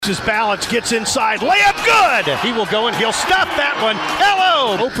His balance, gets inside, layup good! He will go and he'll stop that one.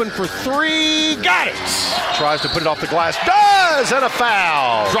 Hello! Open for three, got it! Tries to put it off the glass, does, and a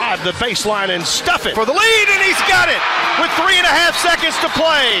foul! Drive the baseline and stuff it for the lead, and he's got it! With 3.5 seconds to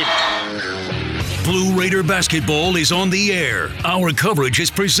play! Blue Raider basketball is on the air. Our coverage is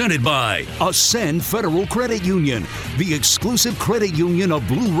presented by Ascend Federal Credit Union, the exclusive credit union of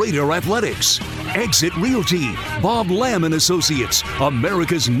Blue Raider Athletics. Exit Realty, Bob Lamb & Associates,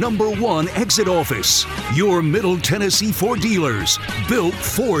 America's #1 exit office. Your Middle Tennessee Ford dealers, built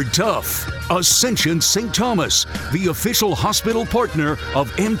Ford tough. Ascension St. Thomas, the official hospital partner of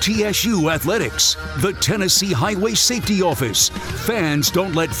MTSU Athletics. The Tennessee Highway Safety Office. Fans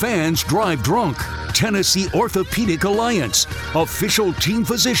don't let fans drive drunk. Tennessee Orthopedic Alliance, official team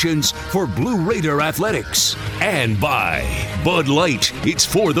physicians for Blue Raider Athletics. And by Bud Light, it's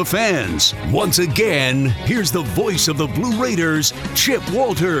for the fans. Once again, here's the voice of the Blue Raiders, Chip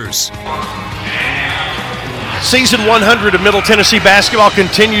Walters. Season 100 of Middle Tennessee basketball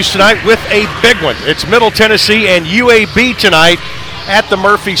continues tonight with a big one. It's Middle Tennessee and UAB tonight at the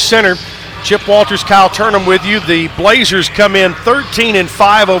Murphy Center. Chip Walters, Kyle Turnham with you. The Blazers come in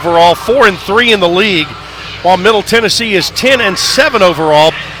 13-5 overall, 4-3 in the league, while Middle Tennessee is 10-7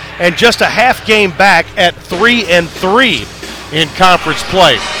 overall and just a half game back at 3-3 in conference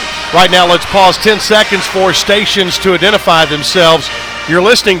play. Right now, let's pause 10 seconds for stations to identify themselves. You're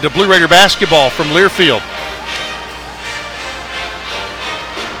listening to Blue Raider basketball from Learfield.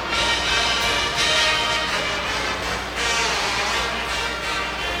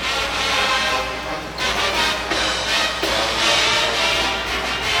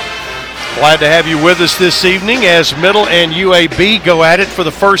 Glad to have you with us this evening as Middle and UAB go at it for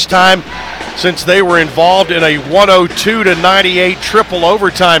the first time since they were involved in a 102-98 triple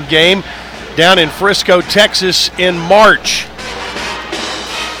overtime game down in Frisco, Texas in March.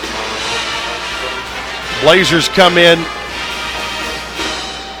 Blazers come in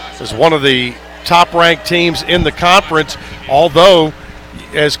as one of the top-ranked teams in the conference, although,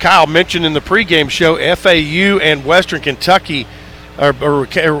 as Kyle mentioned in the pregame show, FAU and Western Kentucky FAU and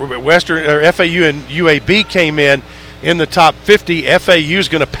UAB came in the top 50. FAU is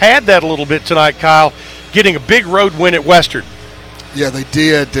going to pad that a little bit tonight, Kyle, getting a big road win at Western. Yeah, they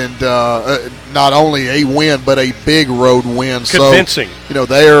did, and not only a win, but a big road win. Convincing. So,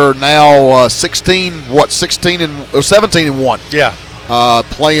 they are now 17-1. Yeah.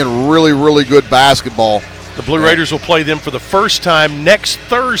 Playing really, really good basketball. The Blue Raiders will play them for the first time next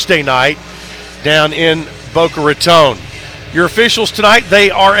Thursday night down in Boca Raton. Your officials tonight,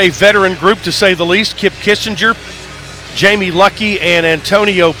 they are a veteran group to say the least. Kip Kissinger, Jamie Lucky, and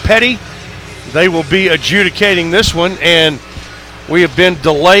Antonio Petty. They will be adjudicating this one, and we have been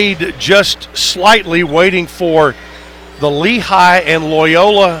delayed just slightly waiting for the Lehigh and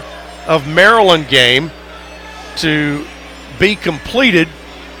Loyola of Maryland game to be completed.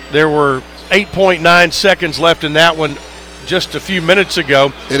 There were 8.9 seconds left in that one just a few minutes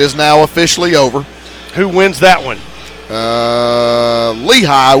ago. It is now officially over. Who wins that one?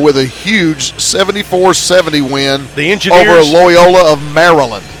 Lehigh with a huge 74-70 win over Loyola of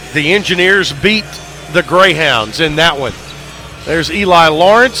Maryland. The Engineers beat the Greyhounds in that one. There's Eli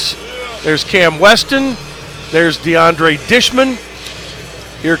Lawrence. There's Cam Weston. There's DeAndre Dishman.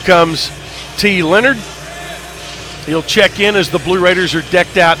 Here comes T. Leonard. He'll check in as the Blue Raiders are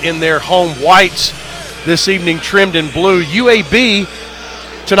decked out in their home whites this evening, trimmed in blue. UAB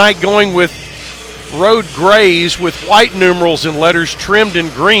tonight going with road grays with white numerals and letters trimmed in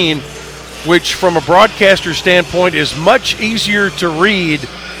green, which from a broadcaster standpoint is much easier to read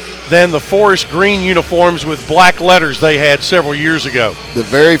than the forest green uniforms with black letters they had several years ago. The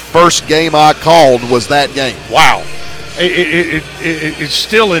very first game I called was that game. Wow. It's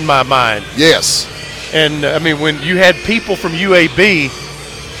still in my mind. Yes. And, when you had people from UAB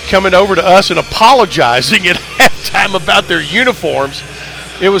coming over to us and apologizing at halftime about their uniforms,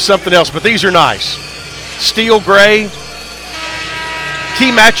 it was something else. But these are nice. Steel gray.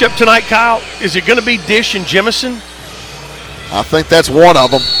 Key matchup tonight, Kyle, is it going to be Dish and Jemison? I think that's one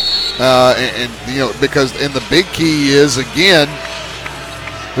of them. Because the big key is, again,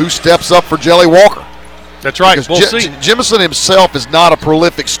 who steps up for Jelly Walker. That's right. Because we'll see. Jemison himself is not a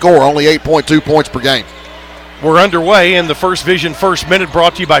prolific scorer, only 8.2 points per game. We're underway in the First Vision First Minute,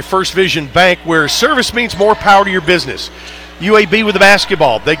 brought to you by First Vision Bank, where service means more power to your business. UAB with the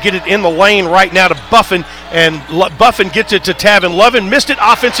basketball. They get it in the lane right now to Buffin, and Buffin gets it to Tavin Lovin. Missed it.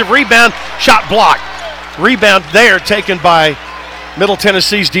 Offensive rebound. Shot blocked. Rebound there taken by Middle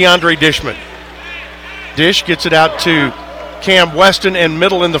Tennessee's DeAndre Dishman. Dish gets it out to Cam Weston and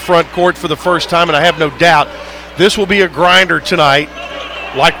Middle in the front court for the first time, and I have no doubt this will be a grinder tonight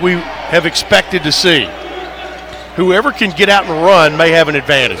like we have expected to see. Whoever can get out and run may have an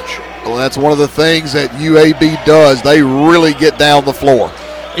advantage. Well, that's one of the things that UAB does. They really get down the floor.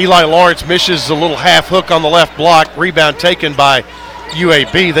 Eli Lawrence misses a little half hook on the left block. Rebound taken by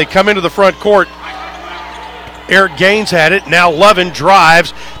UAB. They come into the front court. Eric Gaines had it. Now Lovin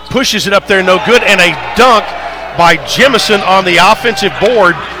drives, pushes it up there, no good, and a dunk by Jemison on the offensive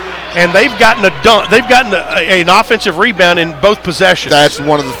board. And they've gotten a dunk. They've gotten an offensive rebound in both possessions. That's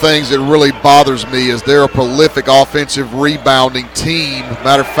one of the things that really bothers me is they're a prolific offensive rebounding team.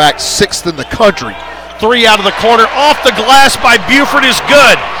 Matter of fact, 6th in the country. 3 out of the corner, off the glass by Buford is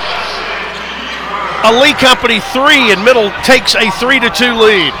good. A Lee Company 3, and Middle takes a 3-2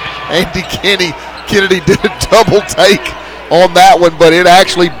 lead. Andy Kennedy did a double take on that one, but it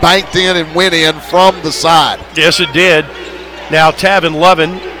actually banked in and went in from the side. Yes, it did. Now Tavin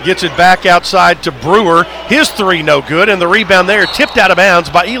Lovin gets it back outside to Brewer. His 3 no good, and the rebound there tipped out of bounds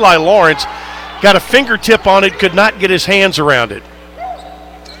by Eli Lawrence. Got a fingertip on it, could not get his hands around it.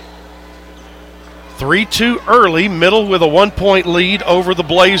 3-2 early, Middle with a 1-point lead over the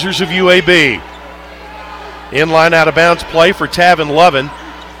Blazers of UAB. Inline out of bounds play for Tavin Lovin.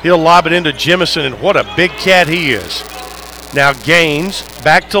 He'll lob it into Jemison, and what a big cat he is. Now Gaines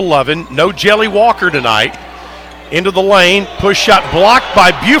back to Lovin. No Jelly Walker tonight. Into the lane, push shot blocked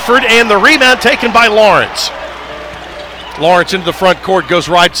by Buford, and the rebound taken by Lawrence. Lawrence into the front court, goes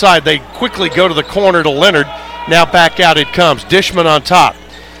right side. They quickly go to the corner to Leonard. Now back out it comes. Dishman on top.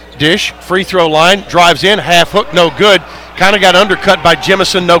 Dish, free throw line, drives in, half hook, no good. Kind of got undercut by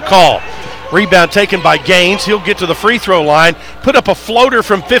Jemison, no call. Rebound taken by Gaines. He'll get to the free throw line, put up a floater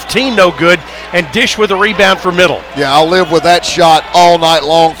from 15, no good, and Dish with a rebound for Middle. Yeah, I'll live with that shot all night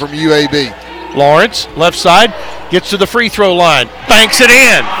long from UAB. Lawrence, left side, gets to the free throw line, banks it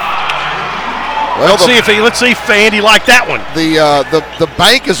in. Well, let's see if Andy liked that one. The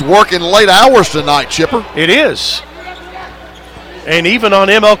bank is working late hours tonight, Chipper. It is. And even on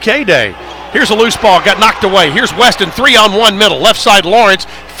MLK Day. Here's a loose ball, got knocked away. Here's Weston, 3-on-1 Middle. Left side Lawrence,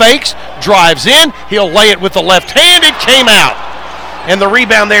 fakes, drives in. He'll lay it with the left hand. It came out. And the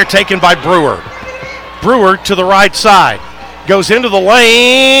rebound there taken by Brewer. Brewer to the right side. Goes into the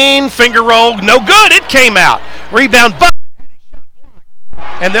lane, finger roll, no good. It came out. Rebound, Buffett.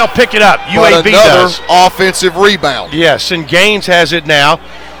 And they'll pick it up. UAB does. Offensive rebound. Yes, and Gaines has it now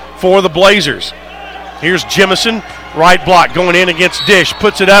for the Blazers. Here's Jemison, right block, going in against Dish.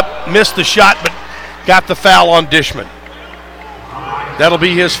 Puts it up, missed the shot, but got the foul on Dishman. That'll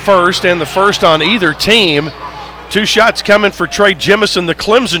be his first, and the first on either team. 2 shots coming for Trey Jemison, the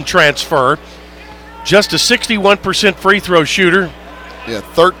Clemson transfer. Just a 61% free throw shooter. Yeah,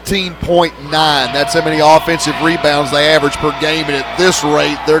 13.9. That's how many offensive rebounds they average per game, and at this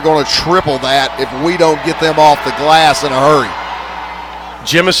rate, they're going to triple that if we don't get them off the glass in a hurry.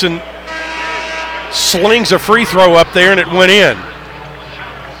 Jemison slings a free throw up there, and it went in.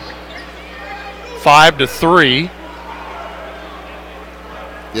 5-3.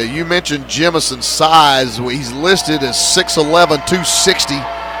 Yeah, you mentioned Jemison's size. He's listed as 6'11", 260.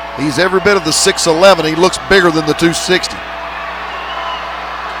 He's every bit of the 6'11". He looks bigger than the 260.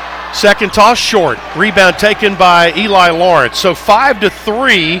 Second toss short. Rebound taken by Eli Lawrence. So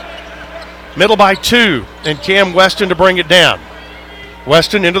 5-3. Middle by 2. And Cam Weston to bring it down.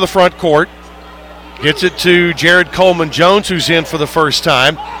 Weston into the front court. Gets it to Jared Coleman-Jones, who's in for the first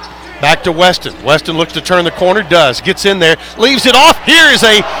time. Back to Weston. Weston looks to turn the corner. Does. Gets in there. Leaves it off. Here is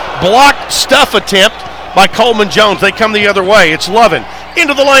a blocked stuff attempt by Coleman-Jones. They come the other way. It's Lovin.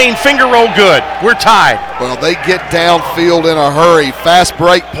 Into the lane. Finger roll good. We're tied. Well, they get downfield in a hurry. Fast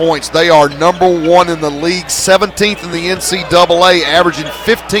break points. They are number 1 in the league. 17th in the NCAA, averaging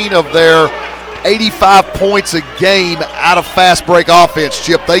 15 of their 85 points a game out of fast break offense,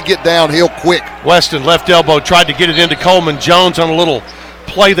 Chip. They get downhill quick. Weston, left elbow, tried to get it into Coleman-Jones on a little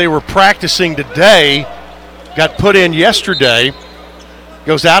play they were practicing today. Got put in yesterday.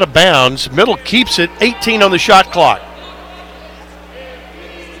 Goes out of bounds. Middle keeps it. 18 on the shot clock.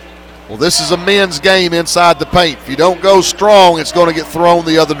 Well, this is a men's game inside the paint. If you don't go strong, it's going to get thrown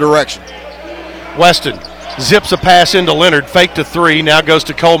the other direction. Weston zips a pass into Leonard. Fake to 3. Now goes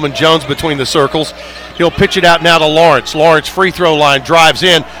to Coleman-Jones between the circles. He'll pitch it out now to Lawrence. Lawrence free throw line. Drives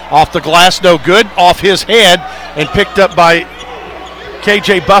in. Off the glass. No good. Off his head. And picked up by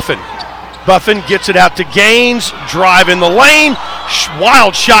KJ Buffin. Buffin gets it out to Gaines. Drive in the lane.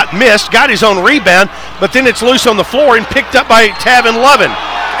 Wild shot missed. Got his own rebound. But then it's loose on the floor and picked up by Tavin Lovin.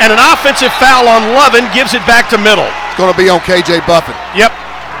 And an offensive foul on Lovin gives it back to Middle. It's going to be on KJ Buffin. Yep.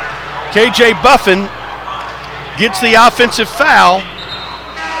 KJ Buffin gets the offensive foul.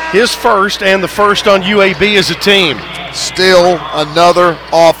 His first, and the first on UAB as a team. Still another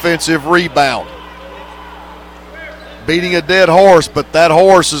offensive rebound. Beating a dead horse, but that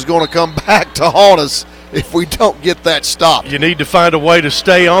horse is going to come back to haunt us if we don't get that stopped. You need to find a way to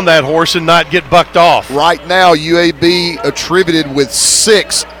stay on that horse and not get bucked off. Right now, UAB attributed with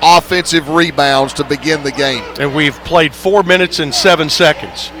 6 offensive rebounds to begin the game. And we've played 4 minutes and 7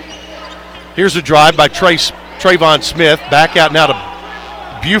 seconds. Here's a drive by Trayvon Smith. Back out now to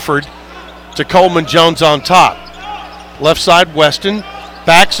Buford, to Coleman Jones on top. Left side, Weston.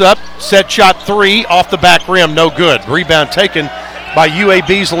 Backs up, set shot 3 off the back rim, no good. Rebound taken by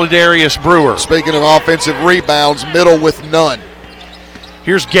UAB's Ladarius Brewer. Speaking of offensive rebounds, Middle with none.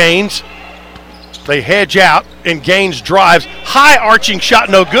 Here's Gaines. They hedge out, and Gaines drives. High arching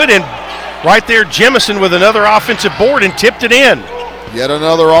shot, no good. And right there, Jemison with another offensive board and tipped it in. Yet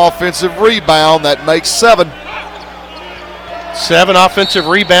another offensive rebound. That makes 7. 7 offensive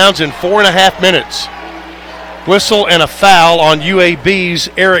rebounds in 4.5 minutes. Whistle and a foul on UAB's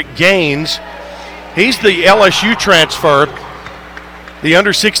Eric Gaines. He's the LSU transfer. The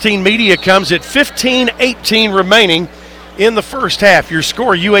under-16 media comes at 15:18 remaining in the first half. Your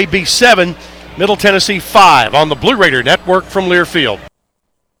score, UAB 7, Middle Tennessee 5 on the Blue Raider Network from Learfield.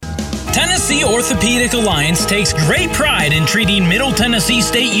 Tennessee Orthopedic Alliance takes great pride in treating Middle Tennessee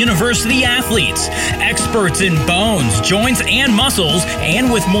State University athletes. Experts in bones, joints, and muscles,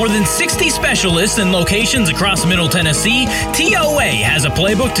 and with more than 60 specialists in locations across Middle Tennessee, TOA has a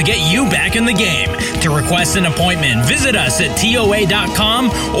playbook to get you back in the game. To request an appointment, visit us at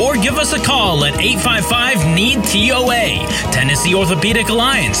TOA.com or give us a call at 855-NEED-TOA. Tennessee Orthopedic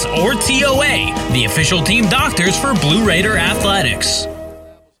Alliance, or TOA, the official team doctors for Blue Raider Athletics.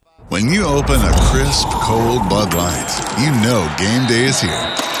 When you open a crisp, cold Bud Light, you know game day is here.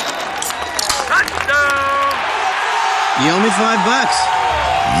 Touchdown! You owe me $5.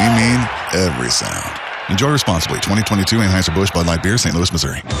 We mean every sound. Enjoy responsibly. 2022 Anheuser-Busch Bud Light Beer, St. Louis,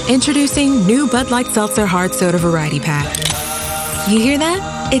 Missouri. Introducing new Bud Light Seltzer Hard Soda Variety Pack. You hear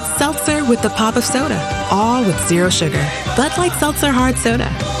that? It's seltzer with the pop of soda, all with zero sugar. Bud Light Seltzer Hard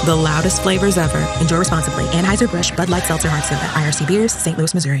Soda, the loudest flavors ever. Enjoy responsibly. Anheuser-Busch Bud Light Seltzer Hard Soda, IRC Beers, St.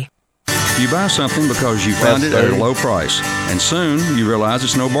 Louis, Missouri. You buy something because you found it at a low price, and soon you realize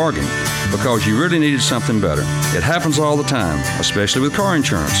it's no bargain because you really needed something better. It happens all the time, especially with car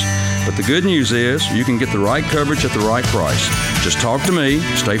insurance. But the good news is you can get the right coverage at the right price. Just talk to me,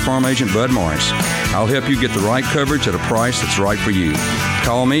 State Farm Agent Bud Morris. I'll help you get the right coverage at a price that's right for you.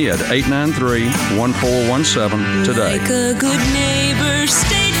 Call me at 893-1417 today. Like a good neighbor,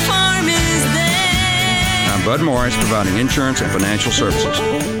 State Farm is there. I'm Bud Morris, providing insurance and financial services.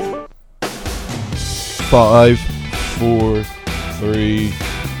 5, 4, 3,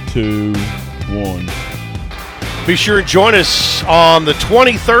 2, 1. Be sure and join us on the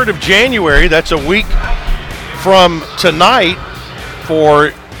 23rd of January. That's a week from tonight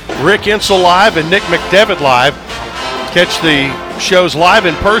for Rick Insel Live and Nick McDevitt Live. Catch the shows live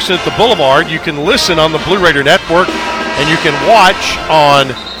in person at the Boulevard. You can listen on the Blue Raider Network, and you can watch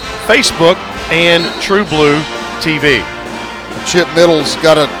on Facebook and True Blue TV. Chip Middle's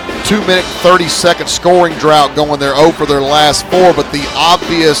got a 2-minute, 30-second scoring drought going. They're 0 for their last 4, but the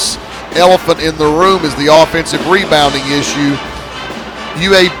obvious elephant in the room is the offensive rebounding issue.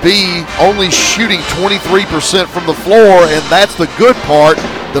 UAB only shooting 23% from the floor, and that's the good part.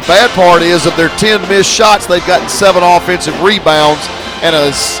 The bad part is of their 10 missed shots, they've gotten 7 offensive rebounds and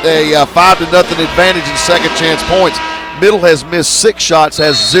a 5-0 advantage in second chance points. Middle has missed 6 shots,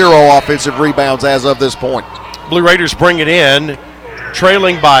 has 0 offensive rebounds as of this point. Blue Raiders bring it in,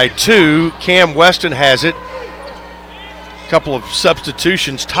 trailing by 2. Cam Weston has it. Couple of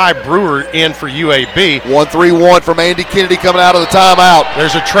substitutions. Ty Brewer in for UAB. 1-3-1 from Andy Kennedy coming out of the timeout.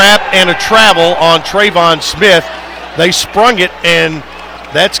 There's a trap and a travel on Trayvon Smith. They sprung it, and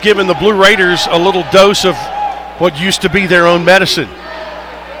that's given the Blue Raiders a little dose of what used to be their own medicine.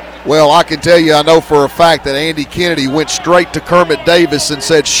 Well, I can tell you, I know for a fact that Andy Kennedy went straight to Kermit Davis and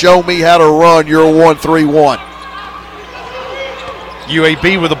said, show me how to run your 1-3-1.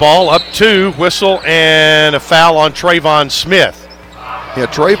 UAB with the ball, up 2, whistle, and a foul on Trayvon Smith. Yeah,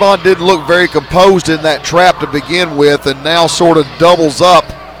 Trayvon didn't look very composed in that trap to begin with, and now sort of doubles up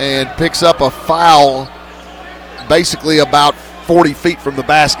and picks up a foul basically about 40 feet from the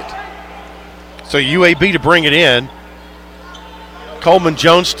basket. So UAB to bring it in. Coleman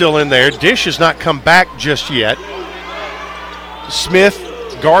Jones still in there. Dish has not come back just yet. Smith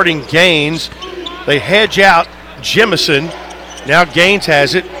guarding Gaines. They hedge out Jemison. Now Gaines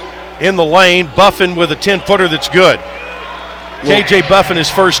has it in the lane. Buffin with a 10-footer that's good. KJ Buffin his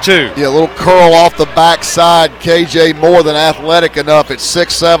first two. Yeah, a little curl off the backside. KJ more than athletic enough at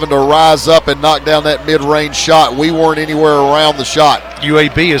 6'7" to rise up and knock down that mid-range shot. We weren't anywhere around the shot.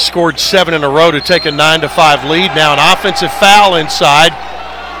 UAB has scored 7 in a row to take a 9-5 lead. Now an offensive foul inside.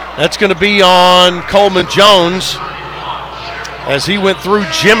 That's going to be on Coleman Jones as he went through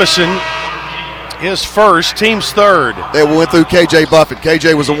Jemison. His first, team's third. They went through KJ Buffin.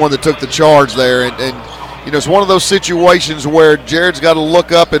 KJ was the one that took the charge there. And you know, it's one of those situations where Jared's got to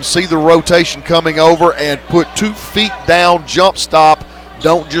look up and see the rotation coming over and put 2 feet down, jump stop.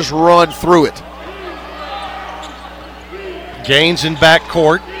 Don't just run through it. Gaines in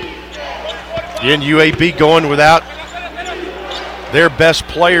backcourt. Again, UAB going without their best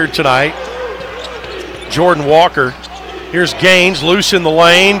player tonight, Jordan Walker. Here's Gaines, loose in the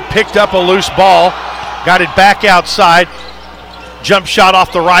lane, picked up a loose ball, got it back outside. Jump shot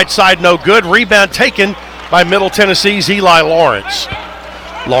off the right side, no good. Rebound taken by Middle Tennessee's Eli Lawrence.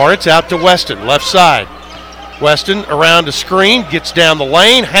 Lawrence out to Weston, left side. Weston around the screen, gets down the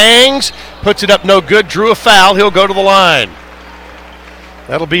lane, hangs, puts it up, no good, drew a foul. He'll go to the line.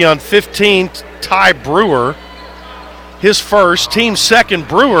 That'll be on 15, Ty Brewer. His first, team second.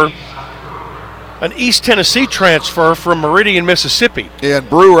 Brewer, an East Tennessee transfer from Meridian, Mississippi. Yeah, and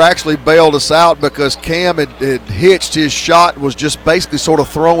Brewer actually bailed us out because Cam had hitched his shot, was just basically sort of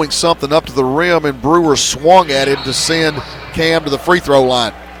throwing something up to the rim, and Brewer swung at it to send Cam to the free throw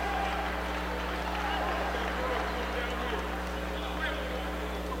line.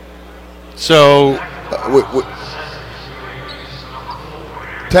 So,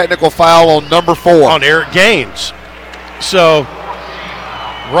 technical foul on number 4. On Eric Gaines. So,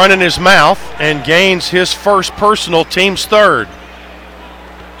 running his mouth, and Gaines his first personal, team's third.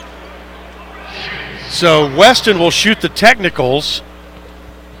 So Weston will shoot the technicals,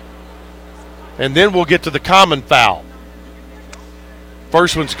 and then we'll get to the common foul.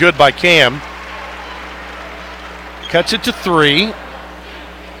 First one's good by Cam. Cuts it to 3.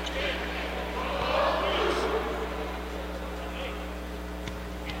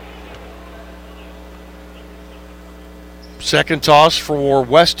 Second toss for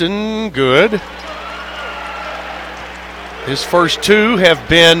Weston, good. His first 2 have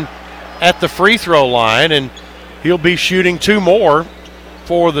been at the free throw line, and he'll be shooting 2 more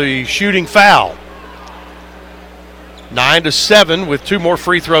for the shooting foul. 9-7 with 2 more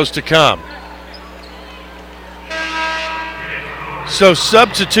free throws to come. So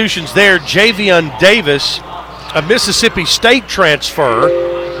substitutions there. Javion Davis, a Mississippi State transfer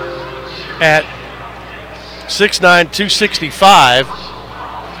at 6'9", 265,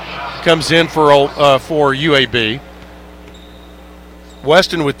 comes in for UAB.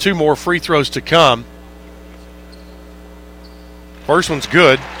 Weston with 2 more free throws to come. First one's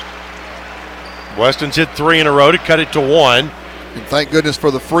good. Weston's hit 3 in a row to cut it to 1. And thank goodness for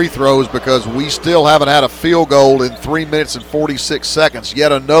the free throws, because we still haven't had a field goal in 3 minutes and 46 seconds.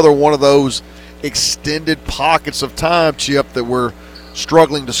 Yet another one of those extended pockets of time, Chip, that we're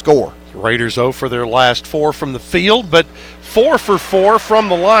struggling to score. Raiders 0 for their last 4 from the field, but 4 for 4 from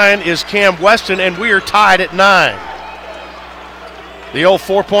the line is Cam Weston, and we are tied at 9. The old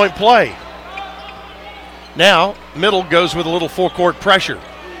 4-point play. Now, Middle goes with a little full-court pressure.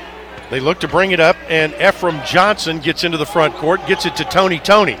 They look to bring it up, and Ephraim Johnson gets into the front court, gets it to Tony.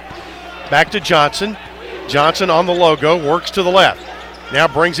 Back to Johnson. Johnson on the logo, works to the left. Now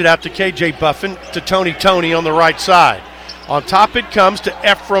brings it out to KJ Buffin, to Tony on the right side. On top it comes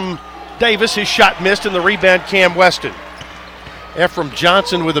to Ephraim Davis. His shot missed, and the rebound Cam Weston. Ephraim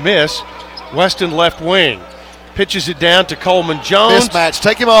Johnson with a miss. Weston left wing. Pitches it down to Coleman Jones. Mismatch,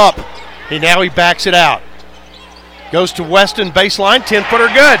 take him up. He backs it out. Goes to Weston, baseline, 10-footer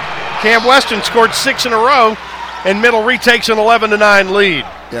good. Cam Weston scored 6 in a row, and Middle retakes an 11-9 lead.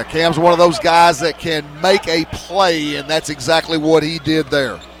 Yeah, Cam's one of those guys that can make a play, and that's exactly what he did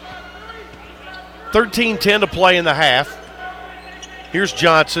there. 13-10 to play in the half. Here's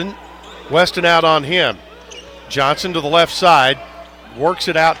Johnson. Weston out on him. Johnson to the left side. Works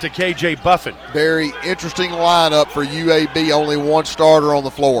it out to KJ Buffin. Very interesting lineup for UAB. Only one starter on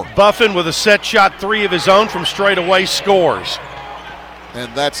the floor. Buffin with a set shot 3 of his own from straight away scores.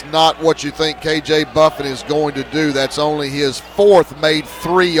 And that's not what you think KJ Buffin is going to do. That's only his 4th made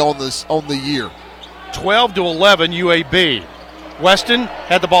 3 on the year. 12-11 UAB. Weston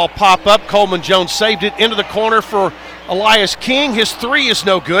had the ball pop up. Coleman Jones saved it into the corner for Elias King. His 3 is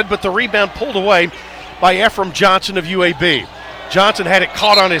no good, but the rebound pulled away by Ephraim Johnson of UAB. Johnson had it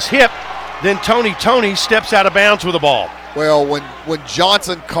caught on his hip. Then Tony steps out of bounds with the ball. Well, when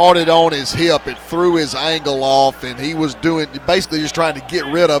Johnson caught it on his hip, it threw his angle off, and he was basically just trying to get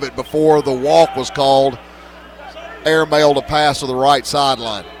rid of it before the walk was called. airmailed a pass to the right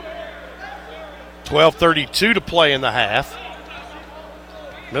sideline. 12:32 to play in the half.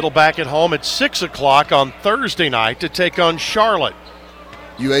 Middle back at home at 6 o'clock on Thursday night to take on Charlotte.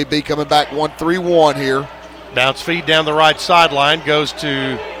 UAB coming back 1-3-1 here. Bounce feed down the right sideline goes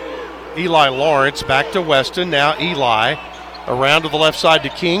to Eli Lawrence. Back to Weston. Now Eli around to the left side to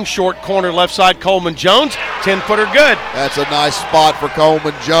King. Short corner left side, Coleman Jones. 10-footer good. That's a nice spot for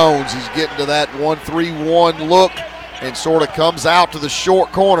Coleman Jones. He's getting to that 1-3-1 look and sort of comes out to the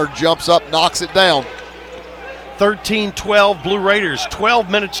short corner, jumps up, knocks it down. 13-12 Blue Raiders. 12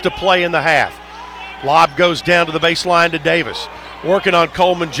 minutes to play in the half. Lob goes down to the baseline to Davis. Working on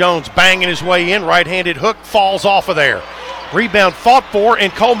Coleman Jones, banging his way in. Right-handed hook falls off of there. Rebound fought for,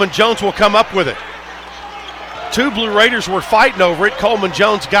 and Coleman Jones will come up with it. Two Blue Raiders were fighting over it. Coleman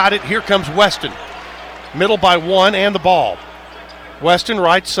Jones got it. Here comes Weston. Middle by one and the ball. Weston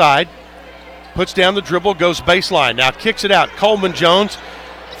right side. Puts down the dribble, goes baseline. Now kicks it out. Coleman Jones,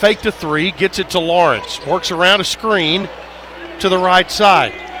 fake to three, gets it to Lawrence. Works around a screen to the right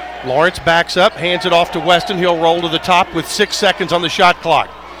side. Lawrence backs up, hands it off to Weston. He'll roll to the top with 6 seconds on the shot clock.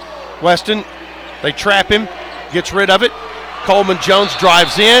 Weston, they trap him, gets rid of it. Coleman Jones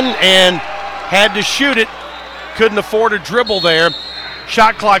drives in and had to shoot it. Couldn't afford a dribble there.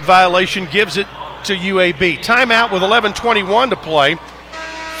 Shot clock violation gives it to UAB. Timeout with 11:21 to play.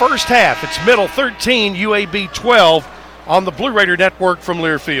 First half, it's Middle 13, UAB 12 on the Blue Raider Network from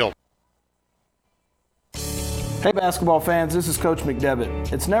Learfield. Hey basketball fans, this is Coach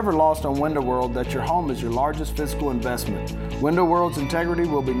McDevitt. It's never lost on Window World that your home is your largest physical investment. Window World's integrity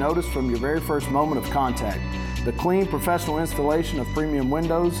will be noticed from your very first moment of contact. The clean, professional installation of premium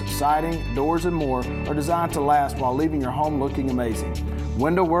windows, siding, doors, and more are designed to last while leaving your home looking amazing.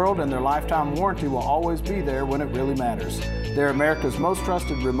 Window World and their lifetime warranty will always be there when it really matters. They're America's most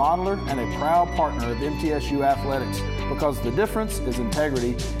trusted remodeler and a proud partner of MTSU Athletics because the difference is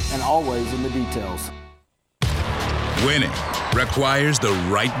integrity and always in the details. Winning requires the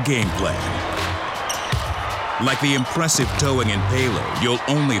right game plan. Like the impressive towing and payload you'll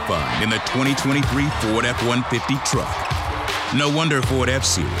only find in the 2023 Ford F-150 truck. No wonder Ford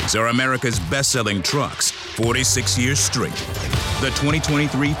F-Series are America's best-selling trucks 46 years straight. The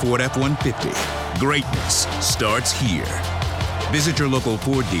 2023 Ford F-150. Greatness starts here. Visit your local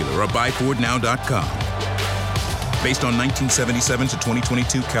Ford dealer or buyfordnow.com. Based on 1977 to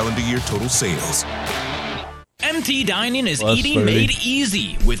 2022 calendar year total sales. MT Dining is eating made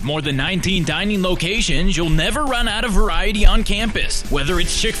easy. With more than 19 dining locations, you'll never run out of variety on campus. Whether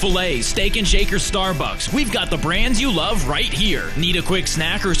it's Chick-fil-A, Steak and Shake, or Starbucks, we've got the brands you love right here. Need a quick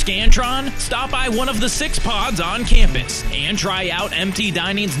snack or Scantron? Stop by one of the 6 pods on campus and try out MT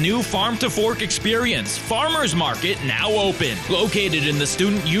Dining's new Farm to Fork experience. Farmers Market now open. Located in the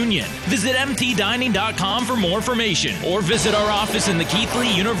Student Union. Visit mtdining.com for more information or visit our office in the Keithley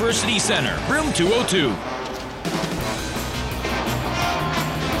University Center, room 202.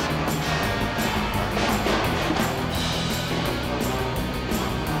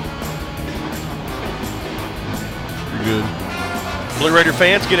 Good. Blue Raider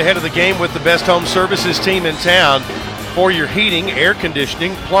fans, get ahead of the game with the best home services team in town. For your heating, air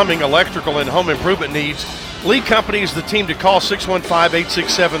conditioning, plumbing, electrical, and home improvement needs, Lee Company is the team to call.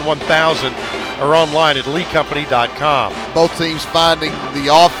 615-867-1000 or online at leecompany.com. Both teams finding the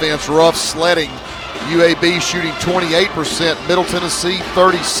offense rough sledding. UAB shooting 28%, Middle Tennessee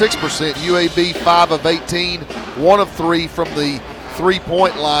 36%. UAB 5 of 18, 1 of 3 from the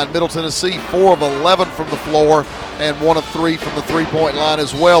three-point line. Middle Tennessee 4 of 11 from the floor and 1 of 3 from the three-point line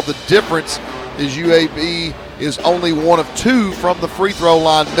as well. The difference is UAB is only 1 of 2 from the free throw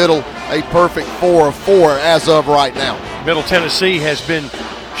line. Middle a perfect 4 of 4 as of right now. Middle Tennessee has been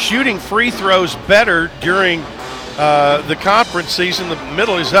shooting free throws better during the conference season. The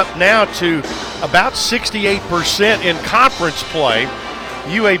Middle is up now to about 68% in conference play.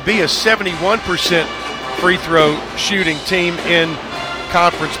 UAB is 71% free throw shooting team in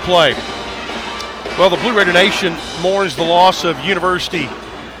conference play. Well, the Blue Raider Nation mourns the loss of University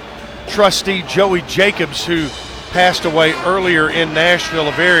trustee Joey Jacobs, who passed away earlier in Nashville.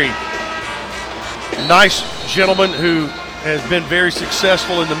 A very nice gentleman who has been very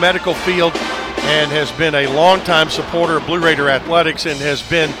successful in the medical field and has been a longtime supporter of Blue Raider Athletics and has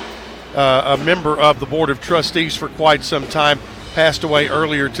been a member of the Board of Trustees for quite some time. Passed away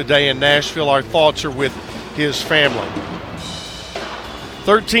earlier today in Nashville. Our thoughts are with his family.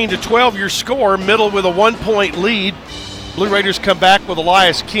 13-12 your score. Middle with a 1-point lead. Blue Raiders come back with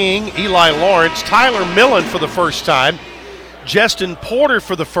Elias King, Eli Lawrence, Tyler Millen for the first time, Justin Porter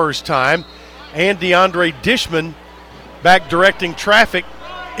for the first time, and DeAndre Dishman back directing traffic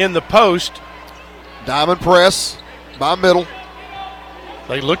in the post. Diamond press. by middle.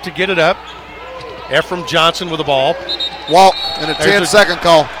 They look to get it up. Ephraim Johnson with the ball. Walk and a 10-second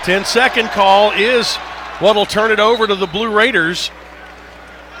call. 10-second call is what'll turn it over to the Blue Raiders.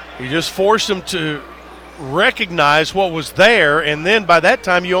 You just forced them to recognize what was there, and then by that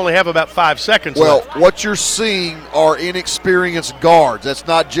time you only have about 5 seconds left. What you're seeing are inexperienced guards. That's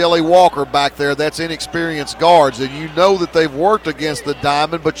not Jelly Walker back there. That's inexperienced guards, and you know that they've worked against the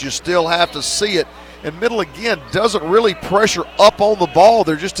diamond, but you still have to see it. And Middle, again, doesn't really pressure up on the ball.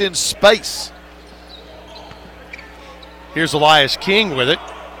 They're just in space. Here's Elias King with it.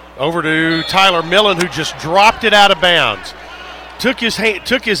 Over to Tyler Millen, who just dropped it out of bounds. Took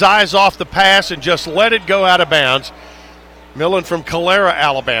his eyes off the pass and just let it go out of bounds. Millen from Calera,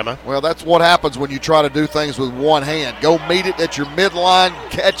 Alabama. Well, that's what happens when you try to do things with one hand. Go meet it at your midline,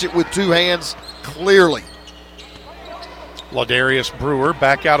 catch it with two hands clearly. Ladarius Brewer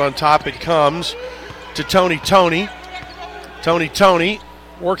back out on top. It comes to Tony. Tony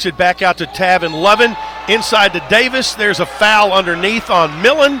works it back out to Tavin Lovin. Inside to Davis. There's a foul underneath on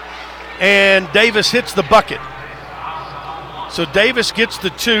Millen, and Davis hits the bucket. So Davis gets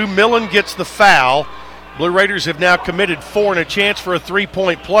the 2, Millen gets the foul. Blue Raiders have now committed 4 and a chance for a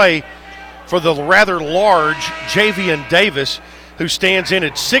three-point play for the rather large Javian Davis, who stands in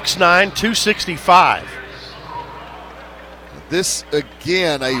at 6'9", 265. This,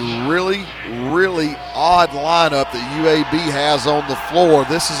 again, a really, really odd lineup that UAB has on the floor.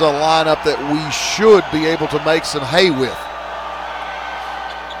 This is a lineup that we should be able to make some hay with.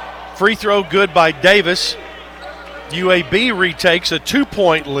 Free throw good by Davis. UAB retakes a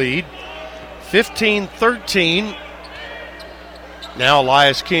 2-point lead, 15-13. Now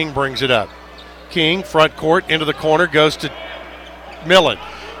Elias King brings it up. King, front court, into the corner, goes to Millen.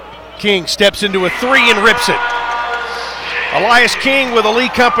 King steps into a 3 and rips it. Elias King with a Lee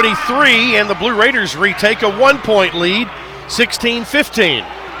Company 3, and the Blue Raiders retake a 1-point lead, 16-15.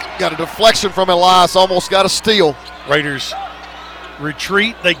 Got a deflection from Elias, almost got a steal. Raiders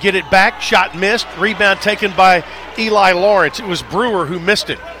retreat, they get it back, shot missed, rebound taken by Eli Lawrence. It was Brewer who missed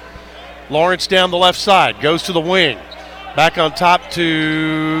it. Lawrence down the left side, goes to the wing. Back on top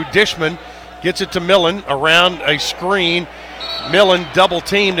to Dishman, gets it to Millen around a screen. Millen double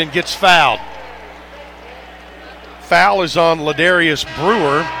teamed and gets fouled. Foul is on Ladarius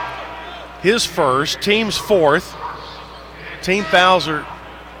Brewer, his first, team's fourth. Team fouls are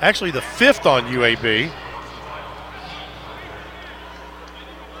actually the 5th on UAB.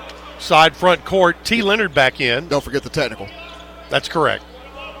 Side front court, T. Leonard back in. Don't forget the technical. That's correct.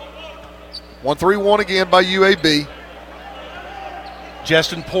 1-3-1 again by UAB.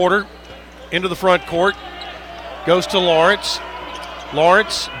 Justin Porter into the front court, goes to Lawrence.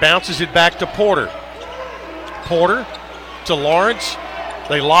 Lawrence bounces it back to Porter. Porter to Lawrence.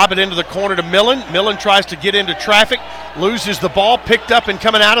 They lob it into the corner to Millen. Millen tries to get into traffic, loses the ball, picked up and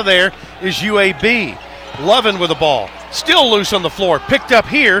coming out of there is UAB. Lovin with the ball, still loose on the floor, picked up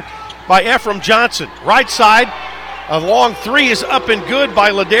here by Ephraim Johnson. Right side, a long 3 is up and good by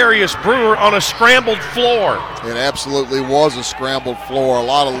Ladarius Brewer on a scrambled floor. It absolutely was a scrambled floor. A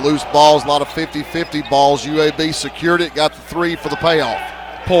lot of loose balls, a lot of 50-50 balls. UAB secured it, got the 3 for the payoff.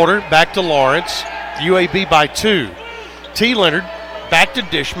 Porter back to Lawrence. UAB by 2. T. Leonard back to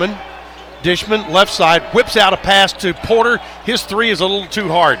Dishman. Dishman left side whips out a pass to Porter. His 3 is a little too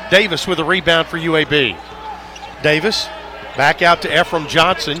hard. Davis with a rebound for UAB. Davis back out to Ephraim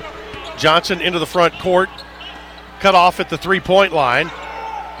Johnson. Johnson into the front court. Cut off at the 3-point line.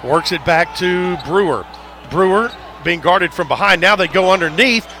 Works it back to Brewer. Brewer being guarded from behind. Now they go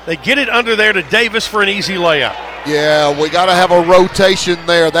underneath. They get it under there to Davis for an easy layup. Yeah, we got to have a rotation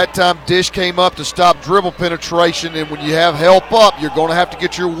there. That time Dish came up to stop dribble penetration, and when you have help up, you're going to have to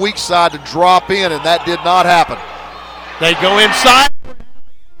get your weak side to drop in, and that did not happen. They go inside.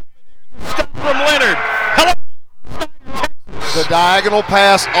 Stop from Leonard. Hello. The diagonal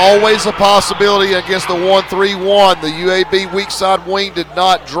pass, always a possibility against the 1-3-1. The UAB weak side wing did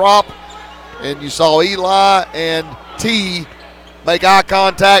not drop, and you saw Eli and T make eye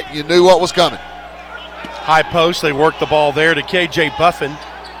contact. You knew what was coming. High post, they work the ball there to KJ Buffin.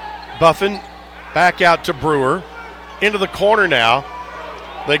 Buffin back out to Brewer. Into the corner now.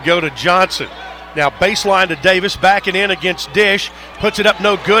 They go to Johnson. Now baseline to Davis, backing in against Dish. Puts it up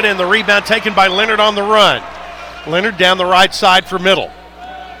no good, and the rebound taken by Leonard on the run. Leonard down the right side for Middle.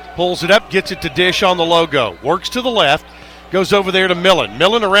 Pulls it up, gets it to Dish on the logo. Works to the left, goes over there to Millen.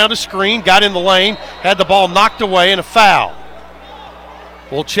 Millen around a screen, got in the lane, had the ball knocked away, and a foul.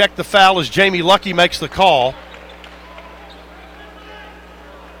 We'll check the foul as Jamie Lucky makes the call.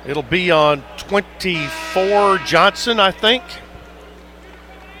 It'll be on 24 Johnson, I think.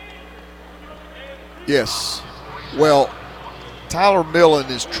 Yes. Well, Tyler Millen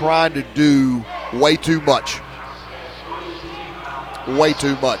is trying to do way too much. Way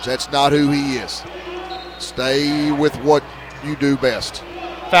too much. That's not who he is. Stay with what you do best.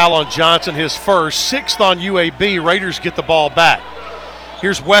 Foul on Johnson, his first. Sixth on UAB. Raiders get the ball back.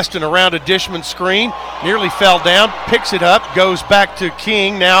 Here's Weston around a Dishman screen. Nearly fell down. Picks it up. Goes back to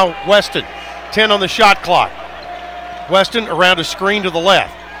King. Now Weston. 10 on the shot clock. Weston around a screen to the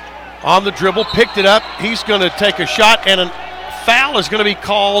left. On the dribble. Picked it up. He's going to take a shot, and a foul is going to be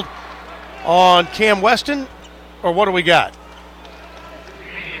called on Cam Weston. Or what do we got?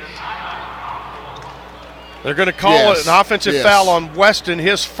 They're going to call it an offensive foul on Weston,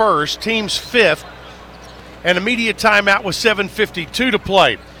 his first, team's fifth. An immediate timeout with 7:52 to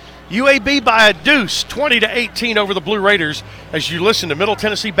play. UAB by a deuce, 20-18 over the Blue Raiders as you listen to Middle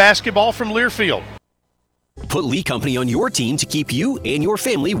Tennessee basketball from Learfield. Put Lee Company on your team to keep you and your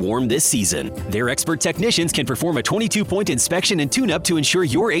family warm this season. Their expert technicians can perform a 22-point inspection and tune-up to ensure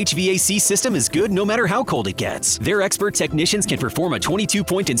your HVAC system is good no matter how cold it gets. Their expert technicians can perform a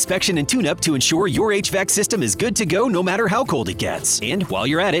 22-point inspection and tune-up to ensure your HVAC system is good to go no matter how cold it gets. And while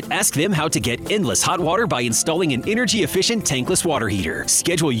you're at it, ask them how to get endless hot water by installing an energy-efficient tankless water heater.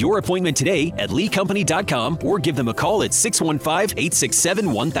 Schedule your appointment today at leecompany.com or give them a call at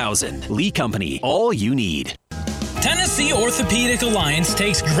 615-867-1000. Lee Company, all you need. Tennessee Orthopedic Alliance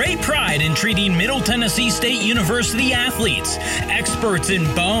takes great pride in treating Middle Tennessee State University athletes. Experts in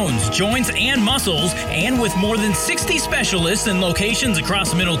bones, joints, and muscles, and with more than 60 specialists in locations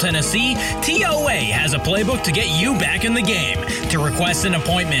across Middle Tennessee, TOA has a playbook to get you back in the game. To request an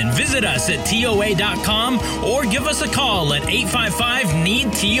appointment, visit us at TOA.com or give us a call at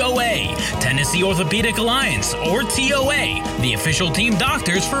 855-NEED-TOA. Tennessee Orthopedic Alliance, or TOA, the official team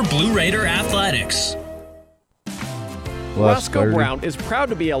doctors for Blue Raider Athletics. Roscoe Brown is proud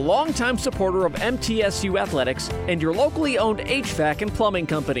to be a longtime supporter of MTSU Athletics and your locally owned HVAC and plumbing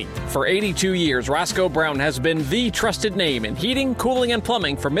company. For 82 years, Roscoe Brown has been the trusted name in heating, cooling, and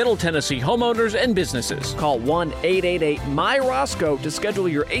plumbing for Middle Tennessee homeowners and businesses. Call 1-888-MY-ROSCOE to schedule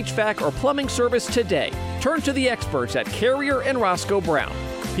your HVAC or plumbing service today. Turn to the experts at Carrier and Roscoe Brown.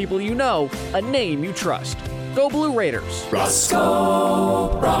 People you know, a name you trust. Go Blue Raiders.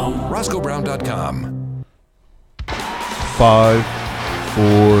 Roscoe Brown. RoscoeBrown.com. 5,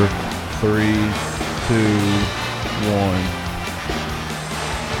 4, 3, 2, 1.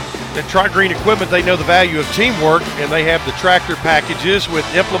 At Tri-Green Equipment, they know the value of teamwork, and they have the tractor packages with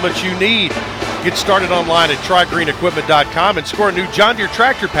implements you need. Get started online at TriGreenEquipment.com and score a new John Deere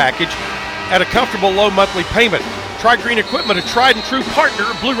tractor package at a comfortable low monthly payment. Tri-Green Equipment, a tried and true partner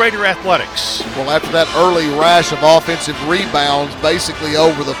of Blue Raider Athletics. Well, after that early rash of offensive rebounds, basically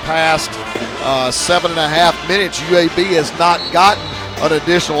over the past 7.5 minutes, UAB has not gotten an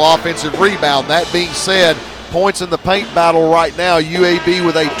additional offensive rebound. That being said, points in the paint battle right now, UAB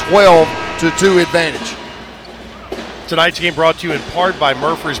with a 12-2 advantage. Tonight's game brought to you in part by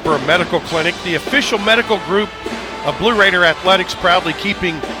Murfreesboro Medical Clinic, the official medical group of Blue Raider Athletics, proudly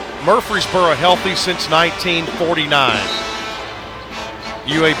keeping Murfreesboro healthy since 1949.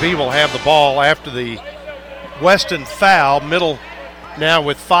 UAB will have the ball after the Weston foul. Middle now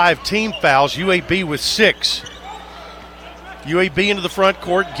with 5 team fouls, UAB with 6. UAB into the front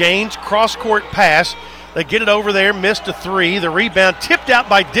court, Gaines, cross-court pass. They get it over there, missed a 3. The rebound tipped out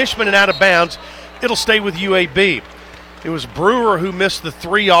by Dishman and out of bounds. It'll stay with UAB. It was Brewer who missed the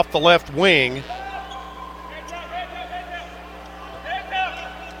 3 off the left wing.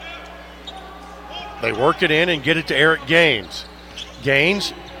 They work it in and get it to Eric Gaines.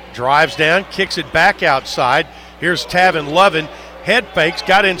 Gaines drives down, kicks it back outside. Here's Tavin Lovin. Head fakes,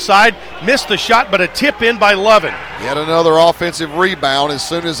 got inside, missed the shot, but a tip in by Lovin. Yet another offensive rebound. As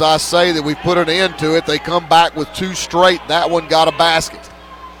soon as I say that we put an end to it, they come back with 2 straight. That one got a basket.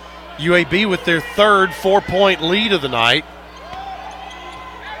 UAB with their third 4-point lead of the night.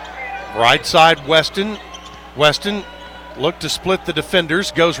 Right side, Weston. Weston looked to split the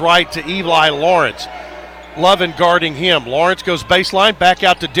defenders, goes right to Eli Lawrence. Lovin guarding him. Lawrence goes baseline, back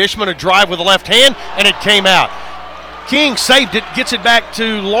out to Dishman, a drive with the left hand, and it came out. King saved it, gets it back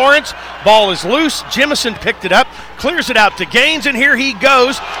to Lawrence. Ball is loose. Jemison picked it up, clears it out to Gaines, and here he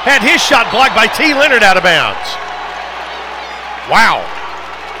goes. Had his shot blocked by T. Leonard out of bounds. Wow.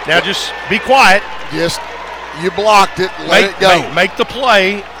 Now just be quiet. Just, you blocked it, let it go. Make the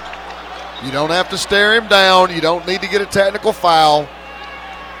play. You don't have to stare him down. You don't need to get a technical foul.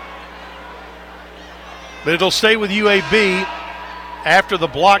 But it'll stay with UAB after the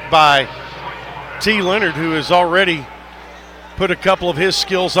block by T. Leonard, who has already put a couple of his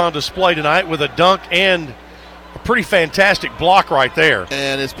skills on display tonight with a dunk and a pretty fantastic block right there.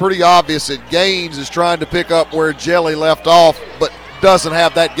 And it's pretty obvious that Gaines is trying to pick up where Jelly left off, but doesn't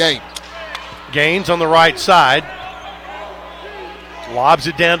have that game. Gaines on the right side. Lobs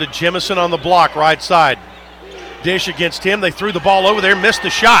it down to Jemison on the block, right side. Dish against him. They threw the ball over there, missed the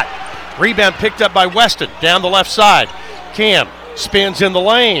shot. Rebound picked up by Weston down the left side. Cam spins in the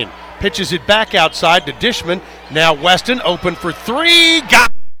lane, pitches it back outside to Dishman. Now Weston open for three.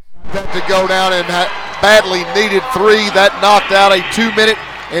 Got to go down and badly needed three. That knocked out a 2-minute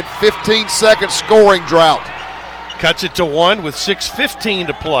and 15-second scoring drought. Cuts it to 1 with 6:15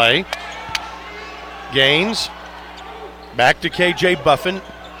 to play. Gaines back to KJ Buffin.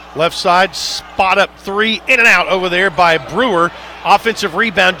 Left side, spot up three, in and out over there by Brewer. Offensive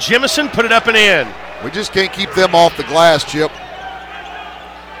rebound, Jemison put it up and in. We just can't keep them off the glass, Chip.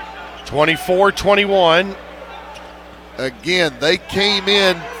 24-21. Again, they came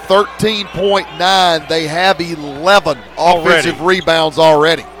in 13.9. They have 11 offensive rebounds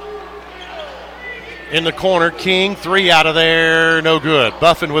already. In the corner, King, three out of there, no good.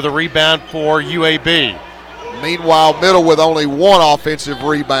 Buffin with a rebound for UAB. Meanwhile, Middle with only one offensive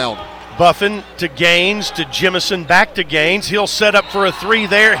rebound. Buffin to Gaines, to Jemison, back to Gaines. He'll set up for a three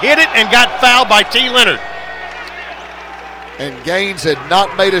there, hit it, and got fouled by T. Leonard. And Gaines had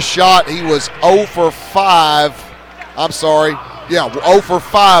not made a shot. He was 0 for 5. I'm sorry. Yeah, 0 for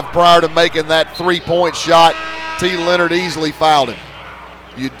 5 prior to making that three-point shot. T. Leonard easily fouled him.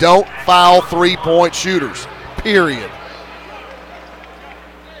 You don't foul three-point shooters, period.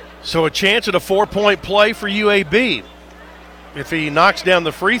 So a chance at a 4-point play for UAB. If he knocks down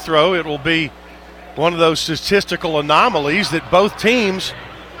the free throw, it will be one of those statistical anomalies that both teams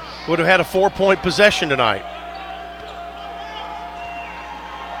would have had a 4-point possession tonight.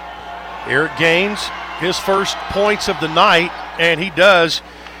 Eric Gaines, his first points of the night, and he does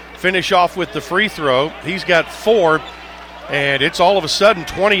finish off with the free throw. He's got 4, and it's all of a sudden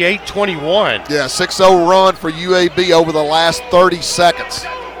 28-21. Yeah, 6-0 run for UAB over the last 30 seconds.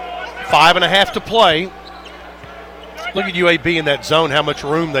 5.5 to play. Look at UAB in that zone, how much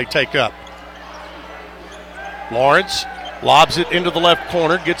room they take up. Lawrence lobs it into the left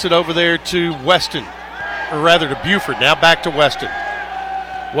corner, gets it over there to Weston, or rather to Buford. Now back to Weston.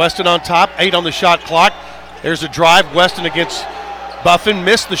 Weston on top, 8 on the shot clock. There's a drive. Weston against Buffin,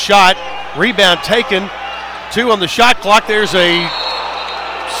 missed the shot. Rebound taken. 2 on the shot clock. There's a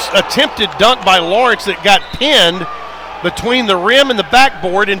attempted dunk by Lawrence that got pinned between the rim and the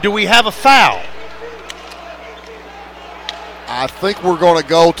backboard, and do we have a foul? I think we're going to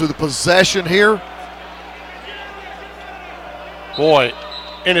go to the possession here. Boy,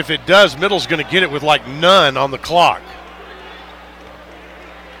 and if it does, Middle's going to get it with like none on the clock.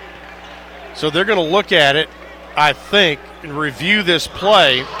 So they're going to look at it, I think, and review this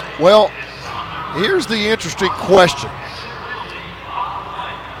play. Well, here's the interesting question.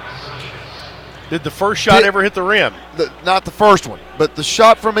 Did the first shot ever hit the rim? Not the first one, but the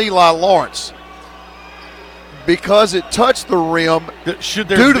shot from Eli Lawrence. Because it touched the rim,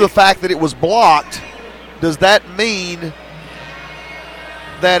 due to the fact that it was blocked, does that mean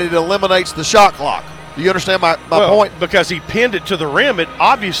that it eliminates the shot clock? Do you understand my point? Because he pinned it to the rim, it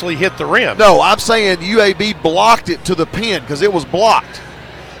obviously hit the rim. No, I'm saying UAB blocked it to the pin because it was blocked.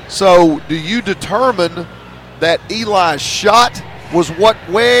 So do you determine that Eli's shot was what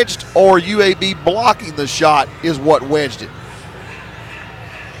wedged, or UAB blocking the shot is what wedged it?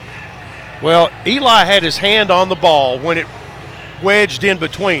 Well, Eli had his hand on the ball when it wedged in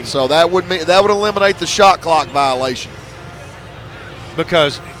between. So that would eliminate the shot clock violation.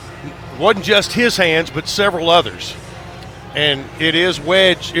 Because it wasn't just his hands, but several others. And it was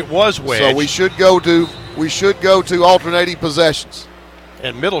wedged. So we should go to alternating possessions.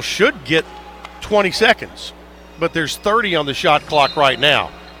 And Middle should get 20 seconds. But there's 30 on the shot clock right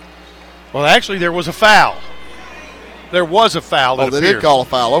now. Well, actually, there was a foul. There was a foul. Oh, they did call a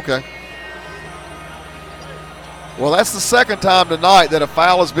foul. Okay. Well, that's the second time tonight that a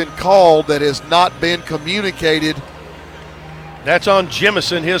foul has been called that has not been communicated. That's on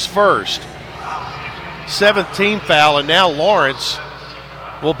Jemison, his first. 7th team foul, and now Lawrence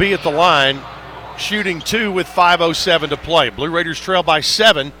will be at the line, shooting 2 with 5:07 to play. Blue Raiders trail by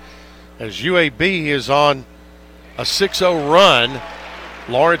 7 as UAB is on a 6-0 run.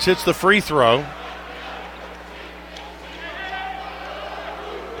 Lawrence hits the free throw.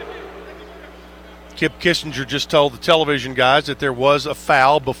 Kip Kissinger just told the television guys that there was a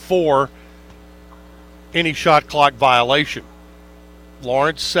foul before any shot clock violation.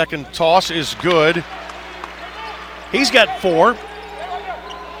 Lawrence, second toss is good. He's got 4.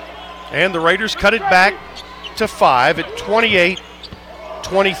 And the Raiders cut it back to 5 at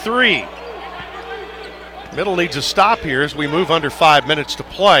 28-23. Middle needs a stop here as we move under 5 minutes to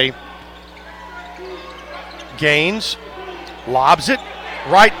play. Gaines lobs it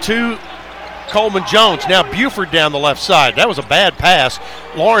right to Coleman Jones. Now Buford down the left side. That was a bad pass.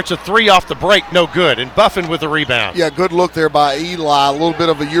 Lawrence, a three off the break, no good. And Buffin with the rebound. Yeah, good look there by Eli. A little bit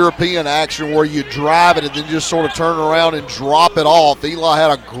of a European action where you drive it and then just sort of turn around and drop it off. Eli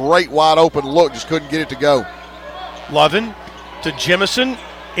had a great wide open look, just couldn't get it to go. Lovin to Jemison,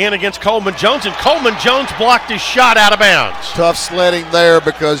 in against Coleman Jones, and Coleman Jones blocked his shot out of bounds. Tough sledding there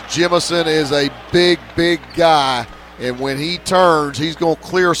because Jemison is a big, big guy, and when he turns, he's going to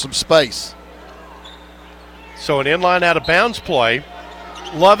clear some space. So an inline out of bounds play.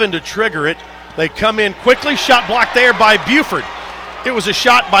 Lovin to trigger it. They come in quickly. Shot blocked there by Buford. It was a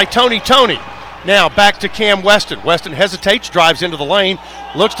shot by Tony. Now back to Cam Weston. Weston hesitates, drives into the lane,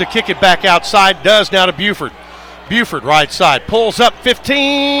 looks to kick it back outside, does now to Buford. Buford right side, pulls up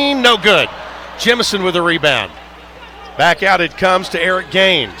 15, no good. Jemison with a rebound. Back out it comes to Eric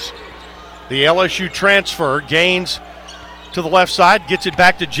Gaines. The LSU transfer. Gaines to the left side, gets it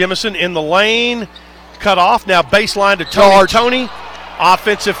back to Jemison in the lane. Cut off, now baseline to Tony.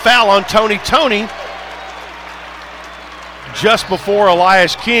 Offensive foul on Tony. Just before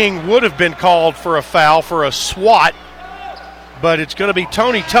Elias King would have been called for a foul for a swat, but it's going to be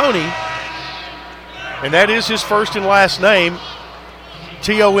Tony. And that is his first and last name,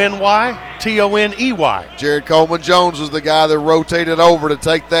 Tony. Jared Coleman Jones was the guy that rotated over to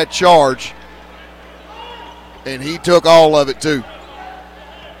take that charge, and he took all of it too.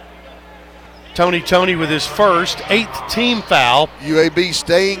 Tony with his first 8th team foul. UAB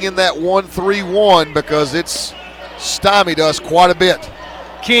staying in that 1-3-1 because it's stymied us quite a bit.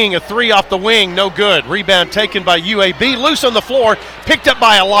 King, a three off the wing, no good. Rebound taken by UAB, loose on the floor, picked up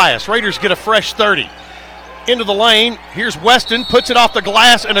by Elias. Raiders get a fresh 30. Into the lane, here's Weston, puts it off the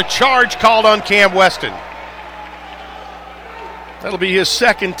glass, and a charge called on Cam Weston. That'll be his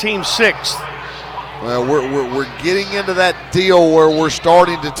second, team 6th. Well, we're getting into that deal where we're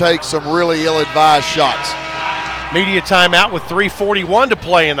starting to take some really ill-advised shots. Media timeout with 3:41 to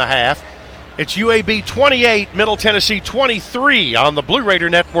play in the half. It's UAB 28, Middle Tennessee 23 on the Blue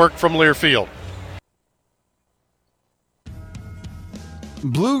Raider Network from Learfield.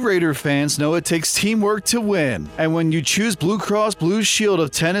 Blue Raider fans know it takes teamwork to win. And when you choose Blue Cross Blue Shield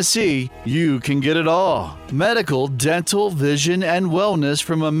of Tennessee, you can get it all. Medical, dental, vision, and wellness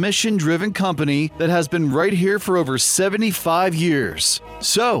from a mission-driven company that has been right here for over 75 years.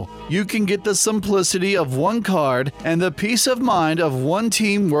 So, you can get the simplicity of one card and the peace of mind of one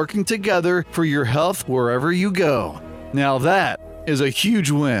team working together for your health wherever you go. Now that is a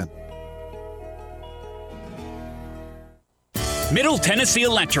huge win. Middle Tennessee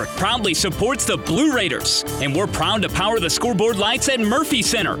Electric proudly supports the Blue Raiders, and we're proud to power the scoreboard lights at Murphy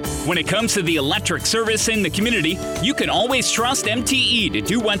Center. When it comes to the electric service in the community, you can always trust MTE to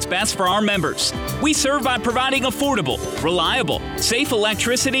do what's best for our members. We serve by providing affordable, reliable, safe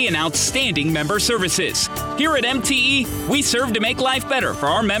electricity and outstanding member services. Here at MTE, we serve to make life better for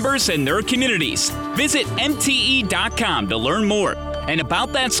our members and their communities. Visit MTE.com to learn more. And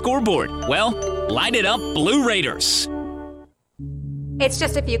about that scoreboard, well, light it up, Blue Raiders. It's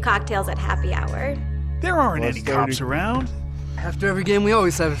just a few cocktails at happy hour. There aren't any cops around. After every game, we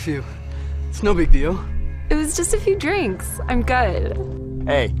always have a few. It's no big deal. It was just a few drinks. I'm good.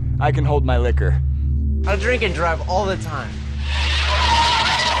 Hey, I can hold my liquor. I drink and drive all the time.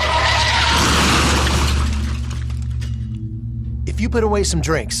 If you put away some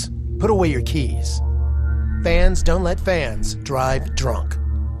drinks, put away your keys. Fans don't let fans drive drunk.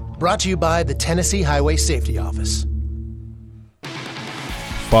 Brought to you by the Tennessee Highway Safety Office.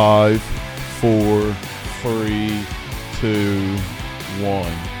 5, 4, 3, 2,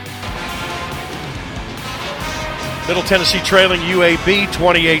 1. Middle Tennessee trailing UAB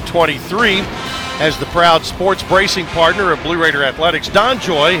 28-23. As the proud sports bracing partner of Blue Raider Athletics,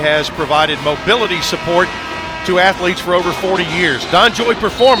 DonJoy has provided mobility support to athletes for over 40 years. DonJoy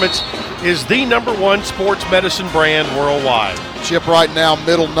Performance is the #1 sports medicine brand worldwide. Chip right now,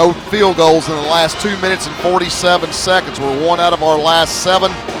 Middle, no field goals in the last 2 minutes and 47 seconds. We're 1 out of our last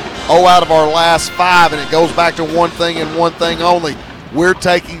 7, 0 out of our last 5, and it goes back to one thing and one thing only. We're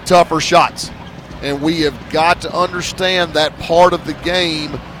taking tougher shots, and we have got to understand that part of the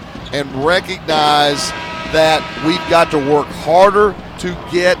game and recognize that we've got to work harder to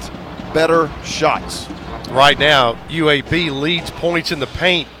get better shots. Right now, UAB leads points in the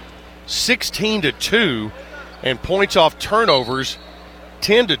paint 16-2, and points off turnovers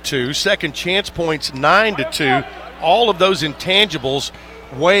 10-2, second chance points 9-2. All of those intangibles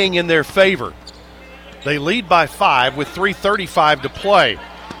weighing in their favor. They lead by 5 with 3:35 to play.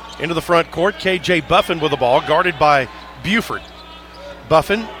 Into the front court, K.J. Buffin with the ball, guarded by Buford.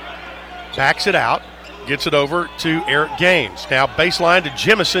 Buffin backs it out, gets it over to Eric Gaines. Now baseline to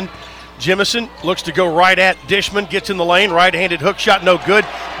Jemison. Jemison looks to go right at Dishman, gets in the lane, right-handed hook shot, no good.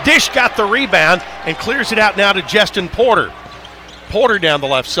 Dish got the rebound and clears it out now to Justin Porter. Porter down the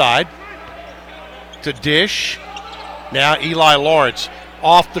left side to Dish. Now Eli Lawrence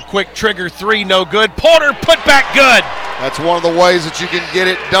off the quick trigger three, no good. Porter put back good. That's one of the ways that you can get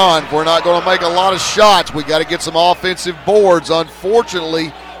it done. If we're not going to make a lot of shots, we got to get some offensive boards.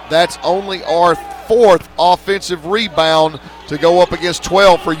 Unfortunately, that's only our fourth offensive rebound to go up against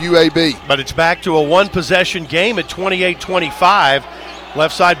 12 for UAB. But it's back to a one-possession game at 28-25.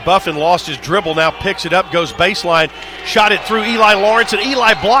 Left side, Buffin lost his dribble, now picks it up, goes baseline, shot it through Eli Lawrence, and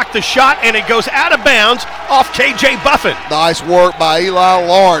Eli blocked the shot, and it goes out of bounds off K.J. Buffin. Nice work by Eli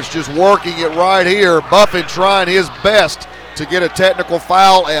Lawrence, just working it right here. Buffin trying his best to get a technical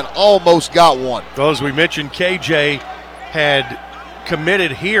foul and almost got one. Well, as we mentioned, K.J. had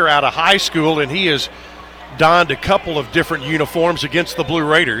committed here out of high school, and he has donned a couple of different uniforms against the Blue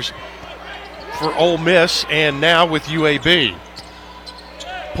Raiders for Ole Miss and now with UAB.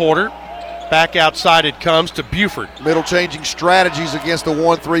 Porter, back outside it comes to Buford. Middle changing strategies against the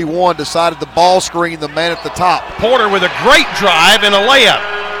 1-3-1, decided the ball screen, the man at the top. Porter with a great drive and a layup.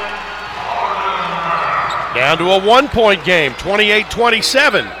 Down to a one-point game,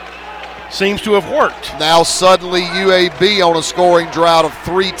 28-27. Seems to have worked. Now suddenly UAB on a scoring drought of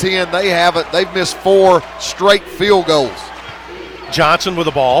 3-10. They haven't. They've missed 4 straight field goals. Johnson with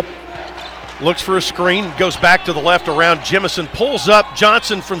the ball. Looks for a screen, goes back to the left around Jemison, pulls up.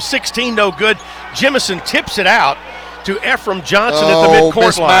 Johnson from 16, no good. Jemison tips it out to Ephraim Johnson at the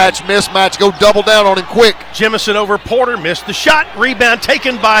midcourt line. Mismatch, go double down on him quick. Jemison over Porter, missed the shot. Rebound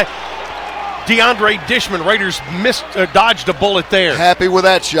taken by DeAndre Dishman. Raiders dodged a bullet there. Happy with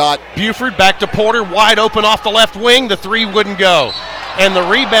that shot. Buford back to Porter, wide open off the left wing. The three wouldn't go. And the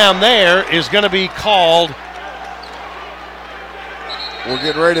rebound there is going to be called. We're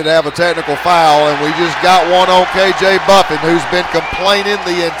getting ready to have a technical foul, and we just got one on K.J. Buffin, who's been complaining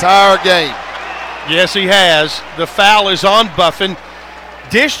the entire game. Yes, he has. The foul is on Buffin.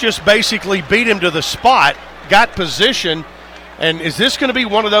 Dish just basically beat him to the spot, got position, and is this going to be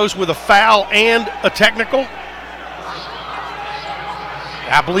one of those with a foul and a technical?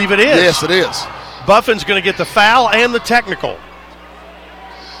 I believe it is. Yes, it is. Buffin's going to get the foul and the technical.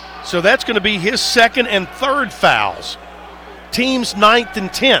 So that's going to be his second and third fouls. Team's 9th and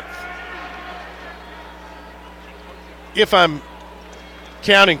 10th. If I'm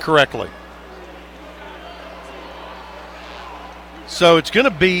counting correctly. So it's going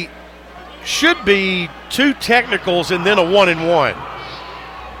to be, should be 2 technicals and then a 1-and-1.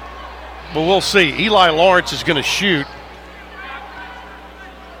 But we'll see. Eli Lawrence is going to shoot.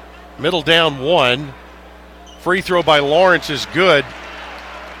 Middle down 1. Free throw by Lawrence is good.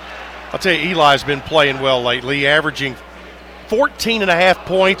 I'll tell you, Eli's been playing well lately, averaging 14.5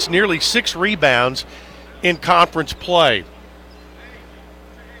 points, nearly 6 rebounds in conference play.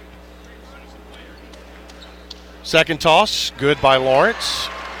 Second toss, good by Lawrence.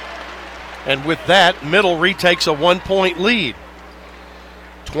 And with that, Middle retakes a 1-point lead,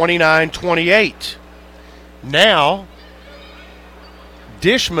 29-28. Now,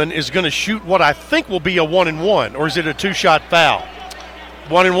 Dishman is going to shoot what I think will be a 1-and-1, or is it a 2-shot foul?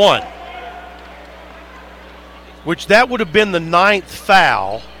 1-and-1. Which that would have been the 9th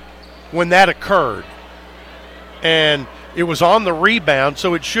foul when that occurred. And it was on the rebound,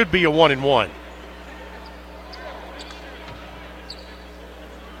 so it should be a 1-and-1.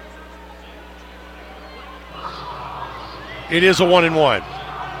 It is a 1-and-1.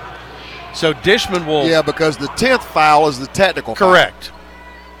 So Dishman will... Yeah, because the 10th foul is the technical foul. Correct.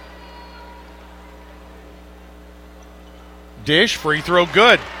 Dish, free throw,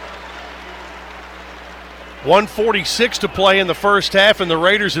 good. 1:46 to play in the first half, and the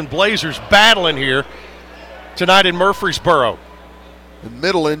Raiders and Blazers battling here tonight in Murfreesboro. The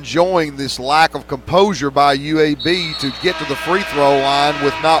Middle enjoying this lack of composure by UAB to get to the free throw line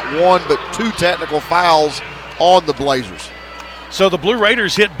with not 1 but 2 technical fouls on the Blazers. So the Blue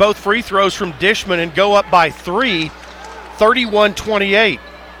Raiders hit both free throws from Dishman and go up by 3, 31-28.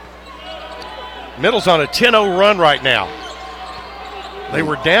 Middle's on a 10-0 run right now. They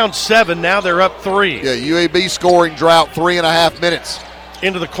were down 7, now they're up 3. Yeah, UAB scoring drought, 3.5 minutes.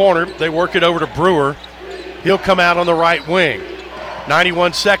 Into the corner, they work it over to Brewer. He'll come out on the right wing.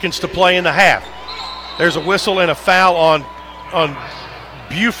 91 seconds to play in the half. There's a whistle and a foul on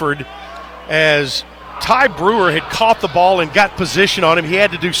Buford as Ty Brewer had caught the ball and got position on him. He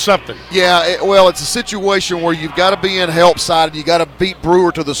had to do something. Yeah, it's a situation where you've got to be in help side and you got to beat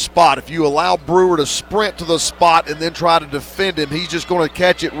Brewer to the spot. If you allow Brewer to sprint to the spot and then try to defend him, he's just going to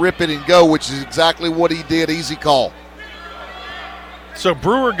catch it, rip it, and go, which is exactly what he did. Easy call. So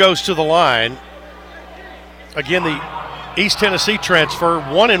Brewer goes to the line. Again, the East Tennessee transfer,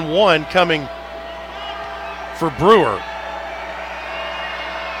 1-1 coming for Brewer.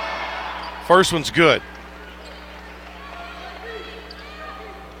 First one's good.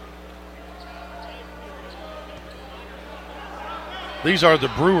 These are the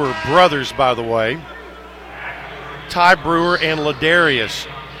Brewer brothers, by the way. Ty Brewer and Ladarius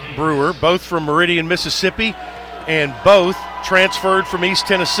Brewer, both from Meridian, Mississippi, and both transferred from East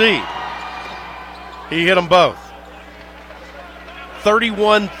Tennessee. He hit them both.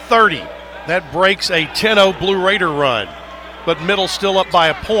 31-30. That breaks a 10-0 Blue Raider run, but Middle still up by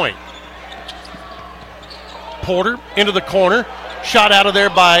a point. Porter into the corner. Shot out of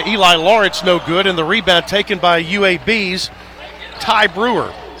there by Eli Lawrence, no good, and the rebound taken by UAB's Ty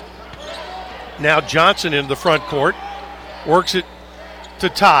Brewer. Now Johnson into the front court. Works it to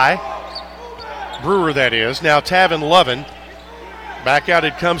Ty. Brewer, that is. Now Tavin Lovin. Back out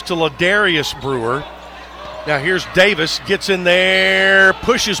it comes to Ladarius Brewer. Now here's Davis. Gets in there.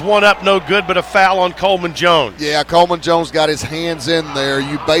 Pushes one up, no good, but a foul on Coleman Jones. Yeah, Coleman Jones got his hands in there.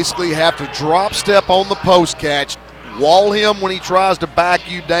 You basically have to drop step on the post catch, wall him when he tries to back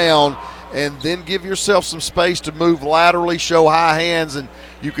you down, and then give yourself some space to move laterally, show high hands, and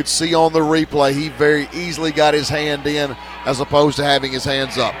you could see on the replay he very easily got his hand in as opposed to having his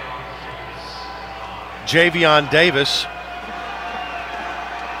hands up. Javion Davis.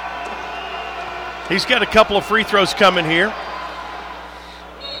 He's got a couple of free throws coming here.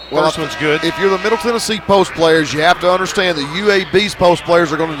 First one's good. If you're the Middle Tennessee post players, you have to understand that UAB's post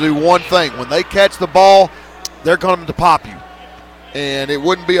players are going to do one thing. When they catch the ball, they're going to pop you. And it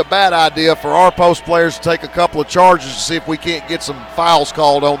wouldn't be a bad idea for our post players to take a couple of charges to see if we can't get some fouls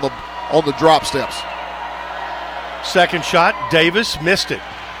called on the drop steps. Second shot, Davis missed it.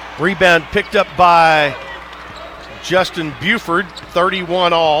 Rebound picked up by Justin Buford,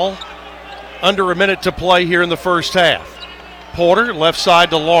 31 all. Under a minute to play here in the first half. Porter, left side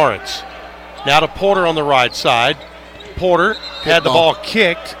to Lawrence. Now to Porter on the right side. Porter had the ball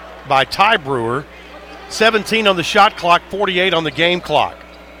kicked by Ty Brewer. 17 on the shot clock, 48 on the game clock.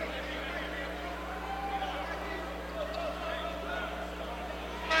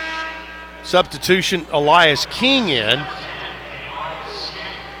 Substitution, Elias King in.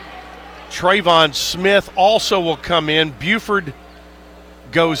 Trayvon Smith also will come in. Buford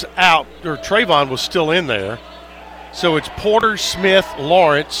goes out, or Trayvon was still in there. So it's Porter, Smith,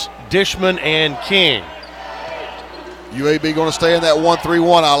 Lawrence, Dishman, and King. UAB going to stay in that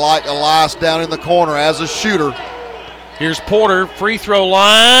 1-3-1. I like Elias down in the corner as a shooter. Here's Porter, free throw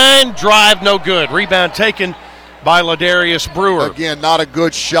line, drive no good. Rebound taken by Ladarius Brewer. Again, not a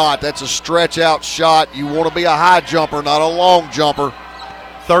good shot. That's a stretch out shot. You want to be a high jumper, not a long jumper.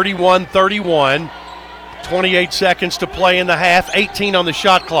 31-31. 28 seconds to play in the half, 18 on the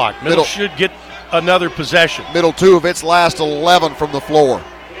shot clock. Middle should get another possession. Middle 2 of its last 11 from the floor,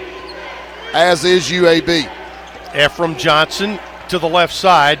 as is UAB. Ephraim Johnson to the left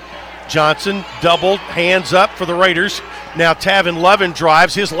side. Johnson doubled, hands up for the Raiders. Now Tavin Lovin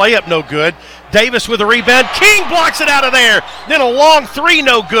drives, his layup no good. Davis with a rebound. King blocks it out of there. Then a long three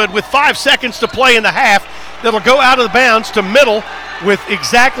no good with 5 seconds to play in the half. That'll go out of the bounds to Middle with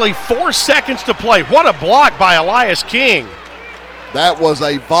exactly 4 seconds to play. What a block by Elias King. That was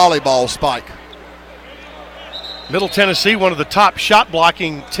a volleyball spike. Middle Tennessee, one of the top shot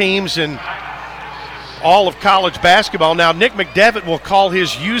blocking teams in all of college basketball. Now Nick McDevitt will call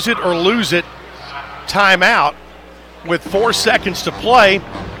his use it or lose it timeout with 4 seconds to play.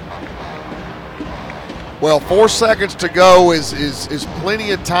 Well, 4 seconds to go is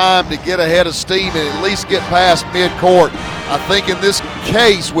plenty of time to get ahead of steam and at least get past midcourt. I think in this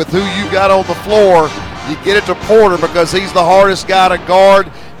case, with who you got on the floor, you get it to Porter because he's the hardest guy to guard.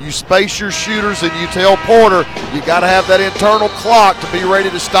 You space your shooters and you tell Porter you got to have that internal clock to be ready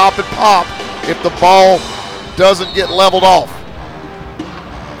to stop and pop if the ball doesn't get leveled off.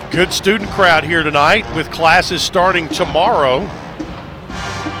 Good student crowd here tonight with classes starting tomorrow.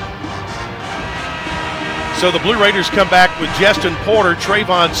 So the Blue Raiders come back with Justin Porter,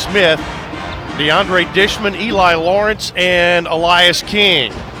 Trayvon Smith, DeAndre Dishman, Eli Lawrence, and Elias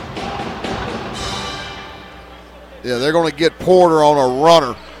King. Yeah, they're going to get Porter on a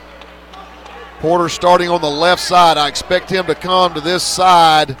runner. Porter starting on the left side. I expect him to come to this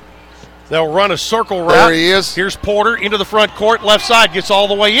side They'll run a circle route. There he is. Here's Porter into the front court. Left side, gets all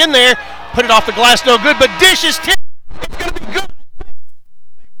the way in there. Put it off the glass, no good, but dishes tipped. It's going to be good.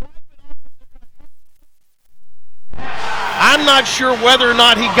 I'm not sure whether or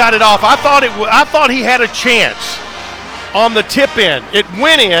not he got it off. I thought he had a chance on the tip in. It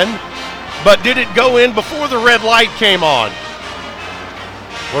went in, but did it go in before the red light came on?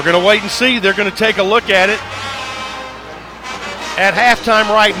 We're going to wait and see. They're going to take a look at it. At halftime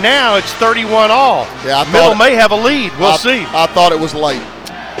right now, it's 31-all. Yeah, Middle may have a lead. We'll see. I thought it was late.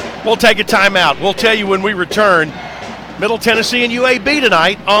 We'll take a timeout. We'll tell you when we return. Middle Tennessee and UAB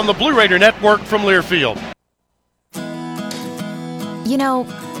tonight on the Blue Raider Network from Learfield. You know,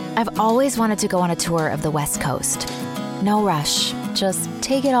 I've always wanted to go on a tour of the West Coast. No rush, just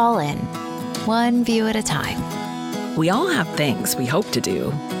take it all in, one view at a time. We all have things we hope to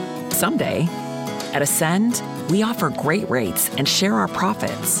do someday. At Ascend, we offer great rates and share our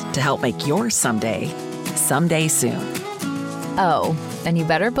profits to help make your someday soon. Oh, and you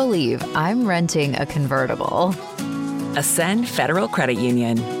better believe I'm renting a convertible. Ascend Federal Credit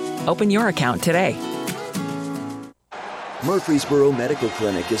Union. Open your account today. Murfreesboro Medical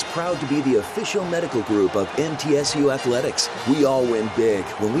Clinic is proud to be the official medical group of MTSU Athletics. We all win big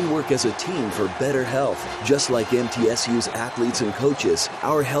when we work as a team for better health. Just like MTSU's athletes and coaches,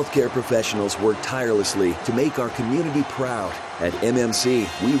 our healthcare professionals work tirelessly to make our community proud. At MMC,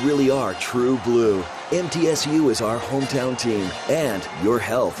 we really are true blue. MTSU is our hometown team, and your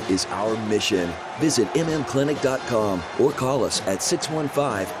health is our mission. Visit mmclinic.com or call us at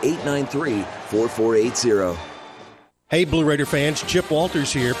 615-893-4480. Hey, Blue Raider fans, Chip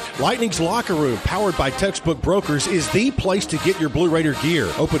Walters here. Lightning's Locker Room, powered by Textbook Brokers, is the place to get your Blue Raider gear.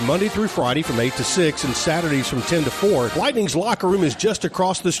 Open Monday through Friday from 8 to 6 and Saturdays from 10 to 4. Lightning's Locker Room is just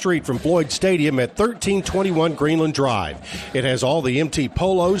across the street from Floyd Stadium at 1321 Greenland Drive. It has all the MT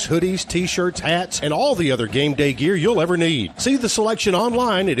polos, hoodies, T-shirts, hats, and all the other game day gear you'll ever need. See the selection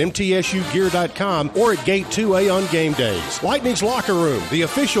online at mtsugear.com or at Gate 2A on game days. Lightning's Locker Room, the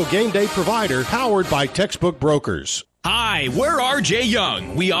official game day provider, powered by Textbook Brokers. Hi, we're RJ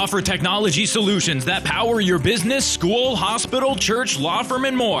Young. We offer technology solutions that power your business, school, hospital, church, law firm,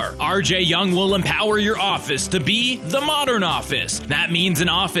 and more. RJ Young will empower your office to be the modern office. That means an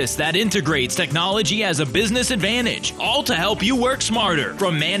office that integrates technology as a business advantage, all to help you work smarter.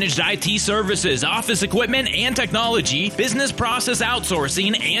 From managed IT services, office equipment, and technology, business process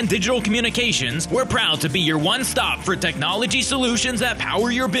outsourcing, and digital communications, we're proud to be your one-stop for technology solutions that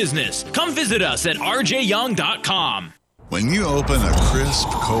power your business. Come visit us at rjyoung.com. When you open a crisp,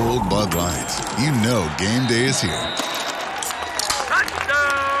 cold Bud Light, you know game day is here.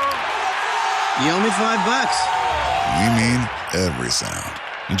 You owe me $5. We mean every sound.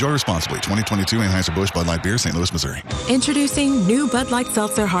 Enjoy responsibly. 2022 Anheuser-Busch Bud Light Beer, St. Louis, Missouri. Introducing new Bud Light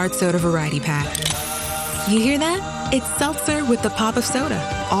Seltzer Hard Soda Variety Pack. You hear that? It's seltzer with the pop of soda,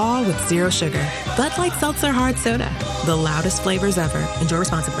 all with zero sugar. Bud Light Seltzer Hard Soda, the loudest flavors ever. Enjoy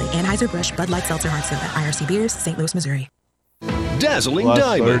responsibly. Anheuser-Busch Bud Light Seltzer Hard Soda, IRC Beers, St. Louis, Missouri. Dazzling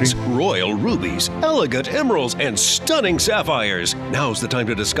diamonds, royal rubies, elegant emeralds, and stunning sapphires. Now's the time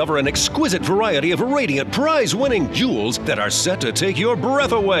to discover an exquisite variety of radiant, prize-winning jewels that are set to take your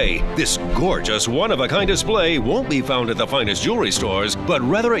breath away. This gorgeous, one-of-a-kind display won't be found at the finest jewelry stores, but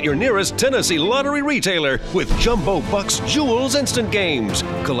rather at your nearest Tennessee Lottery retailer with Jumbo Bucks Jewels Instant Games.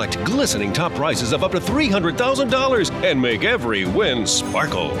 Collect glistening top prizes of up to $300,000 and make every win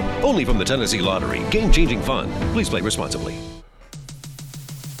sparkle. Only from the Tennessee Lottery. Game-changing fun. Please play responsibly.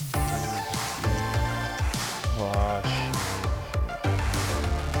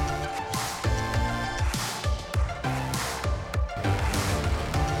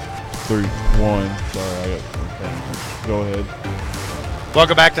 3-1. Sorry, go ahead.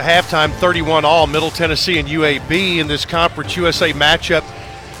 Welcome back to halftime. 31-all, Middle Tennessee and UAB in this Conference USA matchup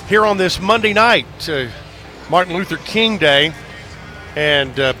here on this Monday night, Martin Luther King Day.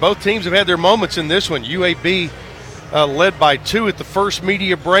 And both teams have had their moments in this one. UAB led by 2 at the first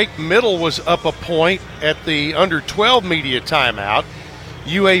media break. Middle was up a point at the under-12 media timeout.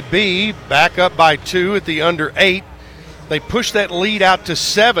 UAB back up by 2 at the under-8. They pushed that lead out to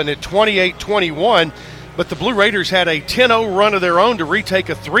 7 at 28-21, but the Blue Raiders had a 10-0 run of their own to retake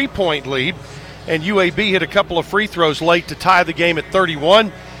a 3-point lead, and UAB hit a couple of free throws late to tie the game at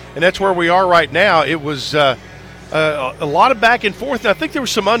 31, and that's where we are right now. It was a lot of back and forth, and I think there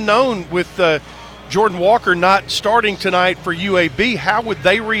was some unknown with Jordan Walker not starting tonight for UAB. How would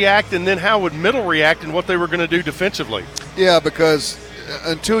they react, and then how would Middle react, and what they were going to do defensively? Yeah, because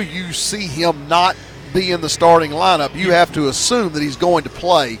until you see him not be in the starting lineup, you have to assume that he's going to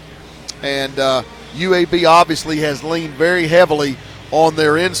play. And UAB obviously has leaned very heavily on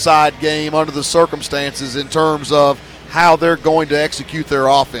their inside game under the circumstances in terms of how they're going to execute their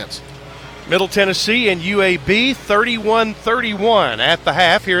offense. Middle Tennessee and UAB 31-31 at the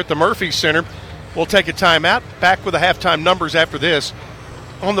half here at the Murphy Center. We'll take a timeout. Back with the halftime numbers after this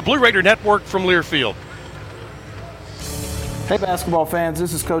on the Blue Raider Network from Learfield. Hey basketball fans,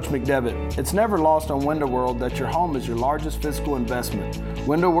 this is Coach McDevitt. It's never lost on Window World that your home is your largest physical investment.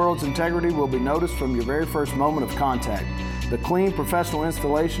 Window World's integrity will be noticed from your very first moment of contact. The clean, professional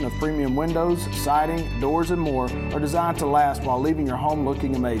installation of premium windows, siding, doors, and more are designed to last while leaving your home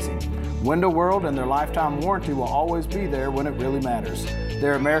looking amazing. Window World and their lifetime warranty will always be there when it really matters.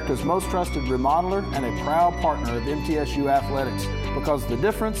 They're America's most trusted remodeler and a proud partner of MTSU Athletics because the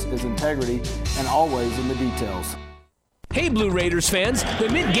difference is integrity and always in the details. Hey Blue Raiders fans, the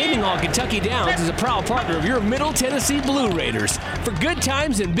Mint Gaming Hall Kentucky Downs is a proud partner of your Middle Tennessee Blue Raiders. For good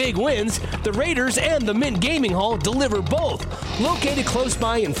times and big wins, the Raiders and the Mint Gaming Hall deliver both. Located close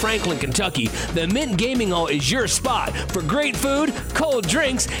by in Franklin, Kentucky, the Mint Gaming Hall is your spot for great food, cold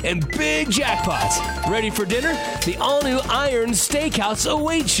drinks, and big jackpots. Ready for dinner? The all-new Iron Steakhouse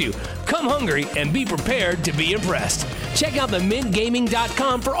awaits you. Come hungry and be prepared to be impressed. Check out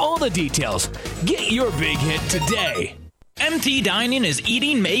themintgaming.com for all the details. Get your big hit today. MT Dining is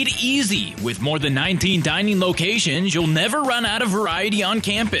eating made easy. With more than 19 dining locations, you'll never run out of variety on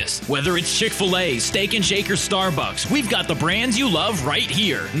campus. Whether it's Chick-fil-A, Steak and Shake, or Starbucks, we've got the brands you love right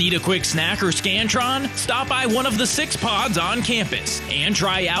here. Need a quick snack or Scantron? Stop by one of the 6 pods on campus. And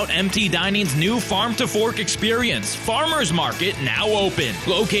try out MT Dining's new Farm to Fork experience. Farmers Market now open.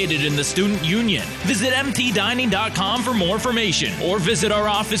 Located in the Student Union. Visit mtdining.com for more information. Or visit our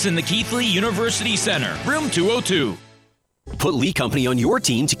office in the Keithley University Center, room 202. Put Lee Company on your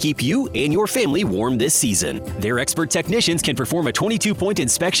team to keep you and your family warm this season. Their expert technicians can perform a 22-point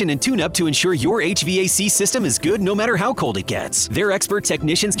inspection and tune-up to ensure your HVAC system is good no matter how cold it gets. Their expert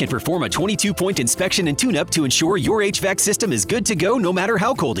technicians can perform a 22-point inspection and tune-up to ensure your HVAC system is good to go no matter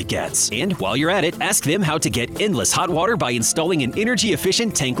how cold it gets. And while you're at it, ask them how to get endless hot water by installing an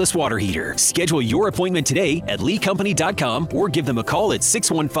energy-efficient tankless water heater. Schedule your appointment today at leecompany.com or give them a call at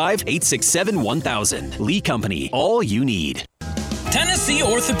 615-867-1000. Lee Company, all you need. Tennessee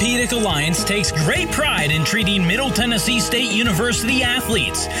Orthopedic Alliance takes great pride in treating Middle Tennessee State University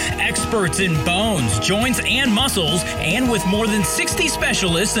athletes. Experts in bones, joints, and muscles, and with more than 60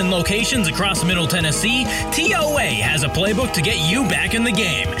 specialists in locations across Middle Tennessee, TOA has a playbook to get you back in the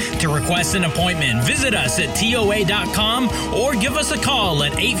game. To request an appointment, visit us at TOA.com or give us a call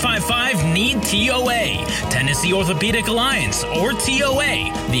at 855-NEED-TOA. Tennessee Orthopedic Alliance, or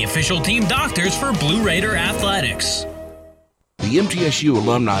TOA, the official team doctors for Blue Raider Athletics. The MTSU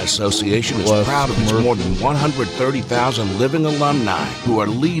Alumni Association is proud of its more than 130,000 living alumni who are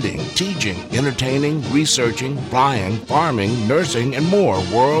leading, teaching, entertaining, researching, flying, farming, nursing, and more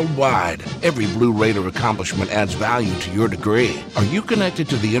worldwide. Every Blue Raider accomplishment adds value to your degree. Are you connected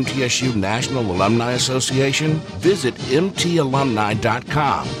to the MTSU National Alumni Association? Visit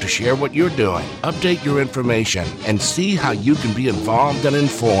mtalumni.com to share what you're doing, update your information, and see how you can be involved and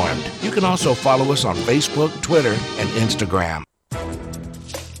informed. You can also follow us on Facebook, Twitter, and Instagram.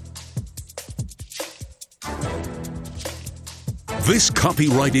 This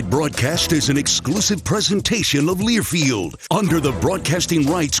copyrighted broadcast is an exclusive presentation of Learfield under the broadcasting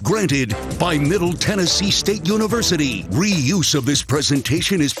rights granted by Middle Tennessee State University. Reuse of this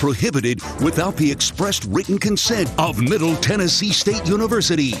presentation is prohibited without the expressed written consent of Middle Tennessee State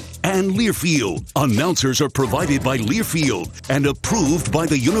University and Learfield. Announcers are provided by Learfield and approved by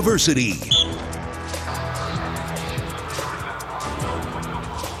the university.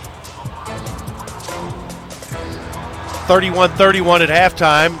 31-31 at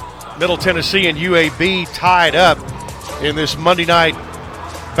halftime. Middle Tennessee and UAB tied up in this Monday night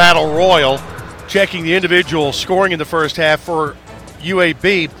battle royal. Checking the individual scoring in the first half for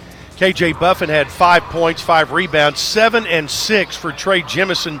UAB, KJ Buffin had 5 points, 5 rebounds, 7 and 6 for Trey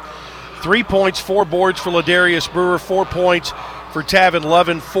Jemison, 3 points, 4 boards for Ladarius Brewer, 4 points for Tavin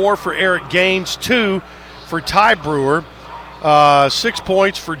Lovin, 4 for Eric Gaines, 2 for Ty Brewer, 6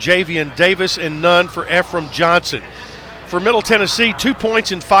 points for Javian Davis, and none for Ephraim Johnson. For Middle Tennessee, 2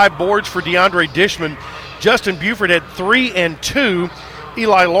 points and 5 boards for DeAndre Dishman. Justin Buford had 3 and 2.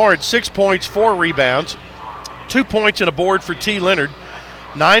 Eli Lawrence, 6 points, 4 rebounds, 2 points and a board for T. Leonard,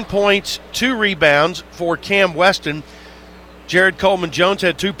 9 points, 2 rebounds for Cam Weston. Jared Coleman-Jones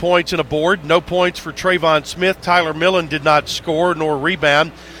had 2 points and a board. No points for Trayvon Smith. Tyler Millen did not score nor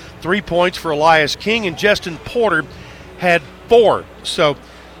rebound. 3 points for Elias King, and Justin Porter had 4. So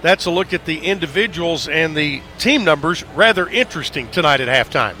That's a look at the individuals and the team numbers. Rather interesting tonight at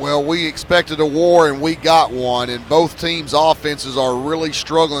halftime. Well, we expected a war, and we got one, and both teams' offenses are really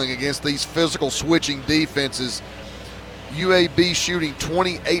struggling against these physical switching defenses. UAB shooting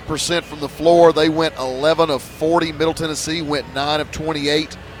 28% from the floor. They went 11 of 40. Middle Tennessee went 9 of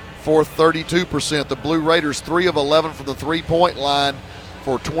 28 for 32%. The Blue Raiders 3 of 11 from the three-point line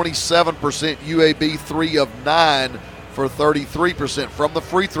for 27%. UAB 3 of 9 for 33%. From the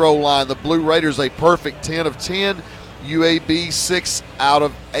free throw line, the Blue Raiders a perfect 10 of 10. UAB 6 out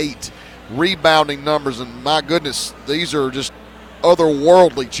of 8. Rebounding numbers, and my goodness, these are just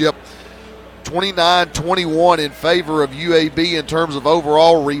otherworldly, Chip. 29-21 in favor of UAB in terms of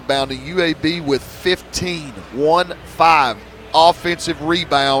overall rebounding. UAB with 15 offensive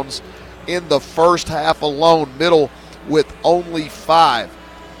rebounds in the first half alone. Middle with only 5.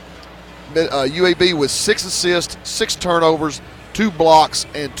 UAB with 6 assists, 6 turnovers, 2 blocks,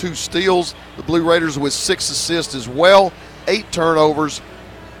 and 2 steals. The Blue Raiders with 6 assists as well, 8 turnovers,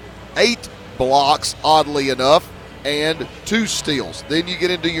 8 blocks, oddly enough, and 2 steals. Then you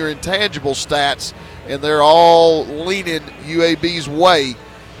get into your intangible stats, and they're all leaning UAB's way.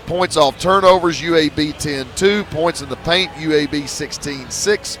 Points off turnovers, UAB 10-2. Points in the paint, UAB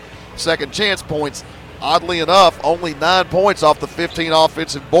 16-6. Second chance points, oddly enough, only 9 points off the 15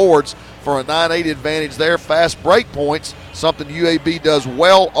 offensive boards for a 9-8 advantage there. Fast break points, something UAB does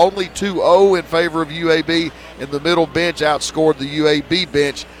well, only 2-0 in favor of UAB, and the middle bench outscored the UAB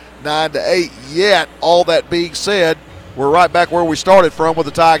bench 9-8. Yet, all that being said, we're right back where we started from with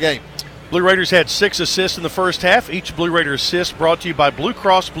a tie game. Blue Raiders had 6 assists in the first half. Each Blue Raider assist brought to you by Blue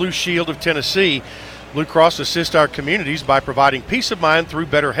Cross Blue Shield of Tennessee. Blue Cross assists our communities by providing peace of mind through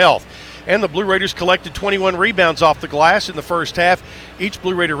better health. And the Blue Raiders collected 21 rebounds off the glass in the first half. Each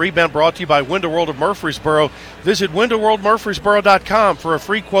Blue Raider rebound brought to you by Window World of Murfreesboro. Visit windowworldmurfreesboro.com for a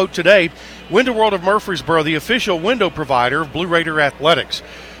free quote today. Window World of Murfreesboro, the official window provider of Blue Raider athletics.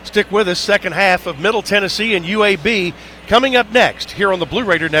 Stick with us, second half of Middle Tennessee and UAB coming up next here on the Blue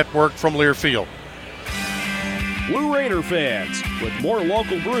Raider Network from Learfield. Blue Raider fans, with more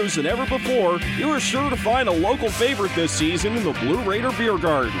local brews than ever before, you are sure to find a local favorite this season in the Blue Raider Beer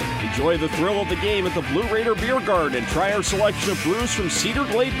Garden. Enjoy the thrill of the game at the Blue Raider Beer Garden and try our selection of brews from Cedar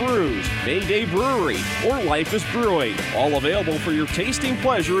Glade Brews, Mayday Brewery, or Life is Brewing. All available for your tasting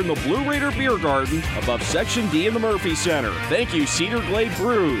pleasure in the Blue Raider Beer Garden above Section D in the Murphy Center. Thank you, Cedar Glade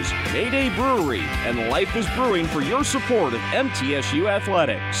Brews, Mayday Brewery, and Life is Brewing for your support of MTSU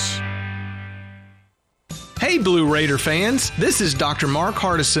Athletics. Hey Blue Raider fans, this is Dr. Mark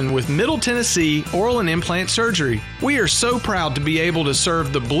Hardison with Middle Tennessee Oral and Implant Surgery. We are so proud to be able to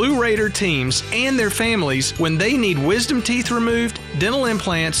serve the Blue Raider teams and their families when they need wisdom teeth removed, dental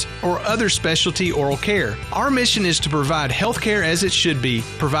implants, or other specialty oral care. Our mission is to provide health care as it should be,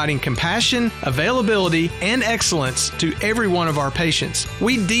 providing compassion, availability, and excellence to every one of our patients.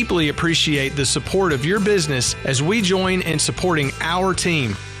 We deeply appreciate the support of your business as we join in supporting our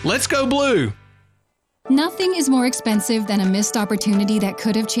team. Let's go Blue! Nothing is more expensive than a missed opportunity that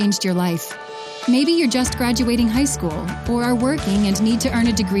could have changed your life. Maybe you're just graduating high school, or are working and need to earn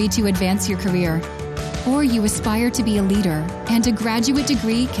a degree to advance your career. Or you aspire to be a leader, and a graduate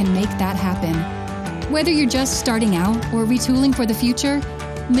degree can make that happen. Whether you're just starting out or retooling for the future,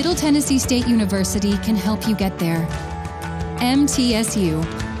 Middle Tennessee State University can help you get there.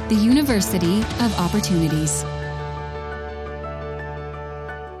 MTSU, the University of Opportunities.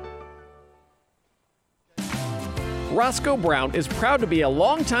 Roscoe Brown is proud to be a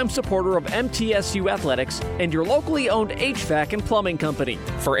longtime supporter of MTSU Athletics and your locally owned HVAC and plumbing company.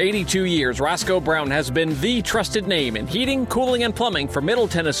 For 82 years, Roscoe Brown has been the trusted name in heating, cooling, and plumbing for Middle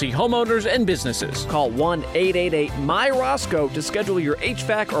Tennessee homeowners and businesses. Call 1-888-MY-ROSCOE to schedule your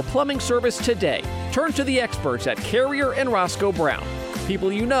HVAC or plumbing service today. Turn to the experts at Carrier and Roscoe Brown.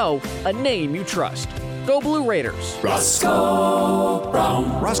 People you know, a name you trust. Go Blue Raiders. Roscoe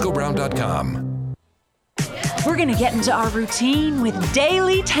Brown. RoscoeBrown.com. We're gonna get into our routine with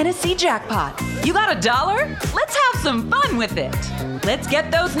Daily Tennessee Jackpot. You got $1? Let's have some fun with it. Let's get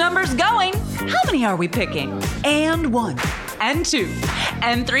those numbers going. How many are we picking? And 1, and 2,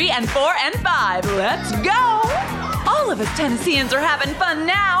 and 3, and 4, and 5. Let's go! All of us Tennesseans are having fun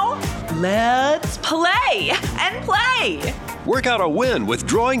now. Let's play and play. Work out a win with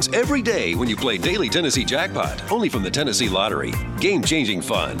drawings every day when you play Daily Tennessee Jackpot. Only from the Tennessee Lottery. Game-changing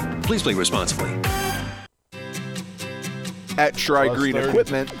fun. Please play responsibly. At Tri-Green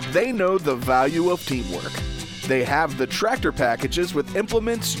Equipment, they know the value of teamwork. They have the tractor packages with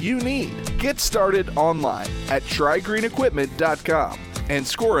implements you need. Get started online at TriGreenEquipment.com. and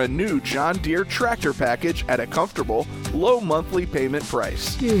score a new John Deere tractor package at a comfortable, low monthly payment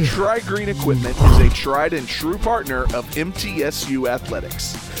price. Tri Green Equipment is a tried and true partner of MTSU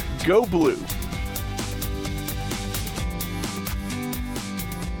Athletics. Go Blue!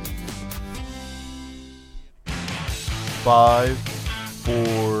 Five,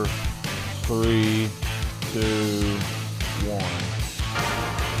 4, 3, 2, 1.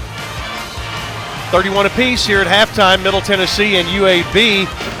 31 apiece here at halftime, Middle Tennessee and UAB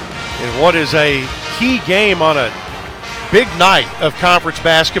in what is a key game on a big night of conference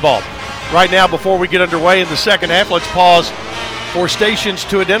basketball. Right now, before we get underway in the second half, let's pause for stations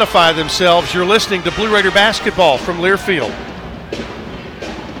to identify themselves. You're listening to Blue Raider basketball from Learfield.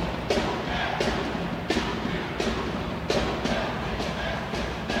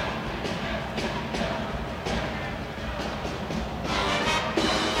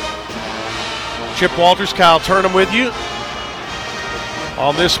 Chip Walters, Kyle Turnham with you.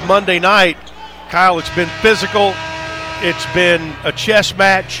 On this Monday night, Kyle, it's been physical. It's been a chess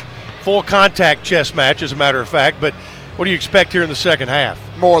match, full contact chess match, as a matter of fact. But what do you expect here in the second half?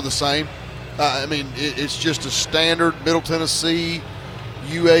 More of the same. It's just a standard Middle Tennessee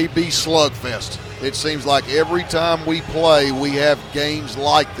UAB slugfest. It seems like every time we play, we have games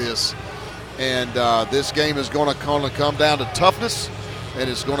like this. And this game is going to come down to toughness. And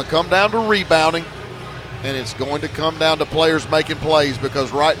it's going to come down to rebounding, and it's going to come down to players making plays,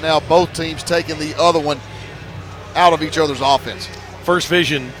 because right now both teams taking the other one out of each other's offense. First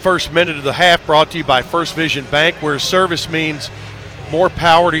Vision, first minute of the half, brought to you by First Vision Bank, where service means more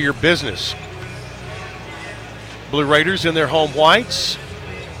power to your business. Blue Raiders in their home whites.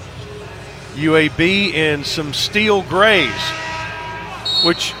 UAB in some steel grays,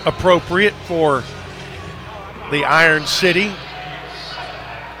 which appropriate for the Iron City.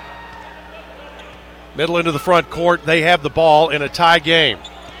 Middle into the front court, they have the ball in a tie game.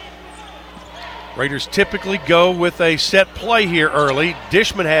 Raiders typically go with a set play here early.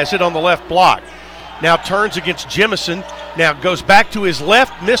 Dishman has it on the left block. Now turns against Jemison. Now goes back to his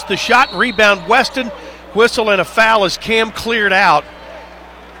left, missed the shot, rebound Weston. Whistle and a foul as Cam cleared out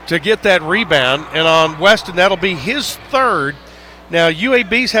to get that rebound. And on Weston, that'll be his third. Now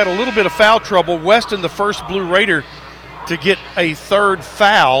UAB's had a little bit of foul trouble. Weston, the first Blue Raider to get a third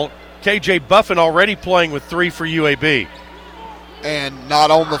foul. KJ Buffin already playing with 3 for UAB. And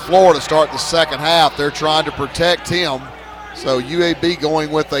not on the floor to start the second half. They're trying to protect him. So UAB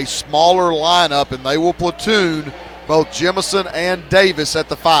going with a smaller lineup, and they will platoon both Jemison and Davis at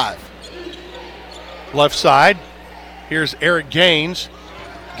the 5. Left side, here's Eric Gaines.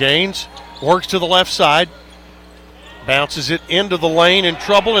 Gaines works to the left side, bounces it into the lane, in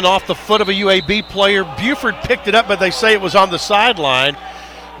trouble and off the foot of a UAB player. Buford picked it up, but they say it was on the sideline.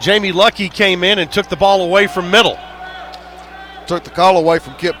 Jamie Lucky came in and took the ball away from Middle. Took the call away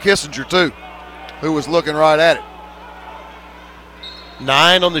from Kip Kissinger, too, who was looking right at it.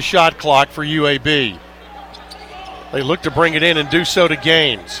 9 on the shot clock for UAB. They look to bring it in and do so to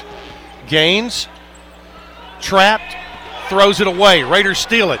Gaines. Gaines, trapped, throws it away. Raiders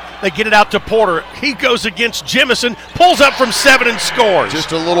steal it. They get it out to Porter. He goes against Jemison, pulls up from 7 and scores.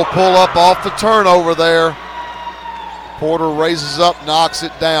 Just a little pull up off the turnover there. Porter raises up, knocks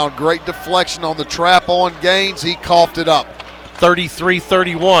it down. Great deflection on the trap on Gaines. He coughed it up.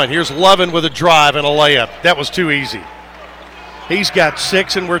 33-31. Here's Lovin with a drive and a layup. That was too easy. He's got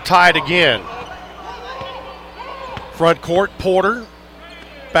 6, and we're tied again. Front court, Porter.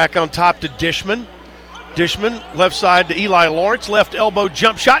 Back on top to Dishman. Dishman, left side to Eli Lawrence. Left elbow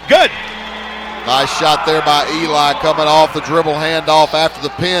jump shot. Good. Nice shot there by Eli, coming off the dribble handoff after the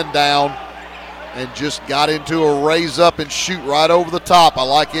pin down. And just got into a raise up and shoot right over the top. I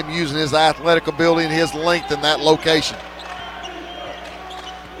like him using his athletic ability and his length in that location.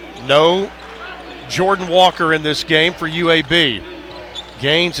 No Jordan Walker in this game for UAB.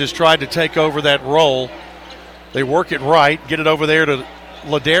 Gaines has tried to take over that role. They work it right, get it over there to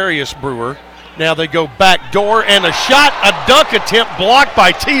Ladarius Brewer. Now they go back door and a shot, a dunk attempt blocked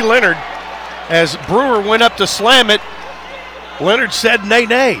by T. Leonard. As Brewer went up to slam it, Leonard said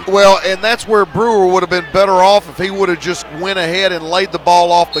nay. Well, and that's where Brewer would have been better off if he would have just went ahead and laid the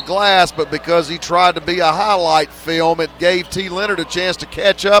ball off the glass, but because he tried to be a highlight film, it gave T. Leonard a chance to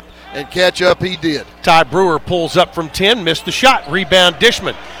catch up, and catch up he did. Ty Brewer pulls up from 10, missed the shot. Rebound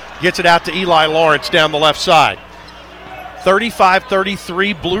Dishman gets it out to Eli Lawrence down the left side.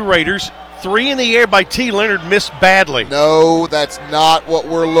 35-33 Blue Raiders. 3 in the air by T. Leonard, missed badly. No, that's not what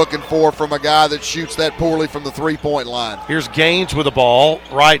we're looking for from a guy that shoots that poorly from the three-point line. Here's Gaines with the ball,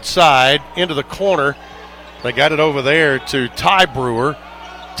 right side, into the corner. They got it over there to Ty Brewer.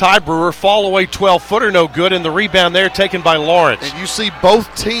 Ty Brewer, fall away 12-footer, no good, and the rebound there taken by Lawrence. And you see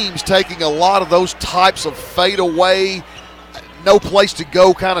both teams taking a lot of those types of fade away, no place to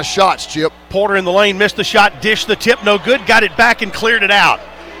go kind of shots, Chip. Porter in the lane, missed the shot, dished the tip, no good, got it back and cleared it out.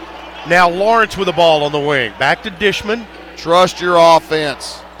 Now Lawrence with the ball on the wing. Back to Dishman. Trust your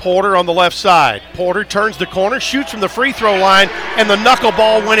offense. Porter on the left side. Porter turns the corner, shoots from the free throw line, and the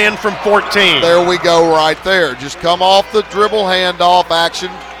knuckleball went in from 14. There we go right there. Just come off the dribble handoff action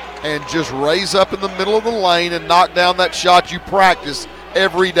and just raise up in the middle of the lane and knock down that shot you practice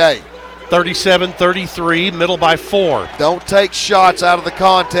every day. 37-33, middle by 4. Don't take shots out of the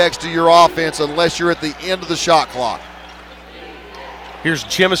context of your offense unless you're at the end of the shot clock. Here's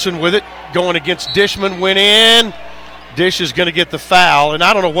Jemison with it, going against Dishman, went in. Dish is going to get the foul, and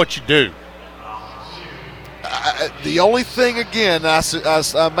I don't know what you do. The only thing, again,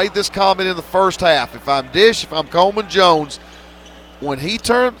 I made this comment in the first half. If I'm Dish, if I'm Coleman Jones, when he,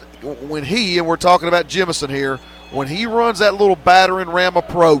 and we're talking about Jemison here, when he runs that little battering ram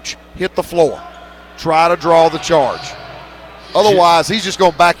approach, hit the floor. Try to draw the charge. Otherwise, he's just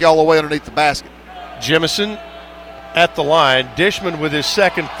going to back you all the way underneath the basket. Jemison at the line. Dishman with his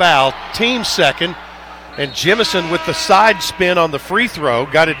second foul, team second. And Jemison with the side spin on the free throw,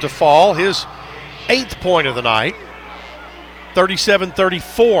 got it to fall. His 8th point of the night.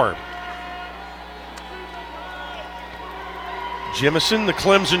 37-34. Jemison, the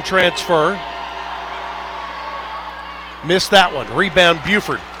Clemson transfer. Missed that one. Rebound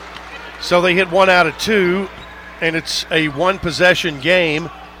Buford. So they hit 1 out of 2, and it's a one-possession game.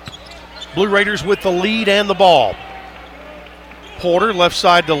 Blue Raiders with the lead and the ball. Porter left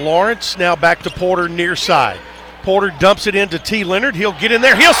side to Lawrence. Now back to Porter near side. Porter dumps it into T. Leonard. He'll get in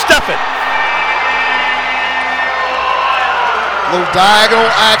there. He'll stuff it. Little diagonal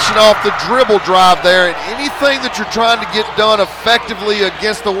action off the dribble drive there. And anything that you're trying to get done effectively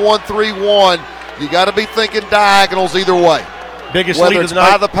against the 1-3-1, you got to be thinking diagonals either way. Biggest Whether lead it's of the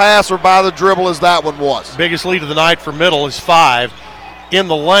night. by the pass or by the dribble, as that one was. Biggest lead of the night for Middle is 5. In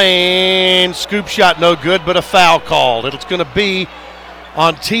the lane, scoop shot no good, but a foul called. It's going to be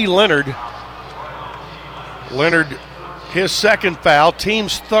on T. Leonard. Leonard, his second foul,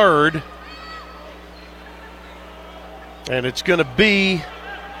 team's third. And it's going to be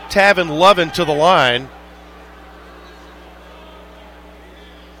Tavin Lovin to the line.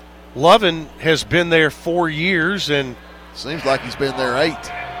 Lovin has been there 4 years, and seems like he's been there 8.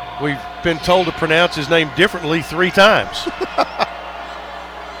 We've been told to pronounce his name differently 3 times.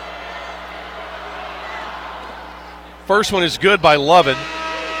 First one is good by Lovin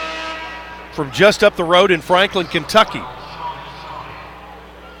from just up the road in Franklin, Kentucky.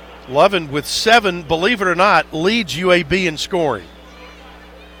 Lovin with 7, believe it or not, leads UAB in scoring.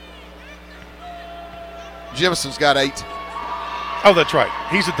 Jemison's got 8. Oh, that's right.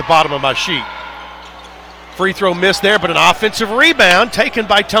 He's at the bottom of my sheet. Free throw missed there, but an offensive rebound taken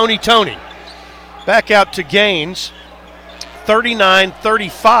by Tony. Back out to Gaines.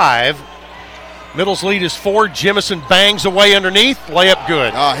 39-35. Middle's lead is 4. Jemison bangs away underneath. Layup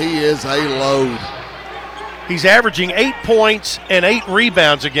good. He is a load. He's averaging 8 points and 8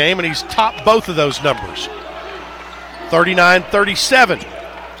 rebounds a game, and he's topped both of those numbers. 39-37.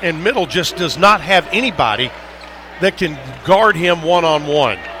 And Middle just does not have anybody that can guard him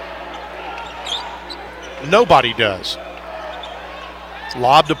one-on-one. Nobody does.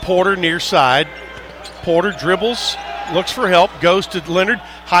 Lob to Porter near side. Porter dribbles, looks for help, goes to Leonard.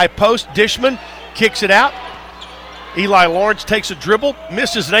 High post, Dishman kicks it out. Eli Lawrence takes a dribble,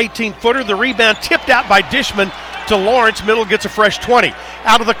 misses an 18-footer. The rebound tipped out by Dishman to Lawrence. Middle gets a fresh 20.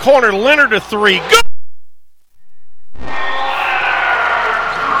 Out of the corner, Leonard a 3. Good!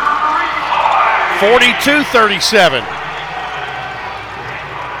 42-37.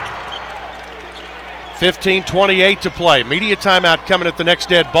 15:28 to play. Media timeout coming at the next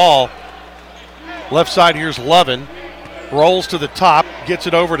dead ball. Left side, here's Lovin. Rolls to the top, gets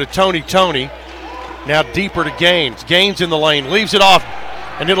it over to Tony. Now deeper to Gaines. Gaines in the lane, leaves it off,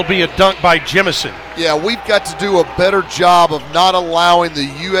 and it'll be a dunk by Jemison. Yeah, we've got to do a better job of not allowing the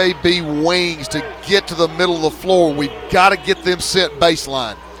UAB wings to get to the middle of the floor. We've got to get them sent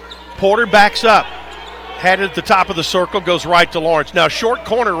baseline. Porter backs up. Had it at the top of the circle, goes right to Lawrence. Now short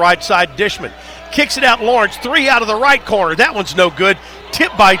corner, right side, Dishman. Kicks it out, Lawrence. 3 out of the right corner. That one's no good.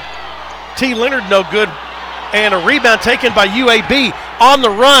 Tipped by T. Leonard, no good. And a rebound taken by UAB on the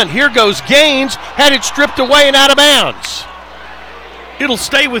run. Here goes Gaines. Had it stripped away and out of bounds. It'll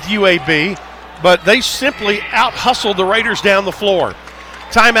stay with UAB, but they simply out-hustled the Raiders down the floor.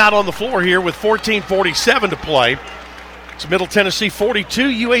 Timeout on the floor here with 14:47 to play. It's Middle Tennessee 42,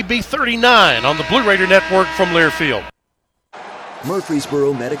 UAB 39 on the Blue Raider Network from Learfield.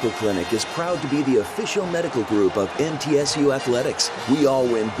 Murfreesboro Medical Clinic is proud to be the official medical group of MTSU Athletics. We all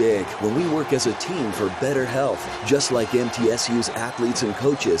win big when we work as a team for better health. Just like MTSU's athletes and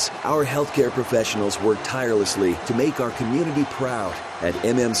coaches, our healthcare professionals work tirelessly to make our community proud. At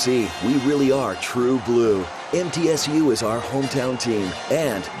MMC, we really are true blue. MTSU is our hometown team,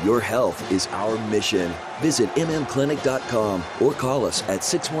 and your health is our mission. Visit mmclinic.com or call us at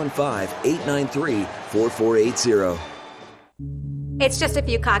 615-893-4480. It's just a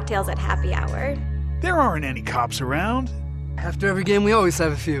few cocktails at happy hour. There aren't any cops around. After every game, we always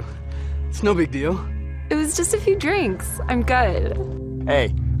have a few. It's no big deal. It was just a few drinks. I'm good.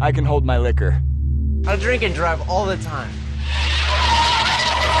 Hey, I can hold my liquor. I drink and drive all the time.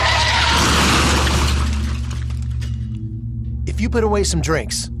 If you put away some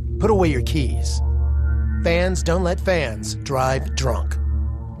drinks, put away your keys. Fans don't let fans drive drunk.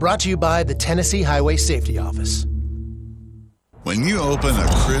 Brought to you by the Tennessee Highway Safety Office. When you open a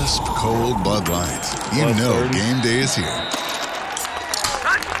crisp, cold Bud Light, you know game day is here.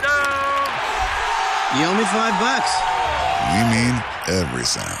 You owe me $5. We mean every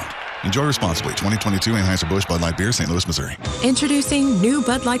sound. Enjoy responsibly. 2022 Anheuser-Busch Bud Light Beer, St. Louis, Missouri. Introducing new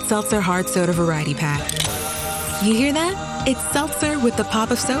Bud Light Seltzer Hard Soda Variety Pack. You hear that? It's seltzer with the pop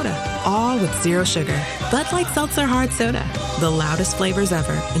of soda, all with zero sugar. Bud Light Seltzer Hard Soda, the loudest flavors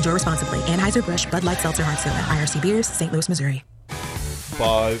ever. Enjoy responsibly. Anheuser-Busch Bud Light Seltzer Hard Soda, IRC Beers, St. Louis, Missouri.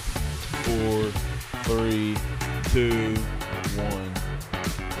 5, 4, 3, 2, 1.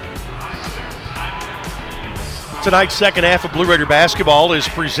 Tonight's second half of Blue Raider basketball is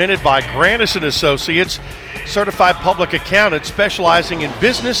presented by Grandison Associates, certified public accountant specializing in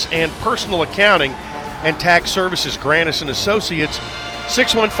business and personal accounting and tax services. Grandison Associates,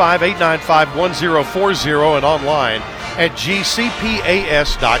 615-895-1040 and online at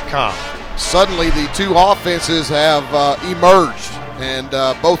gcpas.com. Suddenly the two offenses have emerged, and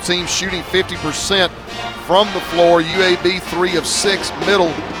both teams shooting 50% from the floor. UAB 3 of 6,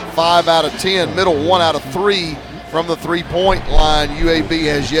 Middle 5 out of 10, Middle 1 out of 3 from the three-point line. UAB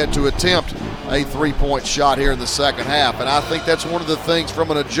has yet to attempt a three-point shot here in the second half, and I think that's one of the things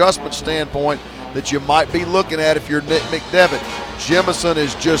from an adjustment standpoint that you might be looking at if you're Nick McDevitt. Jemison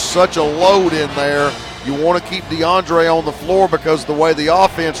is just such a load in there. You want to keep DeAndre on the floor because of the way the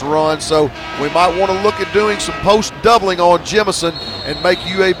offense runs, so we might want to look at doing some post doubling on Jemison and make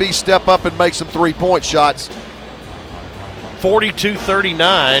UAB step up and make some three-point shots.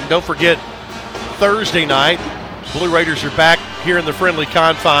 42-39. Don't forget, Thursday night, Blue Raiders are back here in the friendly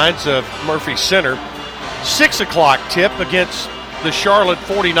confines of Murphy Center. 6 o'clock tip against the Charlotte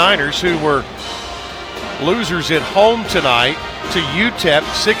 49ers, who were losers at home tonight to UTEP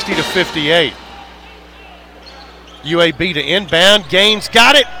 60-58. UAB to inbound. Gaines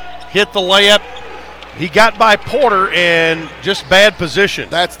got it. Hit the layup. He got by Porter and just bad position.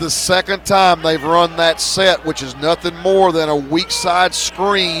 That's the second time they've run that set, which is nothing more than a weak side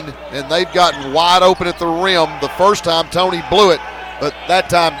screen, and they've gotten wide open at the rim. The first time Tony blew it, but that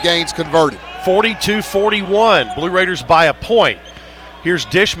time Gaines converted. 42-41. Blue Raiders by a point. Here's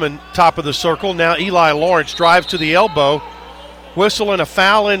Dishman, top of the circle. Now Eli Lawrence drives to the elbow. Whistle and a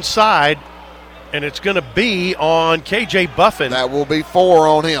foul inside, and it's going to be on KJ Buffin. That will be 4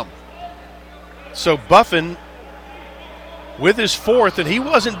 on him. So Buffin with his fourth, and he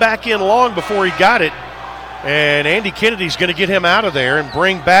wasn't back in long before he got it. And Andy Kennedy's going to get him out of there and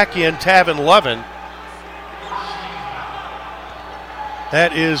bring back in Tavin Lovin.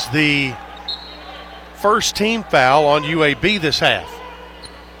 That is the first team foul on UAB this half.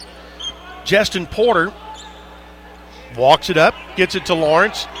 Justin Porter walks it up, gets it to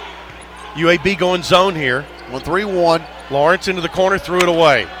Lawrence. UAB going zone here. 1-3-1. Lawrence into the corner, threw it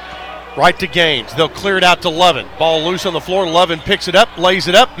away. Right to Gaines. They'll clear it out to Lovin. Ball loose on the floor. Lovin picks it up, lays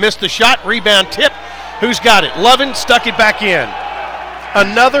it up, missed the shot. Rebound tip. Who's got it? Lovin stuck it back in.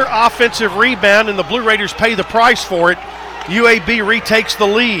 Another offensive rebound, and the Blue Raiders pay the price for it. UAB retakes the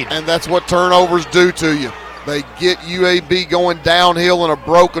lead. And that's what turnovers do to you. They get UAB going downhill on a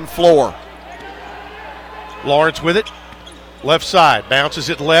broken floor. Lawrence with it. Left side. Bounces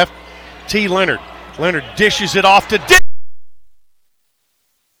it left. T. Leonard. Leonard dishes it off to Dick.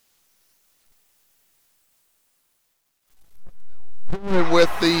 With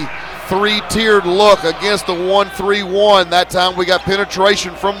the three-tiered look against the 1-3-1. That time we got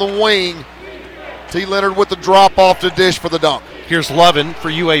penetration from the wing. T. Leonard with the drop off to Dish for the dunk. Here's Lovin for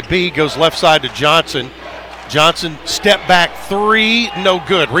UAB. Goes left side to Johnson. Johnson step back three. No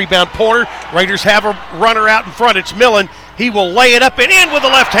good. Rebound Porter. Raiders have a runner out in front. It's Millen. He will lay it up and in with the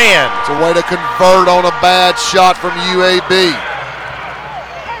left hand. It's a way to convert on a bad shot from UAB.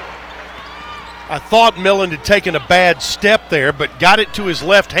 I thought Millen had taken a bad step there, but got it to his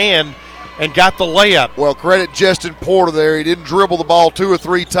left hand and got the layup. Well, credit Justin Porter there. He didn't dribble the ball 2 or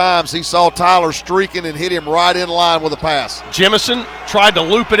 3 times. He saw Tyler streaking and hit him right in line with a pass. Jemison tried to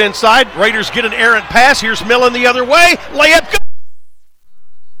loop it inside. Raiders get an errant pass. Here's Millen the other way. Layup. Go.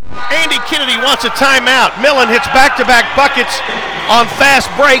 Andy Kennedy wants a timeout. Millen hits back-to-back buckets on fast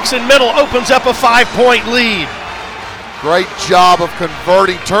breaks, and Middle opens up a 5-point lead. Great job of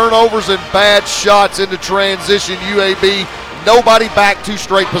converting turnovers and bad shots into transition, UAB. Nobody back 2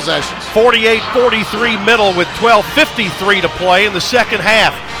 straight possessions. 48-43 Middle with 12:53 to play in the second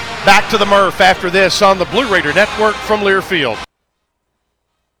half. Back to the Murph after this on the Blue Raider Network from Learfield.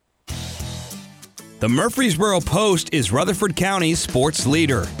 The Murfreesboro Post is Rutherford County's sports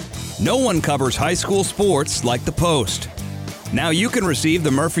leader. No one covers high school sports like the Post. Now you can receive the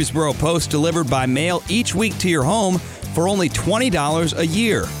Murfreesboro Post delivered by mail each week to your home for only $20 a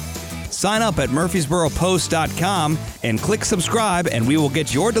year. Sign up at murfreesboropost.com and click subscribe, and we will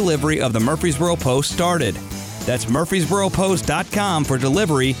get your delivery of the Murfreesboro Post started. That's murfreesboropost.com for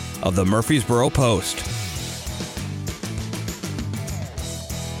delivery of the Murfreesboro Post.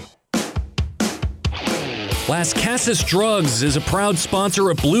 Las Casas Drugs is a proud sponsor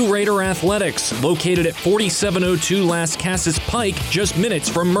of Blue Raider Athletics, located at 4702 Las Casas Pike, just minutes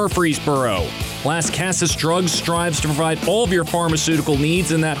from Murfreesboro. Las Casas Drugs strives to provide all of your pharmaceutical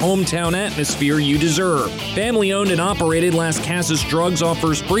needs in that hometown atmosphere you deserve. Family-owned and operated, Las Casas Drugs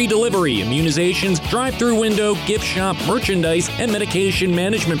offers free delivery, immunizations, drive-through window, gift shop, merchandise, and medication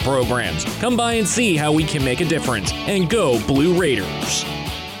management programs. Come by and see how we can make a difference. And go Blue Raiders.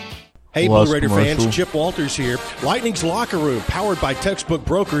 Hey, Blue Raider fans, Chip Walters here. Lightning's Locker Room, powered by Textbook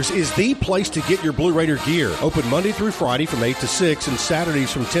Brokers, is the place to get your Blue Raider gear. Open Monday through Friday from 8 to 6 and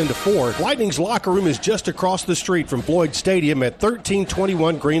Saturdays from 10 to 4. Lightning's Locker Room is just across the street from Floyd Stadium at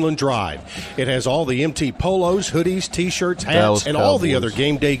 1321 Greenland Drive. It has all the MT polos, hoodies, T-shirts, hats, and all the other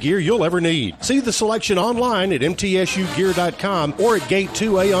game day gear you'll ever need. See the selection online at mtsugear.com or at Gate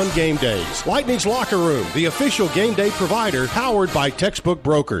 2A on game days. Lightning's Locker Room, the official game day provider, powered by Textbook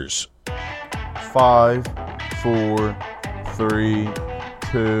Brokers. 5, 4, 3,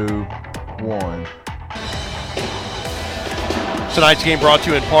 2, 1. Tonight's game brought to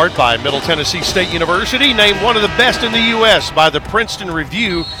you in part by Middle Tennessee State University, named one of the best in the U.S. by the Princeton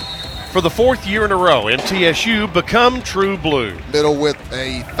Review for the 4th year in a row. MTSU become true blue. Middle with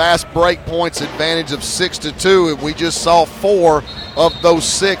a fast break points advantage of 6-2, and we just saw 4 of those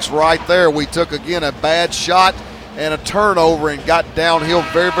 6 right there. We took, again, a bad shot and a turnover and got downhill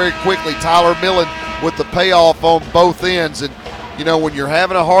very, very quickly. Tyler Millen with the payoff on both ends. And, you know, when you're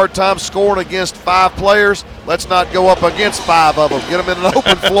having a hard time scoring against 5 players, let's not go up against 5 of them. Get them in an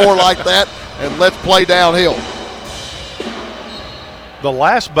open floor like that, and let's play downhill. The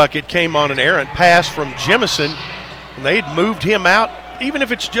last bucket came on an errant pass from Jemison, and they'd moved him out. Even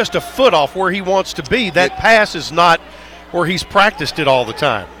if it's just a foot off where he wants to be, that pass is not where he's practiced it all the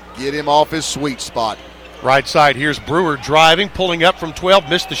time. Get him off his sweet spot. Right side, here's Brewer driving, pulling up from 12,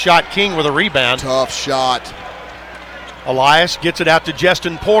 missed the shot. King with a rebound. Tough shot. Elias gets it out to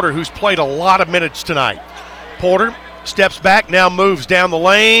Justin Porter, who's played a lot of minutes tonight. Porter steps back, now moves down the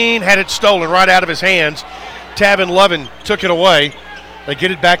lane, had it stolen right out of his hands. Tavin Lovin took it away. They get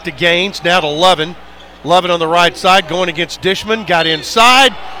it back to Gaines, now to Lovin. Lovin on the right side, going against Dishman, got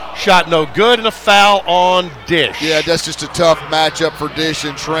inside. Shot no good, and a foul on Dish. Yeah, that's just a tough matchup for Dish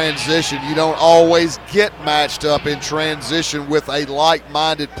in transition. You don't always get matched up in transition with a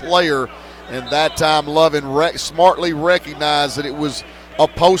like-minded player, and that time Lovin smartly recognized that it was a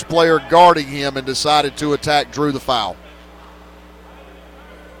post player guarding him and decided to attack, drew the foul.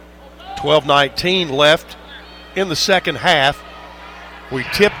 12:19 left in the second half. We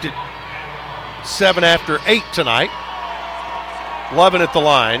tipped it 7 after 8 tonight. Lovin at the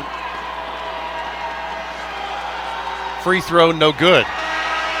line. Free throw, no good.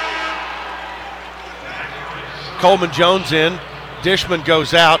 Coleman Jones in. Dishman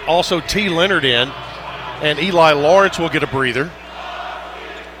goes out. Also T. Leonard in. And Eli Lawrence will get a breather.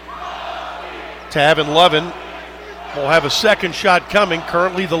 Tavin Lovin will have a second shot coming.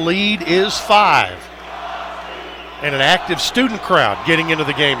 Currently the lead is 5. And an active student crowd getting into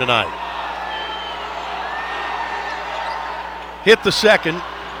the game tonight. Hit the second.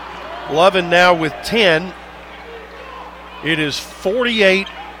 Lovin now with 10. It is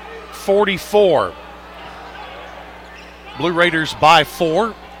 48-44. Blue Raiders by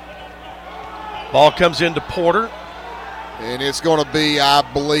 4. Ball comes into Porter. And it's going to be, I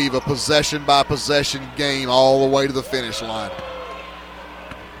believe, a possession-by-possession game all the way to the finish line.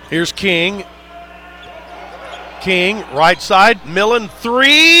 Here's King. King, right side. Millen,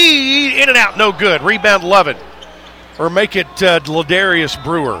 three. In and out, no good. Rebound, Lovin. Or make it Ladarius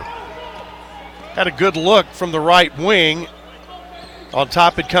Brewer. Had a good look from the right wing. On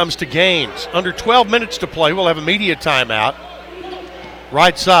top it comes to Gaines. Under 12 minutes to play. We'll have a media timeout.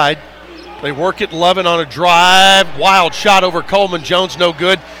 Right side. They work it. Lovin on a drive. Wild shot over Coleman Jones, no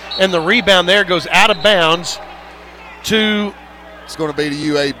good. And the rebound there goes out of bounds to... It's going to be to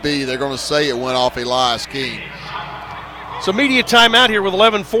UAB. They're going to say it went off Elias King. So media timeout here with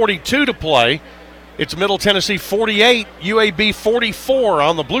 11:42 to play. It's Middle Tennessee 48, UAB 44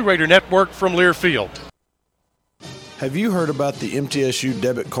 on the Blue Raider Network from Learfield. Have you heard about the MTSU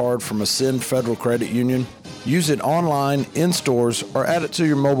debit card from Ascend Federal Credit Union? Use it online, in stores, or add it to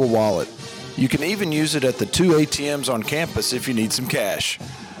your mobile wallet. You can even use it at the 2 ATMs on campus if you need some cash.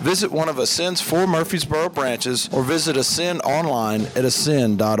 Visit one of Ascend's 4 Murfreesboro branches or visit Ascend online at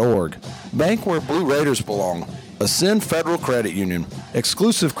ascend.org. Bank where Blue Raiders belong. Ascend Federal Credit Union,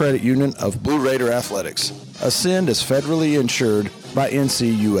 exclusive credit union of Blue Raider Athletics. Ascend is federally insured by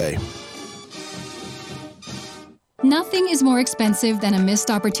NCUA. Nothing is more expensive than a missed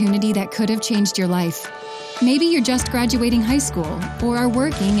opportunity that could have changed your life. Maybe you're just graduating high school or are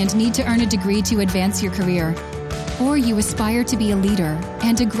working and need to earn a degree to advance your career. Or you aspire to be a leader,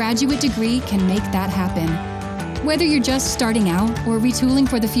 and a graduate degree can make that happen. Whether you're just starting out or retooling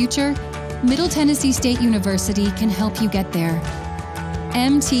for the future, Middle Tennessee State University can help you get there.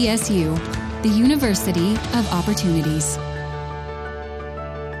 MTSU, the University of Opportunities.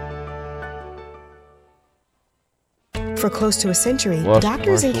 For close to a century,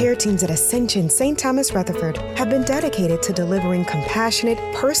 doctors and care teams at Ascension St. Thomas Rutherford have been dedicated to delivering compassionate,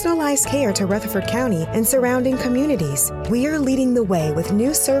 personalized care to Rutherford County and surrounding communities. We are leading the way with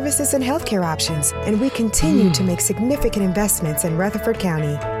new services and healthcare options, and we continue to make significant investments in Rutherford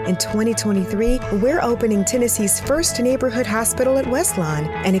County. In 2023, we're opening Tennessee's first neighborhood hospital at West Lawn,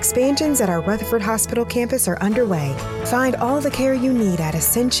 and expansions at our Rutherford Hospital campus are underway. Find all the care you need at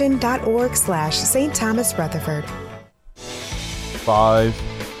ascension.org/St. Thomas Rutherford. 5,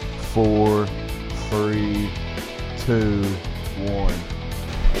 4, 3, 2, 1.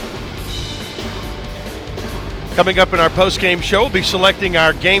 Coming up in our post-game show, we'll be selecting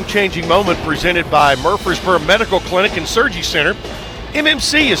our game-changing moment presented by Murfreesboro Medical Clinic and Surgery Center.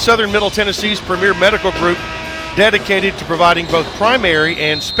 MMC is Southern Middle Tennessee's premier medical group dedicated to providing both primary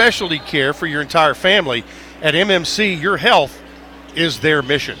and specialty care for your entire family. At MMC, your health is their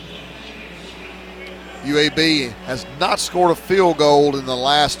mission. UAB has not scored a field goal in the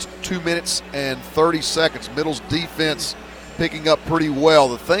last 2 minutes and 30 seconds. Middle's defense picking up pretty well.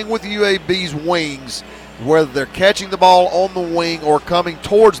 The thing with UAB's wings, whether they're catching the ball on the wing or coming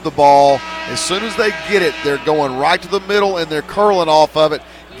towards the ball, as soon as they get it, they're going right to the middle and they're curling off of it,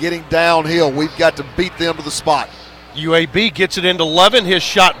 getting downhill. We've got to beat them to the spot. UAB gets it into Lovin. His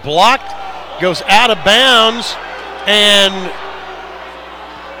shot blocked, goes out of bounds, and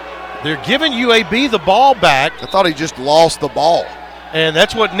they're giving UAB the ball back. I thought he just lost the ball. And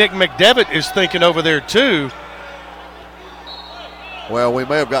that's what Nick McDevitt is thinking over there, too. Well, we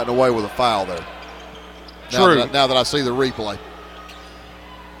may have gotten away with a foul there. True. Now that I see the replay.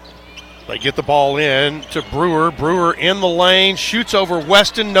 They get the ball in to Brewer. Brewer in the lane, shoots over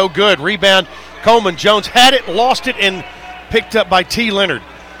Weston, no good. Rebound, Coleman Jones had it, lost it, and picked up by T. Leonard.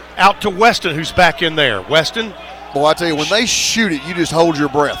 Out to Weston, who's back in there. Weston. Boy, I tell you, when they shoot it, you just hold your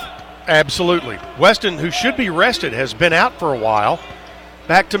breath. Absolutely. Weston, who should be rested, has been out for a while.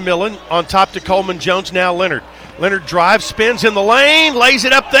 Back to Millen, on top to Coleman Jones, now Leonard. Leonard drives, spins in the lane, lays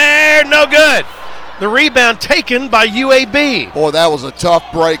it up there, no good. The rebound taken by UAB. Boy, that was a tough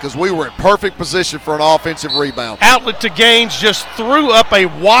break because we were in perfect position for an offensive rebound. Outlet to Gaines, just threw up a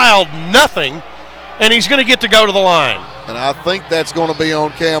wild nothing, and he's going to get to go to the line. And I think that's going to be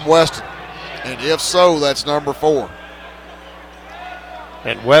on Cam Weston. And if so, that's number 4.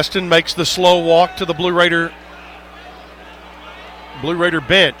 And Weston makes the slow walk to the Blue Raider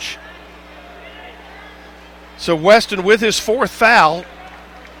bench. So Weston with his 4th foul,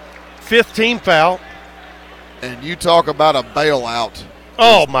 5th team foul. And you talk about a bailout.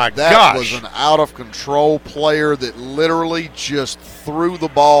 Oh, my gosh. That was an out-of-control player that literally just threw the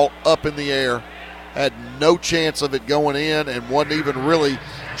ball up in the air, had no chance of it going in, and wasn't even really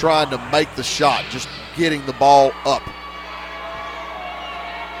trying to make the shot, just getting the ball up.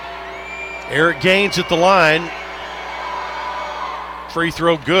 Eric Gaines at the line. Free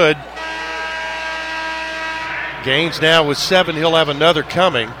throw good. Gaines now with 7. He'll have another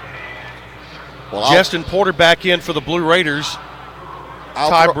coming. Well, Justin Porter back in for the Blue Raiders.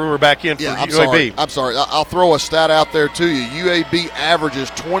 Ty Brewer back in for UAB. I'm sorry. I'll throw a stat out there to you. UAB averages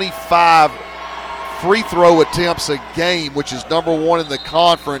 25 free throw attempts a game, which is number 1 in the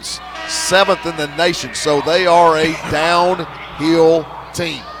conference, 7th in the nation. So they are a downhill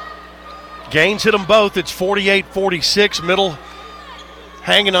team. Gaines hit them both. It's 48-46. Middle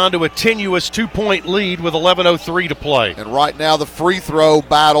hanging on to a tenuous 2-point lead with 11:03 to play. And right now the free throw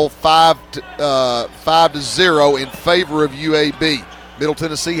battle 5-0 in favor of UAB. Middle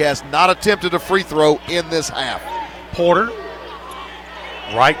Tennessee has not attempted a free throw in this half. Porter,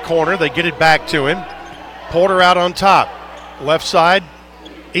 right corner. They get it back to him. Porter out on top. Left side,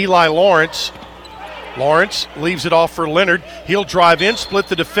 Eli Lawrence. Lawrence leaves it off for Leonard. He'll drive in, split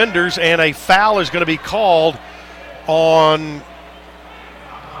the defenders, and a foul is going to be called on,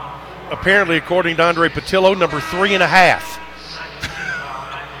 apparently, according to Andre Patillo, number 3.5.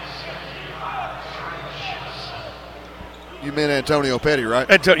 You mean Antonio Petty, right?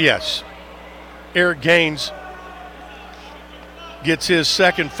 Yes. Eric Gaines gets his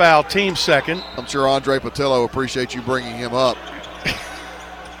second foul, team second. I'm sure Andre Patillo appreciates you bringing him up.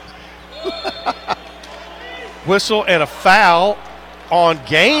 Whistle and a foul on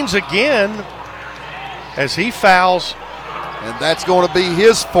Gaines again as he fouls. And that's going to be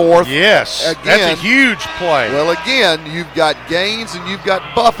his 4th. Yes, again, that's a huge play. Well, again, you've got Gaines and you've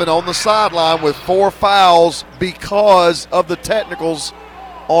got Buffin on the sideline with 4 fouls because of the technicals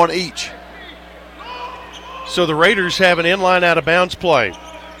on each. So the Raiders have an inline out-of-bounds play.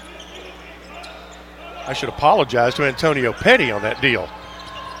 I should apologize to Antonio Petty on that deal.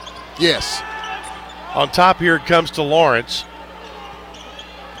 Yes. On top here it comes to Lawrence.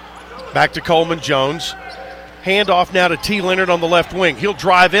 Back to Coleman Jones. Handoff now to T. Leonard on the left wing. He'll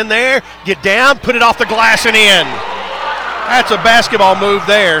drive in there, get down, put it off the glass and in. That's a basketball move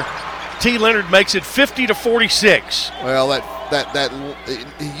there. T. Leonard makes it 50-46. Well, that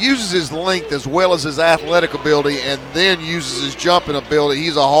he uses his length as well as his athletic ability and then uses his jumping ability.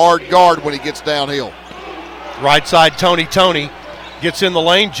 He's a hard guard when he gets downhill. Right side, Tony gets in the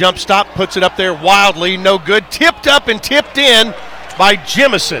lane, jump stop, puts it up there wildly, no good. Tipped up and tipped in by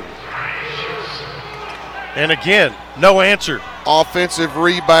Jemison. And again, no answer. Offensive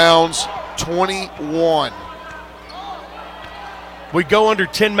rebounds, 21. We go under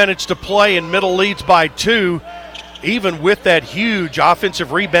 10 minutes to play and Middle leads by 2, even with that huge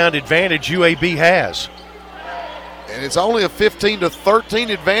offensive rebound advantage UAB has. And it's only a 15-13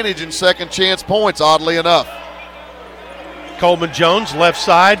 advantage in second chance points, oddly enough. Coleman Jones, left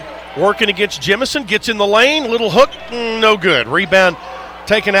side, working against Jemison, gets in the lane, little hook, no good. Rebound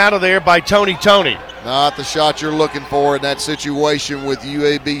taken out of there by Tony. Not the shot you're looking for in that situation with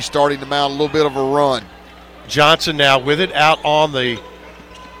UAB starting to mount a little bit of a run. Johnson now with it out on the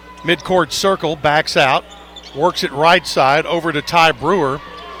midcourt circle, backs out, works it right side over to Ty Brewer.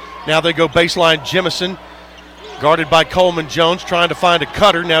 Now they go baseline Jemison, guarded by Coleman Jones, trying to find a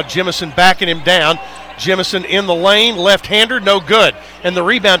cutter. Now Jemison backing him down. Jemison in the lane, left-hander, no good. And the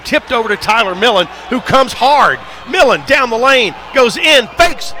rebound tipped over to Tyler Millen, who comes hard. Millen down the lane, goes in,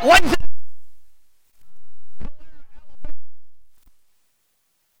 fakes, lays it.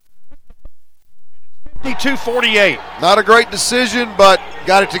 52-48. Not a great decision, but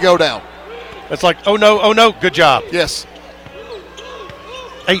got it to go down. It's like, oh no, good job. Yes.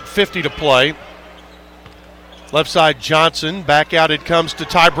 8:50 to play. Left side Johnson, back out it comes to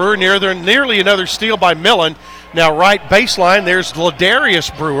Ty Brewer. Nearly another steal by Millen. Now right baseline, there's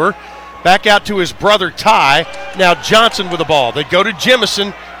Ladarius Brewer. Back out to his brother Ty. Now Johnson with the ball. They go to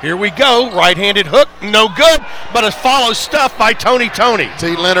Jemison. Here we go. Right-handed hook, no good, but a follow stuff by Tony.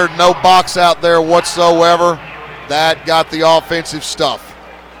 T. Leonard, no box out there whatsoever. That got the offensive stuff.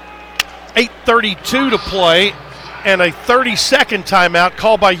 8:32 to play and a 30-second timeout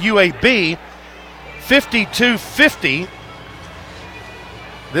called by UAB. 52-50.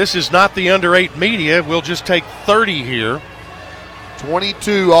 This is not the under 8 media. We'll just take 30 here.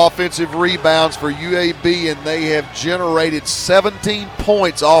 22 offensive rebounds for UAB, and they have generated 17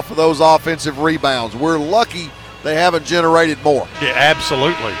 points off of those offensive rebounds. We're lucky they haven't generated more. Yeah,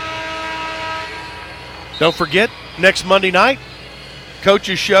 absolutely. Don't forget, next Monday night,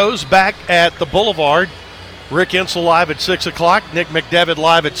 coaches' shows back at the Boulevard. Rick Insel live at 6 o'clock, Nick McDevitt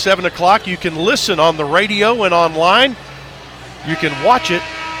live at 7 o'clock. You can listen on the radio and online. You can watch it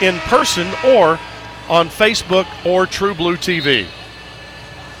in person or on Facebook or True Blue TV.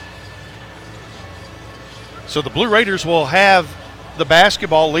 So the Blue Raiders will have the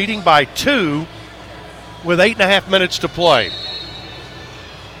basketball leading by 2 with 8.5 minutes to play.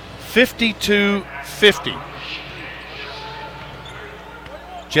 52-50.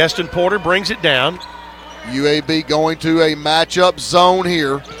 Justin Porter brings it down. UAB going to a matchup zone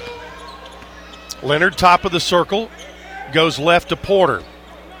here. Leonard, top of the circle, goes left to Porter.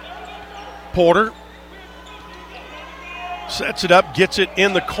 Porter Sets it up, gets it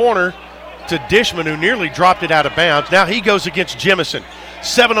in the corner to Dishman, who nearly dropped it out of bounds. Now he goes against Jemison.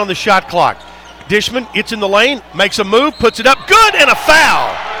 7 on the shot clock. Dishman, it's in the lane, makes a move, puts it up, good, and a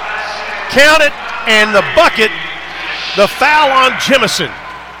foul. Count it, and the bucket, the foul on Jemison.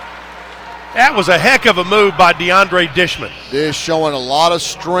 That was a heck of a move by DeAndre Dishman. Dish showing a lot of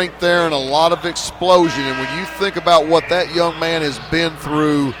strength there and a lot of explosion. And when you think about what that young man has been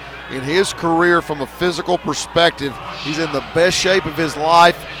through in his career from a physical perspective, he's in the best shape of his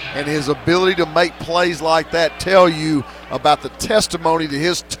life, and his ability to make plays like that tell you about the testimony to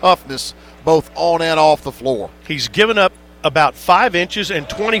his toughness both on and off the floor. He's given up about 5 inches and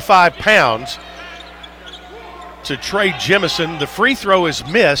 25 pounds to Trey Jemison. The free throw is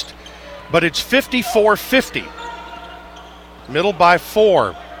missed, but it's 54-50. Middle by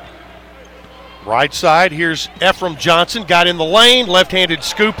 4. Right side, here's Ephraim Johnson. Got in the lane, left-handed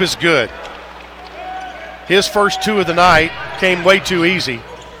scoop is good. His first 2 of the night came way too easy.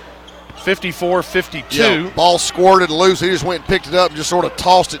 54-52. Yeah, ball squirted loose. He just went and picked it up and just sort of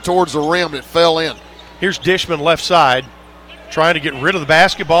tossed it towards the rim and it fell in. Here's Dishman left side, trying to get rid of the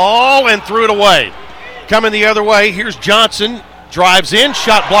basketball and threw it away. Coming the other way, here's Johnson. Drives in,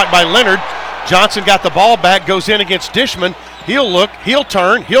 shot blocked by Leonard. Johnson got the ball back, goes in against Dishman. He'll look, he'll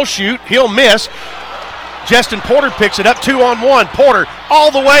turn, he'll shoot, he'll miss. Justin Porter picks it up, 2-on-1. Porter all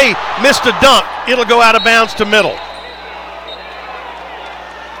the way, missed a dunk. It'll go out of bounds to middle.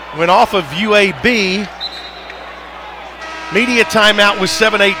 Went off of UAB. Media timeout with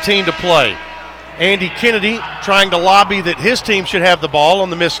 7:18 to play. Andy Kennedy trying to lobby that his team should have the ball on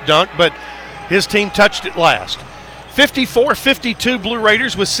the missed dunk, but his team touched it last. 54-52 Blue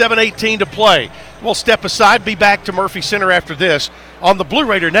Raiders with 7:18 to play. We'll step aside, be back to Murphy Center after this on the Blue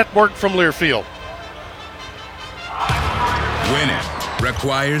Raider Network from Learfield. Winning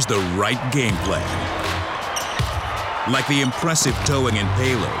requires the right game plan. Like the impressive towing and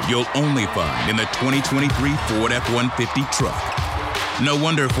payload you'll only find in the 2023 Ford F-150 truck. No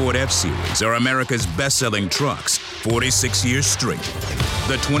wonder Ford F-Series are America's best-selling trucks 46 years straight.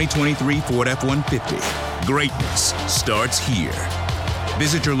 The 2023 Ford F-150. Greatness starts here.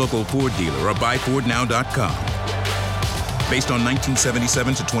 Visit your local Ford dealer or buyfordnow.com. Based on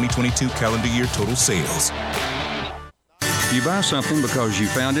 1977 to 2022 calendar year total sales. You buy something because you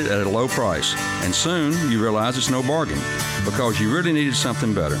found it at a low price, and soon you realize it's no bargain because you really needed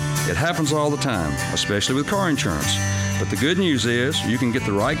something better. It happens all the time, especially with car insurance. But the good news is you can get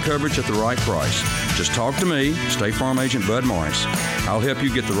the right coverage at the right price. Just talk to me, State Farm Agent Bud Morris. I'll help you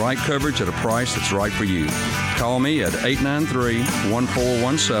get the right coverage at a price that's right for you. Call me at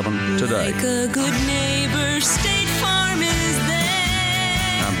 893-1417 today. Like a good neighbor, State Farm is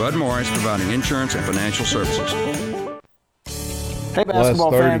there. I'm Bud Morris, providing insurance and financial services. Hey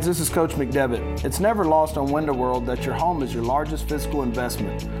basketball fans, this is Coach McDevitt. It's never lost on Window World that your home is your largest physical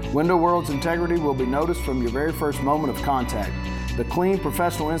investment. Window World's integrity will be noticed from your very first moment of contact. The clean,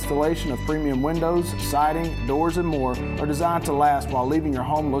 professional installation of premium windows, siding, doors, and more are designed to last while leaving your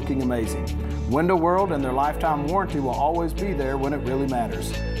home looking amazing. Window World and their lifetime warranty will always be there when it really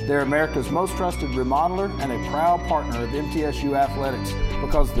matters. They're America's most trusted remodeler and a proud partner of MTSU Athletics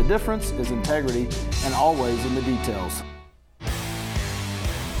because the difference is integrity and always in the details.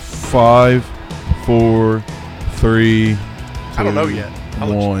 5, 4, 3, 2, I don't know yet.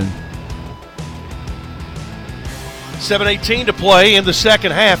 1. 7:18 to play in the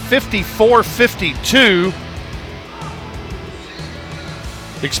second half, 54-52.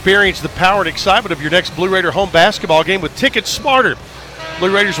 Experience the power and excitement of your next Blue Raider home basketball game with Ticket Smarter.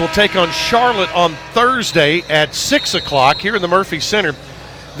 Blue Raiders will take on Charlotte on Thursday at 6 o'clock here in the Murphy Center.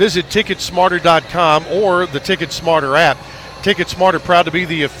 Visit Ticketsmarter.com or the Ticket Smarter app. Ticket Smarter, proud to be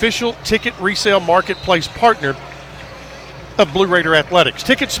the official ticket resale marketplace partner of Blue Raider Athletics.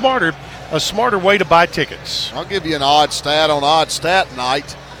 Ticket Smarter, a smarter way to buy tickets. I'll give you an odd stat on odd stat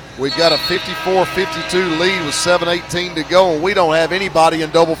night. We've got a 54-52 lead with 7:18 to go, and we don't have anybody in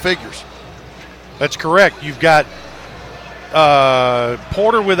double figures. That's correct. You've got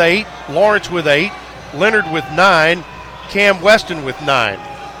Porter with 8, Lawrence with 8, Leonard with 9, Cam Weston with 9.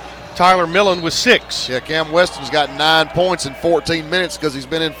 Tyler Millen with 6. Yeah, Cam Weston's got 9 points in 14 minutes because he's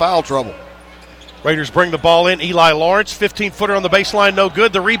been in foul trouble. Raiders bring the ball in. Eli Lawrence, 15-footer on the baseline, no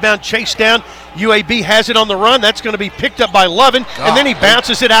good. The rebound chased down. UAB has it on the run. That's going to be picked up by Lovin, and then he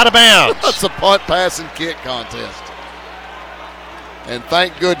bounces it out of bounds. That's a punt, pass, and kick contest. And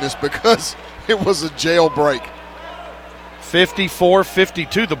thank goodness, because it was a jailbreak.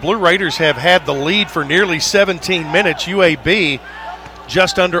 54-52. The Blue Raiders have had the lead for nearly 17 minutes. UAB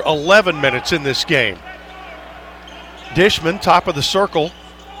just under 11 minutes in this game. Dishman, top of the circle.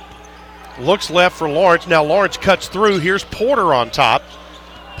 Looks left for Lawrence. Now Lawrence cuts through. Here's Porter on top.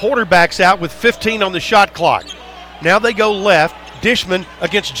 Porter backs out with 15 on the shot clock. Now they go left. Dishman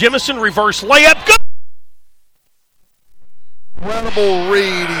against Jemison. Reverse layup. Good. Incredible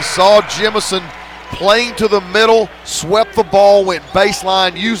read. He saw Jemison playing to the middle, swept the ball, went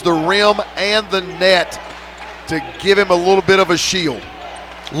baseline, used the rim and the net to give him a little bit of a shield.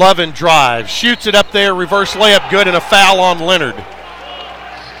 Lovin drives, shoots it up there, reverse layup good, and a foul on Leonard.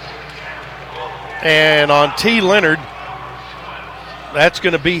 And on T. Leonard, that's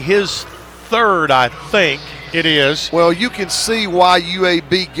going to be his third, I think it is. Well, you can see why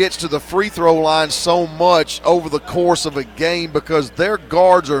UAB gets to the free throw line so much over the course of a game, because their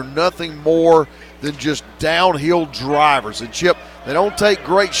guards are nothing more than just downhill drivers. And Chip, they don't take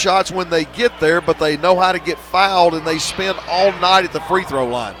great shots when they get there, but they know how to get fouled, and they spend all night at the free throw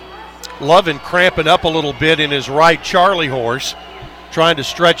line. Lovin cramping up a little bit in his right Charlie horse, trying to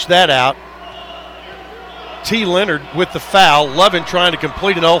stretch that out. T. Leonard with the foul. Lovin trying to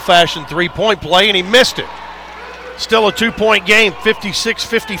complete an old-fashioned three-point play, and he missed it. Still a 2-point game,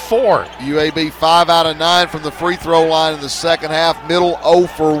 56-54. UAB 5 out of 9 from the free throw line in the second half. Middle 0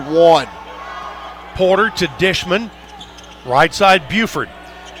 for 1. Porter to Dishman. Right side, Buford.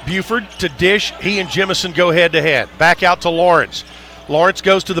 Buford to Dish. He and Jemison go head-to-head. Back out to Lawrence. Lawrence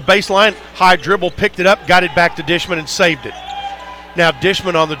goes to the baseline. High dribble, picked it up, got it back to Dishman and saved it. Now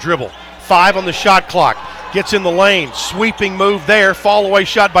Dishman on the dribble. 5 on the shot clock. Gets in the lane. Sweeping move there. Fall away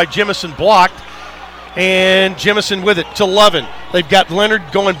shot by Jemison blocked. And Jemison with it to Lovin. They've got Leonard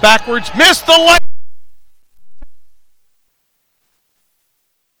going backwards. Missed the layup.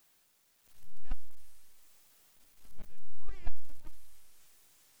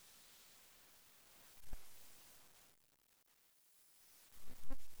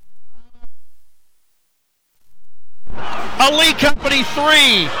 A Lee Company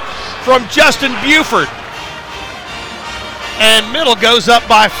 3 from Justin Buford. And Middle goes up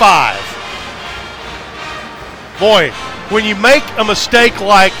by 5. Boy, when you make a mistake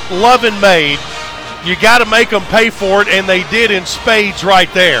like Lovin made, you got to make them pay for it, and they did in spades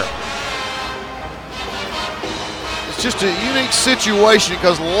right there. It's just a unique situation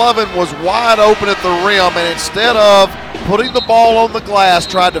because Lovin was wide open at the rim, and instead of putting the ball on the glass,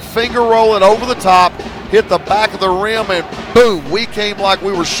 tried to finger roll it over the top, hit the back of the rim, and boom, we came like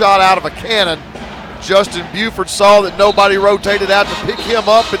we were shot out of a cannon. Justin Buford saw that nobody rotated out to pick him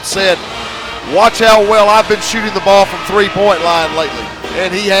up and said, watch how well I've been shooting the ball from three-point line lately.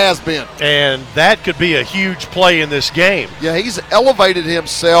 And he has been. And that could be a huge play in this game. Yeah, he's elevated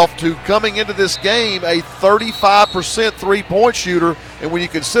himself to coming into this game a 35% three-point shooter. And when you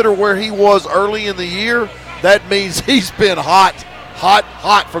consider where he was early in the year, that means he's been hot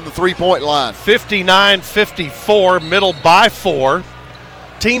from the three-point line. 59-54, Middle by 4.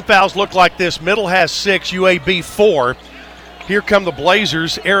 Team fouls look like this. Middle has 6, UAB 4. Here come the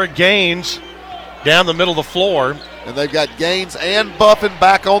Blazers. Eric Gaines down the middle of the floor. And they've got Gaines and Buffin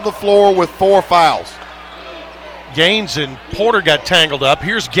back on the floor with 4 fouls. Gaines and Porter got tangled up.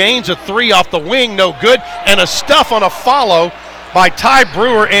 Here's Gaines, a 3 off the wing, no good. And a stuff on a follow by Ty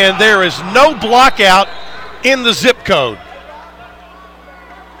Brewer, and there is no block out in the zip code.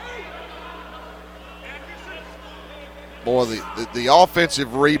 Boy, the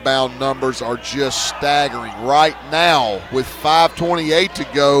offensive rebound numbers are just staggering. Right now, with 5:28 to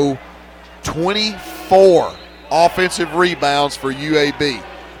go, 24 offensive rebounds for UAB.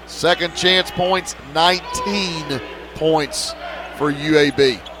 Second chance points, 19 points for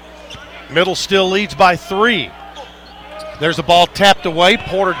UAB. Middle still leads by 3. There's a ball tapped away.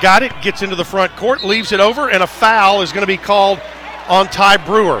 Porter got it, gets into the front court, leaves it over, and a foul is going to be called on Ty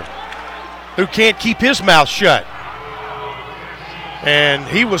Brewer, who can't keep his mouth shut. And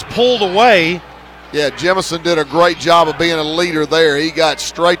he was pulled away. Yeah, Jemison did a great job of being a leader there. He got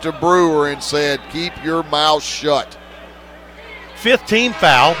straight to Brewer and said, keep your mouth shut. 5th team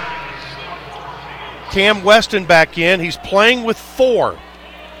foul. Cam Weston back in. He's playing with 4.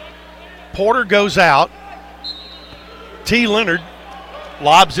 Porter goes out. T. Leonard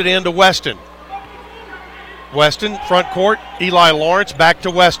lobs it into Weston. Weston, front court. Eli Lawrence back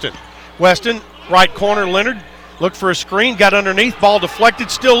to Weston. Weston, right corner, Leonard. Look for a screen, got underneath, ball deflected,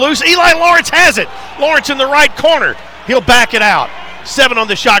 still loose. Eli Lawrence has it. Lawrence in the right corner. He'll back it out. 7 on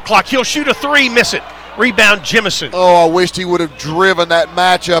the shot clock. He'll shoot a 3, miss it. Rebound, Jemison. Oh, I wished he would have driven that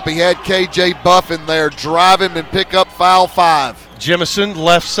matchup. He had K.J. Buffin there. Drive him and pick up foul 5. Jemison,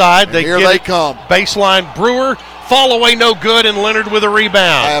 left side. Here they come. Baseline, Brewer. Fall away, no good, and Leonard with a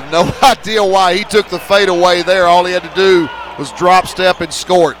rebound. I have no idea why he took the fade away there. All he had to do was drop step and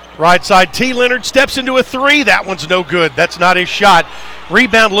score it. Right side, T. Leonard steps into a three. That one's no good. That's not his shot.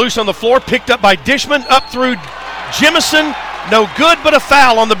 Rebound loose on the floor, picked up by Dishman, up through Jemison. No good, but a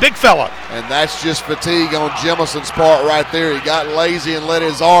foul on the big fella. And that's just fatigue on Jemison's part right there. He got lazy and let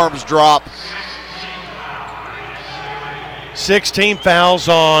his arms drop. 16 fouls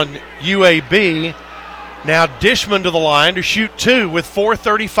on UAB. Now Dishman to the line to shoot 2 with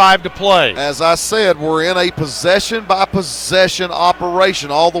 4:35 to play. As I said, we're in a possession-by-possession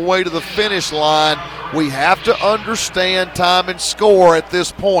operation all the way to the finish line. We have to understand time and score at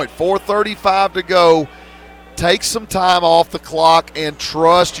this point. 4:35 to go. Take some time off the clock and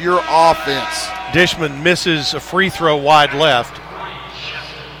trust your offense. Dishman misses a free throw wide left.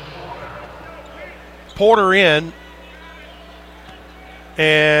 Porter in,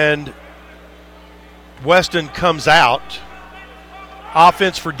 and Weston comes out.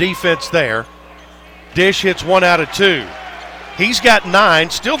 Offense for defense there. Dish hits 1 out of 2. He's got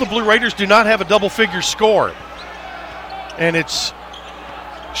 9. Still, the Blue Raiders do not have a double-figure score. And it's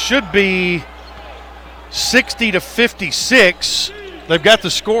should be 60-56. They've got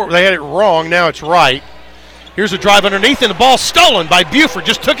the score. They had it wrong. Now it's right. Here's a drive underneath, and the ball stolen by Buford.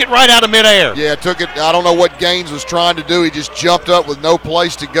 Just took it right out of midair. Yeah, took it. I don't know what Gaines was trying to do. He just jumped up with no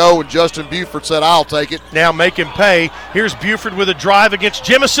place to go, and Justin Buford said, I'll take it. Now make him pay. Here's Buford with a drive against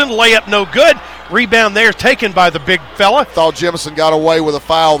Jemison. Layup no good. Rebound there taken by the big fella. Thought Jemison got away with a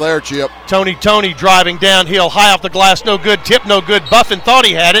foul there, Chip. Tony driving downhill, high off the glass, no good. Tip no good. Buffin thought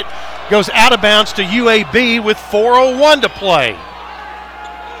he had it. Goes out of bounds to UAB with 4:01 to play.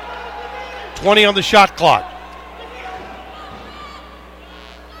 20 on the shot clock.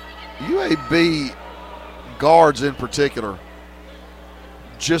 UAB guards in particular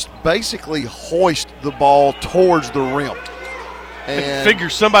just basically hoist the ball towards the rim. And figure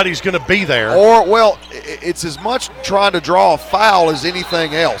somebody's going to be there. Or, well, it's as much trying to draw a foul as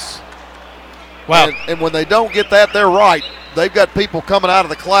anything else. Wow. And when they don't get that, they're right. They've got people coming out of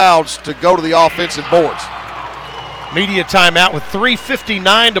the clouds to go to the offensive boards. Media timeout with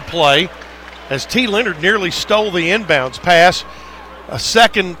 3:59 to play as T. Leonard nearly stole the inbounds pass. A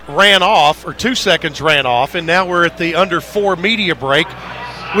second ran off, or 2 seconds ran off, and now we're at the under 4 media break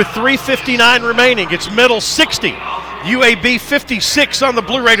with 3:59 remaining. It's Middle 60, UAB 56 on the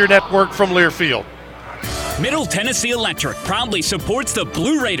Blue Raider Network from Learfield. Middle Tennessee Electric proudly supports the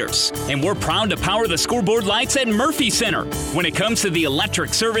Blue Raiders, and we're proud to power the scoreboard lights at Murphy Center. When it comes to the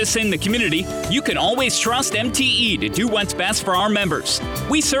electric service in the community, you can always trust MTE to do what's best for our members.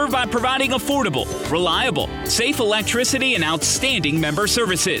 We serve by providing affordable, reliable, safe electricity and outstanding member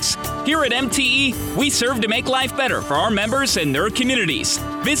services. Here at MTE, we serve to make life better for our members and their communities.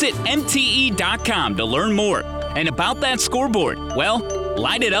 Visit MTE.com to learn more. And about that scoreboard, well,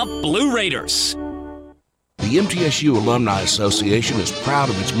 light it up, Blue Raiders. The MTSU Alumni Association is proud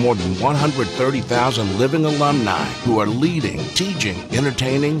of its more than 130,000 living alumni who are leading, teaching,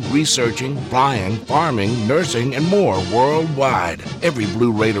 entertaining, researching, flying, farming, nursing, and more worldwide. Every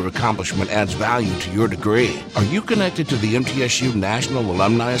Blue Raider accomplishment adds value to your degree. Are you connected to the MTSU National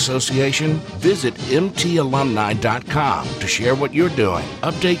Alumni Association? Visit mtalumni.com to share what you're doing,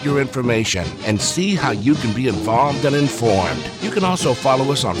 update your information, and see how you can be involved and informed. You can also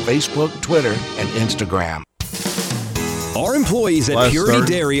follow us on Facebook, Twitter, and Instagram. Our employees at Purity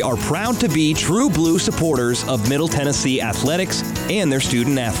Dairy are proud to be true blue supporters of Middle Tennessee athletics and their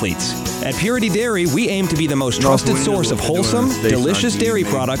student athletes. At Purity Dairy, we aim to be the most trusted source of wholesome, delicious dairy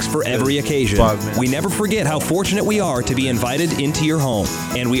products for every occasion. We never forget how fortunate we are to be invited into your home,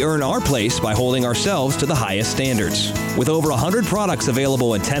 and we earn our place by holding ourselves to the highest standards. With over 100 products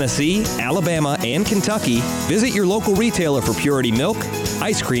available in Tennessee, Alabama, and Kentucky, visit your local retailer for Purity milk,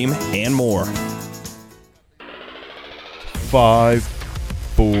 ice cream, and more. 5,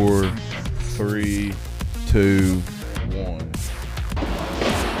 4, 3, 2, 1.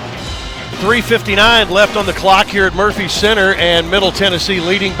 3:59 left on the clock here at Murphy Center, and Middle Tennessee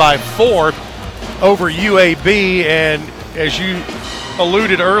leading by 4 over UAB. And as you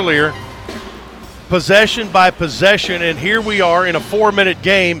alluded earlier, possession by possession, and here we are in a 4-minute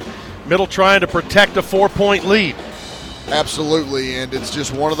game. Middle trying to protect a 4-point lead. Absolutely, and it's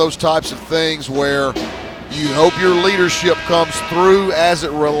just one of those types of things where you hope your leadership comes through as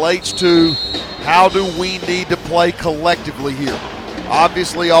it relates to how do we need to play collectively here.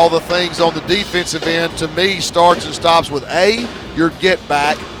 Obviously, all the things on the defensive end, to me, starts and stops with A, your get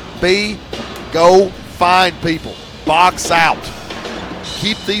back, B, go find people, box out.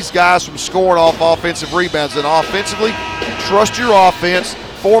 Keep these guys from scoring off offensive rebounds. And offensively, trust your offense,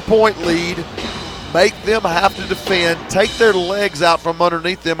 4-point lead, make them have to defend, take their legs out from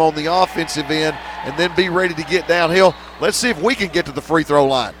underneath them on the offensive end, and then be ready to get downhill. Let's see if we can get to the free throw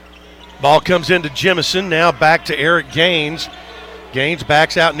line. Ball comes into Jemison, now back to Eric Gaines. Gaines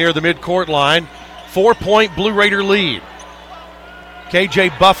backs out near the midcourt line. 4-point Blue Raider lead.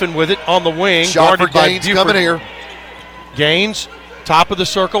 KJ Buffin with it on the wing. Shot for guarded by Gaines Buford. coming here. Gaines, top of the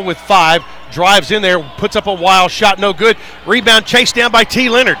circle with 5. Drives in there, puts up a wild shot, no good. Rebound chased down by T.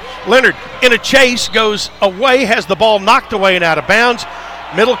 Leonard. Leonard in a chase, goes away, has the ball knocked away and out of bounds.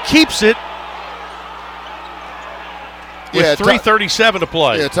 Middle keeps it with 3:37 to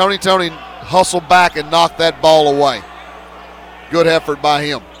play. Yeah, Tony hustled back and knocked that ball away. Good effort by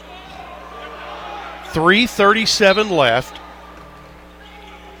him. 3:37 left.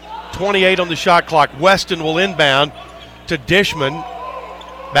 28 on the shot clock. Weston will inbound to Dishman.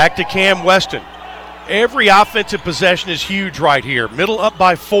 Back to Cam Weston. Every offensive possession is huge right here. Middle up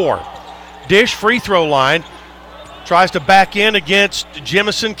by 4. Dish free throw line. Tries to back in against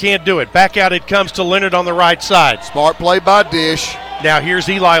Jemison. Can't do it. Back out it comes to Leonard on the right side. Smart play by Dish. Now here's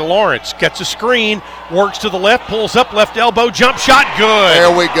Eli Lawrence. Gets a screen. Works to the left. Pulls up left elbow. Jump shot. Good.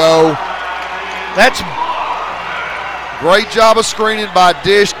 There we go. That's great job of screening by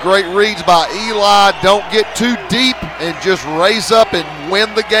Dish. Great reads by Eli. Don't get too deep and just raise up and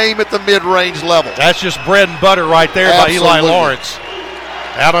win the game at the mid-range level. That's just bread and butter right there. Absolutely. By Eli Lawrence.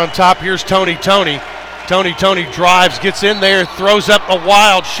 Out on top, here's Tony. Tony drives, gets in there, throws up a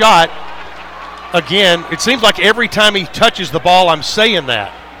wild shot. Again, it seems like every time he touches the ball, I'm saying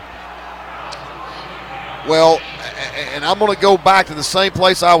that. Well, and I'm going to go back to the same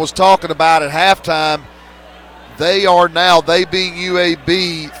place I was talking about at halftime. They being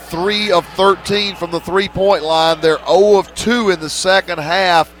UAB, 3 of 13 from the three-point line. They're 0 of 2 in the second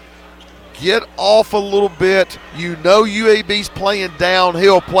half. Get off a little bit. You know UAB's playing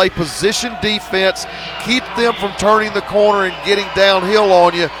downhill. Play position defense. Keep them from turning the corner and getting downhill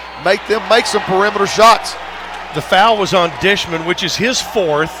on you. Make them make some perimeter shots. The foul was on Dishman, which is his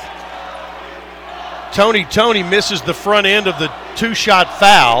 4th. Tony misses the front end of the 2-shot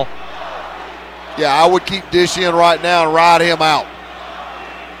foul. Yeah, I would keep Dish in right now and ride him out.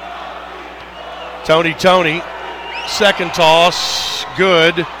 Tony, second toss,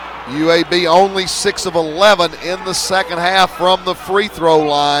 good. UAB only 6 of 11 in the second half from the free throw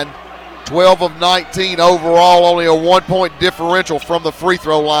line. 12 of 19 overall, only a 1-point differential from the free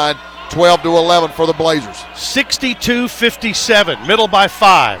throw line. 12 to 11 for the Blazers. 62-57, middle by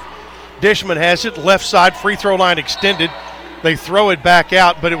 5. Dishman has it, left side free throw line extended. They throw it back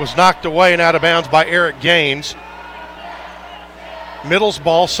out, but it was knocked away and out of bounds by Eric Gaines. Middle's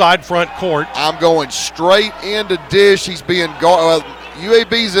ball, side front court. I'm going straight into Dish. He's being guarded.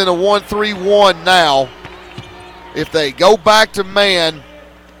 UAB's in a 1-3-1 now. If they go back to man,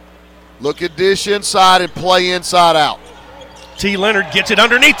 look at Dish inside and play inside out. T. Leonard gets it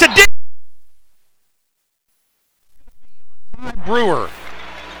underneath to Dish. Brewer.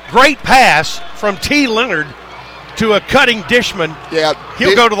 Great pass from T. Leonard to a cutting Dishman. Yeah,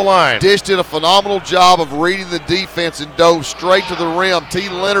 he'll go to the line. Dish did a phenomenal job of reading the defense and dove straight to the rim. T.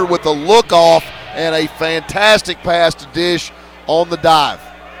 Leonard with the look off and a fantastic pass to Dish on the dive.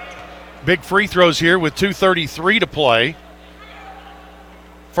 Big free throws here with 2:33 to play.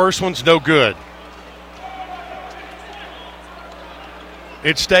 First one's no good.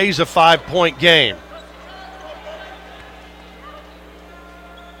 It stays a 5-point game.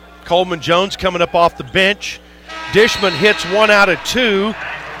 Coleman Jones coming up off the bench. Dishman hits 1 out of 2.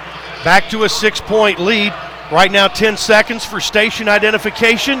 Back to a 6-point lead. Right now 10 seconds for station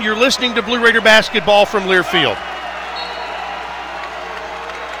identification. You're listening to Blue Raider basketball from Learfield.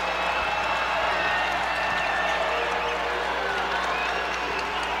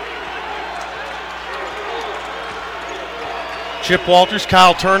 Chip Walters,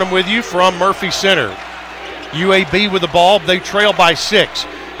 Kyle Turnham with you from Murphy Center. UAB with the ball. They trail by 6.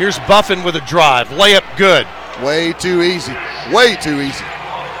 Here's Buffin with a drive. Layup good. Way too easy. Way too easy.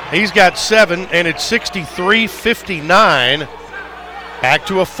 He's got 7, and it's 63-59. Back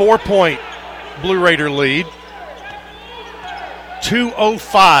to a 4-point Blue Raider lead.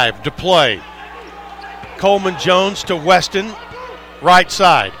 2:05 to play. Coleman Jones to Weston, right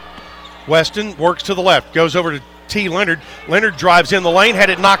side. Weston works to the left, goes over to T. Leonard. Leonard drives in the lane, had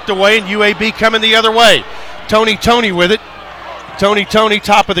it knocked away, and UAB coming the other way. Tony with it. Tony,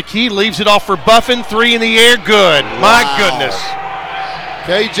 top of the key, leaves it off for Buffin. 3 in the air, good. Wow. My goodness.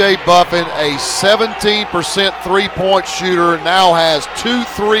 KJ Buffin, a 17% three-point shooter, now has 2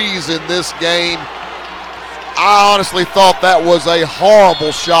 threes in this game. I honestly thought that was a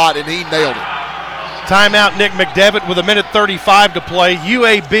horrible shot, and he nailed it. Timeout, Nick McDevitt with 1:35 to play.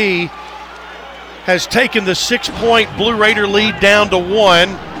 UAB has taken the 6-point Blue Raider lead down to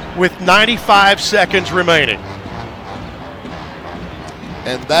 1 with 95 seconds remaining.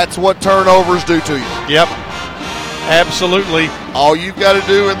 And that's what turnovers do to you. Yep, absolutely. All you've got to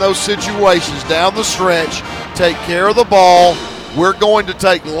do in those situations down the stretch, take care of the ball. We're going to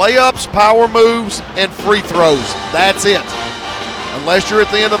take layups, power moves, and free throws. That's it. Unless you're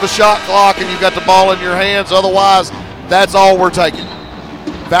at the end of a shot clock and you've got the ball in your hands. Otherwise, that's all we're taking.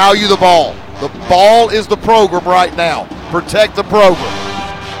 Value the ball. The ball is the program right now. Protect the program.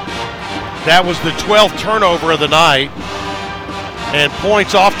 That was the 12th turnover of the night. And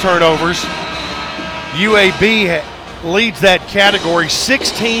points off turnovers. UAB leads that category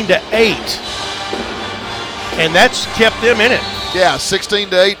 16-8. And that's kept them in it. Yeah,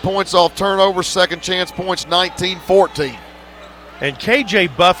 16-8 points off turnovers, second chance points 19-14. And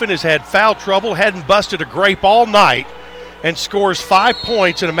KJ Buffin has had foul trouble, hadn't busted a grape all night, and scores 5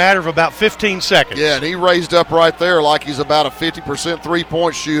 points in a matter of about 15 seconds. Yeah, and he raised up right there like he's about a 50%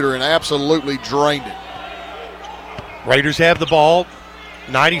 three-point shooter and absolutely drained it. Raiders have the ball.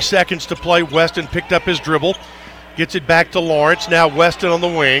 90 seconds to play. Weston picked up his dribble. Gets it back to Lawrence. Now Weston on the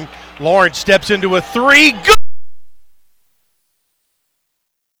wing. Lawrence steps into a three. Good!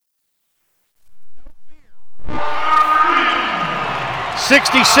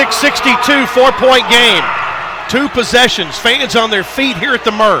 (66-62) 4-point game. 2 possessions. Fans on their feet here at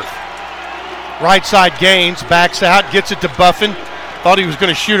the Murph. Right side Gaines backs out, gets it to Buffin. Thought he was going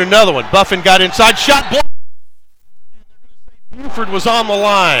to shoot another one. Buffin got inside, shot blocked. Buford was on the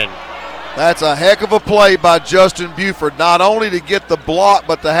line. That's a heck of a play by Justin Buford, not only to get the block,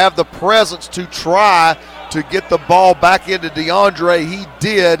 but to have the presence to try to get the ball back into DeAndre. He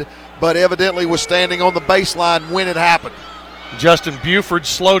did, but evidently was standing on the baseline when it happened. Justin Buford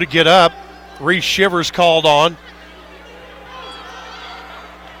slow to get up. Reese Shivers called on.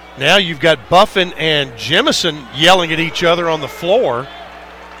 Now you've got Buffin and Jemison yelling at each other on the floor.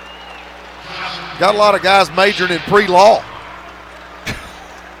 Got a lot of guys majoring in pre-law.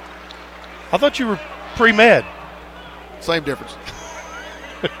 I thought you were pre-med. Same difference.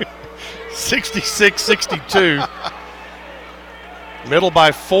 66-62. Middle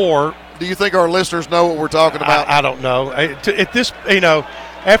by 4. Do you think our listeners know what we're talking about? I don't know. At this,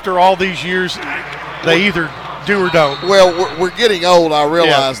 after all these years, they either do or don't. Well, we're getting old, I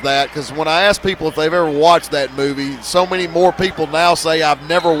realize that, because when I ask people if they've ever watched that movie, so many more people now say I've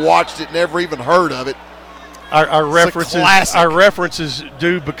never watched it, never even heard of it. Our references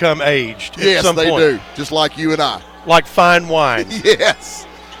do become aged at some point. Yes, they do, just like you and I. Like fine wine. Yes.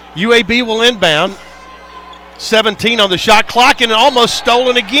 UAB will inbound. 17 on the shot clock, and almost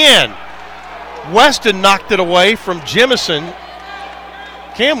stolen again. Weston knocked it away from Jemison.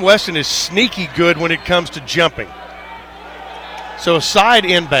 Cam Weston is sneaky good when it comes to jumping. So a side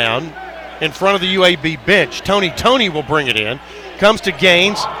inbound in front of the UAB bench. Tony will bring it in. Comes to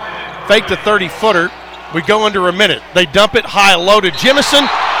Gaines. Fake the 30-footer. We go under a minute. They dump it high low to Jemison.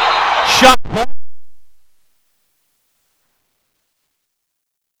 Shot.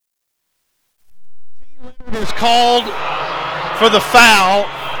 Is called for the foul.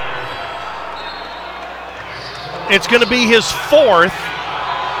 It's going to be his 4th.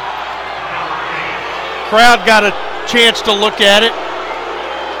 Crowd got a chance to look at it.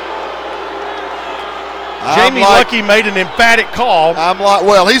 Jamie Lucky made an emphatic call.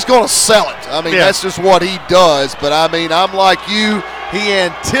 Well, he's going to sell it. That's just what he does. But, I'm like you. He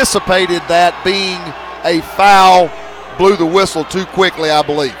anticipated that being a foul, blew the whistle too quickly, I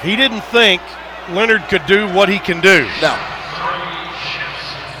believe. He didn't think Leonard could do what he can do. No.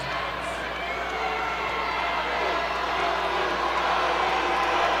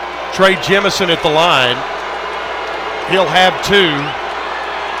 Trey Jemison at the line. He'll have 2.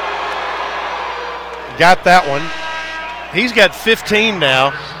 Got that one. He's got 15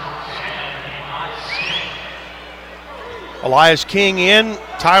 now. Elias King in.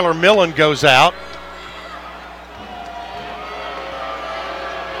 Tyler Millen goes out.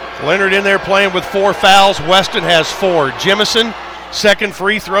 Leonard in there playing with 4 fouls. Weston has 4. Jemison, second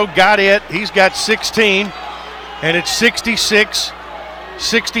free throw, got it. He's got 16, and it's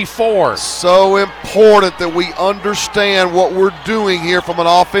 66-64. So important that we understand what we're doing here from an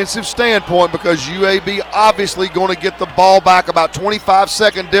offensive standpoint, because UAB obviously going to get the ball back, about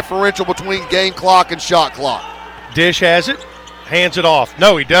 25-second differential between game clock and shot clock. Dish has it, hands it off.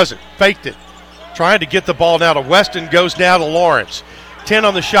 No, he doesn't. Faked it. Trying to get the ball now to Weston, goes now to Lawrence. 10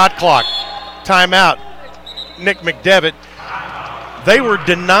 on the shot clock. Timeout. Nick McDevitt. They were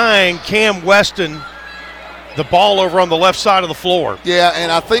denying Cam Weston the ball over on the left side of the floor. Yeah,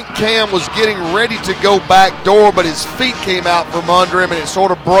 and I think Cam was getting ready to go back door, but his feet came out from under him, and it sort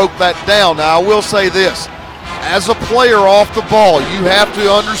of broke that down. Now, I will say this. As a player off the ball, you have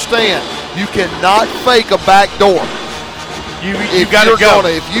to understand you cannot fake a back door. You got to go.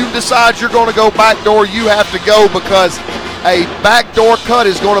 If you decide you're going to go backdoor, you have to go, because a backdoor cut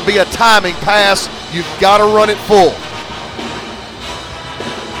is going to be a timing pass. You've got to run it full.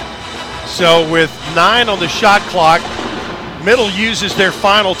 So with 9 on the shot clock, Middle uses their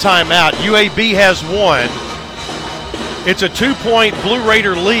final timeout. UAB has 1. It's a 2-point Blue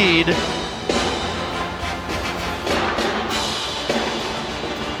Raider lead.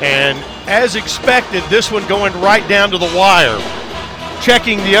 And as expected, this one going right down to the wire.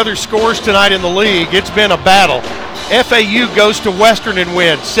 Checking the other scores tonight in the league, it's been a battle. FAU goes to Western and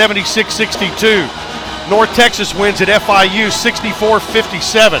wins 76-62. North Texas wins at FIU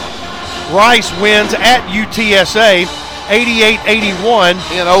 64-57. Rice wins at UTSA 88-81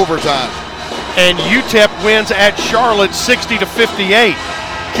 in overtime. And UTEP wins at Charlotte 60-58.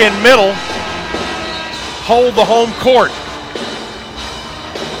 Can Middle hold the home court?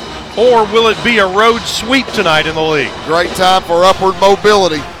 Or will it be a road sweep tonight in the league? Great time for upward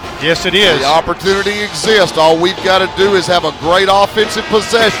mobility. Yes, it is. The opportunity exists. All we've got to do is have a great offensive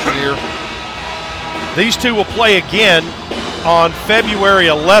possession here. These two will play again on February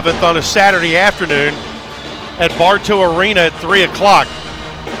 11th on a Saturday afternoon at Bartow Arena at 3 o'clock.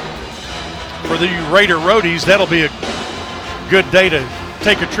 For the Raider Roadies, that'll be a good day to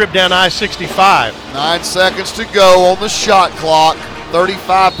take a trip down I-65. 9 seconds to go on the shot clock.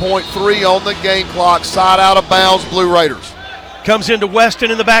 35.3 on the game clock. Side out of bounds, Blue Raiders. Comes into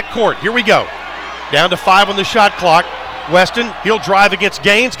Weston in the backcourt. Here we go. Down to 5 on the shot clock. Weston, he'll drive against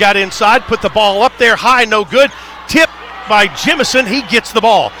Gaines. Got inside, put the ball up there high, no good. Tipped by Jemison. He gets the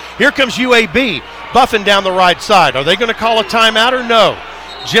ball. Here comes UAB, buffing down the right side. Are they going to call a timeout or no?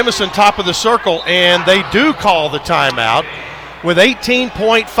 Jemison top of the circle, and they do call the timeout with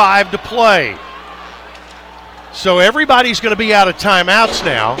 18.5 to play. So everybody's going to be out of timeouts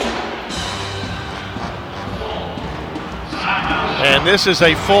now. And this is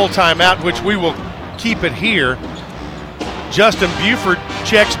a full timeout, which we will keep it here. Justin Buford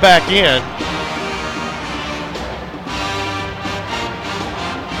checks back in.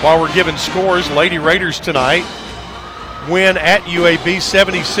 While we're giving scores, Lady Raiders tonight win at UAB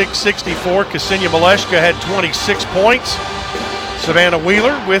 76-64. Ksenia Maleshka had 26 points. Savannah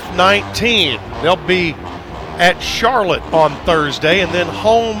Wheeler with 19. They'll be at Charlotte on Thursday and then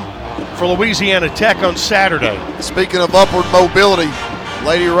home for Louisiana Tech on Saturday. Speaking of upward mobility,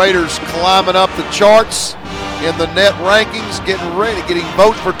 Lady Raiders climbing up the charts in the net rankings, getting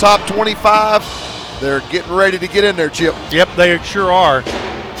votes for top 25. They're getting ready to get in there, Chip. Yep, they sure are.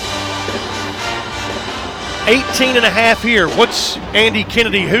 18.5 here. What's Andy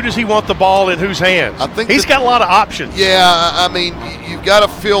Kennedy? Who does he want the ball in whose hands? I think he's got a lot of options. Yeah, I mean, you've got to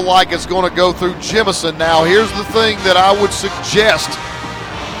feel like it's going to go through Jemison. Now, here's the thing that I would suggest.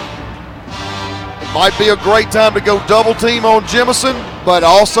 It might be a great time to go double team on Jemison, but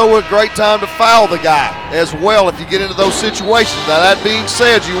also a great time to foul the guy as well if you get into those situations. Now, that being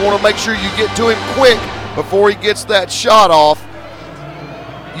said, you want to make sure you get to him quick before he gets that shot off.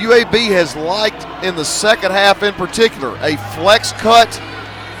 UAB has liked, in the second half in particular, a flex cut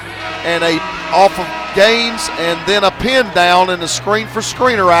and a off of Gaines and then a pin down in the screen for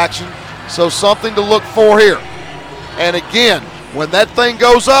screener action. So something to look for here. And again, when that thing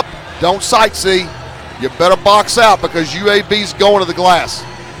goes up, don't sightsee. You better box out because UAB's going to the glass.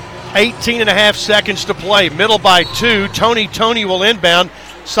 18.5 seconds to play. Middle by 2. Tony will inbound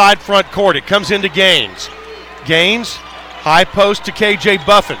side front court. It comes into Gaines. Gaines. High post to KJ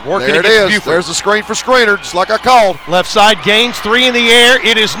Buffett. Working there it against is. Buford. There's the screen for screener, just like I called. Left side, Gaines, 3 in the air.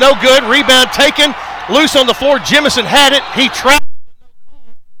 It is no good. Rebound taken. Loose on the floor. Jemison had it. He trapped.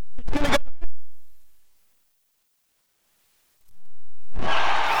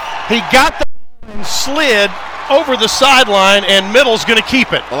 He got the ball and slid over the sideline, and Middle's going to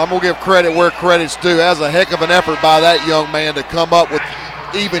keep it. Well, I'm going to give credit where credit's due. That was a heck of an effort by that young man to come up with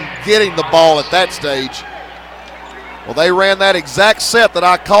even getting the ball at that stage. Well, they ran that exact set that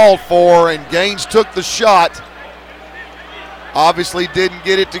I called for, and Gaines took the shot. Obviously didn't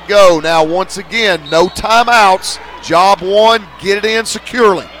get it to go. Now, once again, no timeouts. Job one, get it in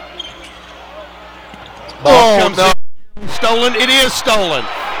securely. Ball comes in. Stolen. It is stolen.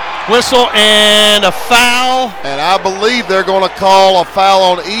 Whistle and a foul. And I believe they're going to call a foul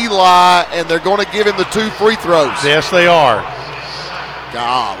on Eli, and they're going to give him the 2 free throws. Yes, they are.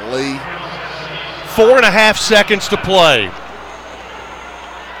 Golly. 4.5 seconds to play.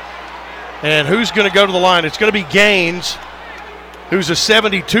 And who's going to go to the line? It's going to be Gaines, who's a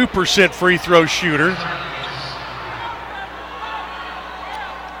 72% free throw shooter.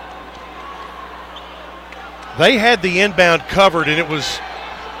 They had the inbound covered, and it was.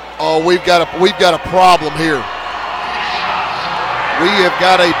 Oh, we've got a problem here. We have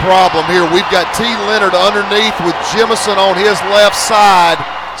got a problem here. We've got T. Leonard underneath with Jemison on his left side.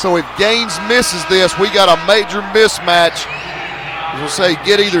 So if Gaines misses this, we got a major mismatch. We'll say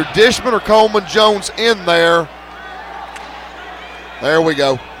get either Dishman or Coleman Jones in there. There we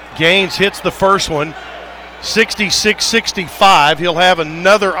go. Gaines hits the first one, 66-65. He'll have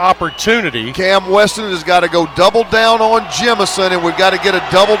another opportunity. Cam Weston has got to go double down on Jemison, and we've got to get a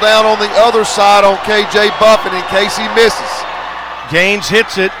double down on the other side on KJ Buffin in case he misses. Gaines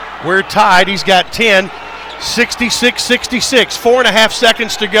hits it. We're tied. He's got 10. 66-66. 4.5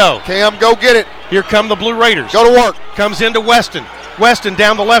 seconds to go. Cam, go get it. Here come the Blue Raiders. Go to work. Comes into Weston. Weston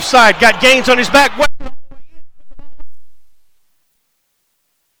down the left side. Got Gaines on his back.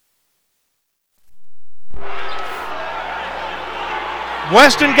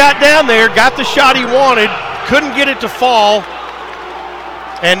 Weston got down there, got the shot he wanted, couldn't get it to fall,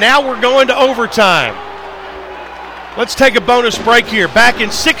 and now we're going to overtime. Let's take a bonus break here. Back in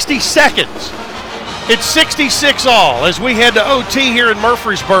 60 seconds. It's 66 all as we head to OT here in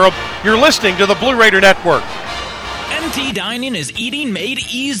Murfreesboro. You're listening to the Blue Raider Network. MT Dining is eating made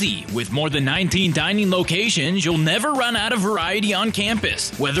easy. With more than 19 dining locations, you'll never run out of variety on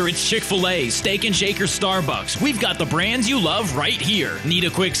campus. Whether it's Chick-fil-A, Steak and Shake, or Starbucks, we've got the brands you love right here. Need a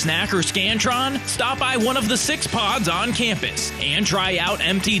quick snack or Scantron? Stop by one of the 6 pods on campus. And try out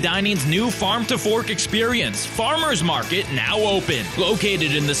MT Dining's new Farm to Fork experience. Farmers Market now open.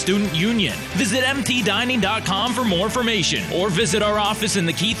 Located in the Student Union. Visit mtdining.com for more information. Or visit our office in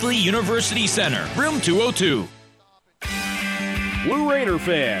the Keithley University Center, room 202. Blue Raider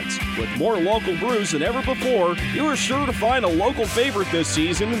fans, with more local brews than ever before, you are sure to find a local favorite this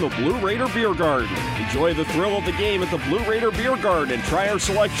season in the Blue Raider Beer Garden. Enjoy the thrill of the game at the Blue Raider Beer Garden and try our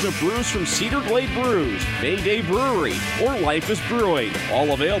selection of brews from Cedar Glade Brews, Mayday Brewery, or Life is Brewing.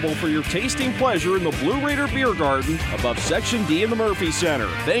 All available for your tasting pleasure in the Blue Raider Beer Garden above Section D in the Murphy Center.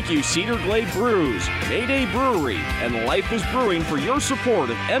 Thank you, Cedar Glade Brews, Mayday Brewery, and Life is Brewing for your support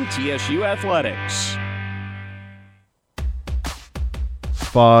of MTSU Athletics.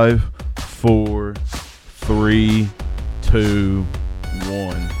 5, 4, 3, 2,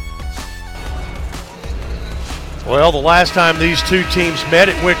 1. Well, the last time these two teams met,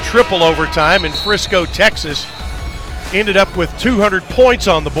 it went triple overtime in Frisco, Texas. Ended up with 200 points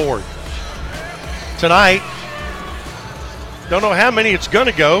on the board. Tonight, don't know how many it's going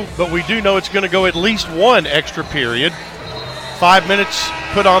to go, but we do know it's going to go at least one extra period. 5 minutes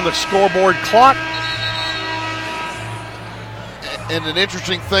put on the scoreboard clock. And an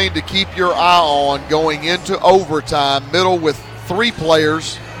interesting thing to keep your eye on going into overtime, middle with 3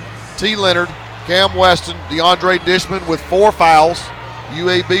 players, T. Leonard, Cam Weston, DeAndre Dishman with 4 fouls,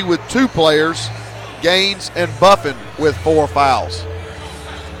 UAB with 2 players, Gaines and Buffin with 4 fouls.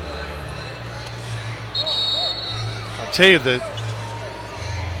 I'll tell you that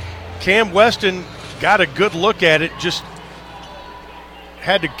Cam Weston got a good look at it, just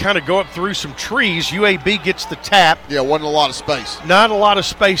had to kind of go up through some trees. UAB gets the tap. Yeah, wasn't a lot of space. Not a lot of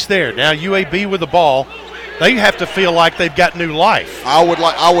space there. Now UAB with the ball, they have to feel like they've got new life.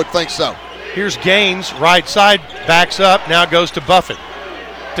 I would think so. Here's Gaines, right side, backs up, now goes to Buffin.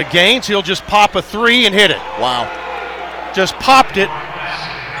 To Gaines, he'll just pop a 3 and hit it. Wow. Just popped it.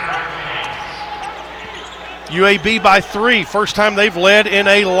 UAB by 3, first time they've led in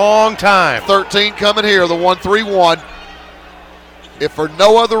a long time. 13 coming here, the 1-3-1. If for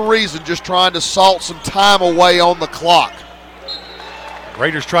no other reason, just trying to salt some time away on the clock.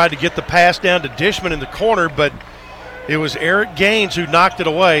 Raiders tried to get the pass down to Dishman in the corner, but it was Eric Gaines who knocked it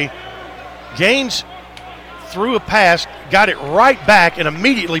away. Gaines threw a pass, got it right back, and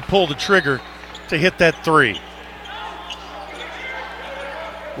immediately pulled the trigger to hit that 3.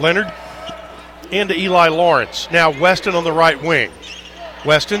 Leonard into Eli Lawrence. Now Weston on the right wing.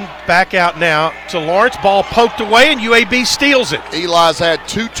 Weston back out now to Lawrence. Ball poked away, and UAB steals it. Eli's had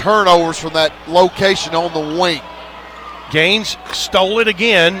 2 turnovers from that location on the wing. Gaines stole it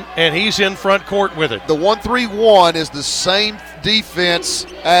again, and he's in front court with it. The 1-3-1 is the same defense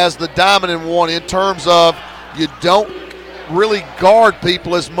as the Diamond and 1 in terms of you don't really guard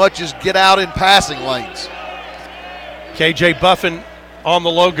people as much as get out in passing lanes. KJ Buffin on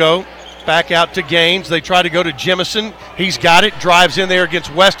the logo. Back out to Gaines. They try to go to Jemison. He's got it, drives in there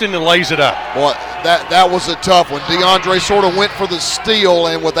against Weston and lays it up. Boy, that was a tough one. DeAndre sort of went for the steal,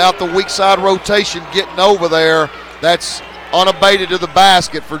 and without the weak side rotation getting over there, that's unabated to the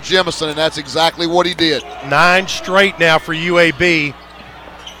basket for Jemison, and that's exactly what he did. 9 straight now for UAB.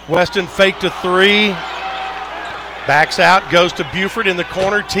 Weston faked a 3. Backs out, goes to Buford in the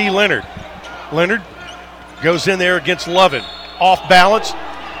corner. T. Leonard. Leonard goes in there against Lovin. Off balance.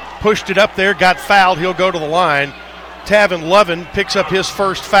 Pushed it up there, got fouled. He'll go to the line. Tavin Lovin picks up his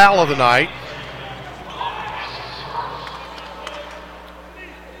first foul of the night.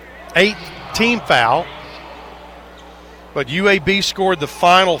 8th team foul. But UAB scored the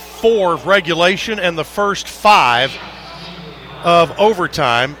final 4 of regulation and the first 5 of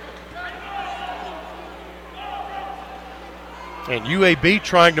overtime. And UAB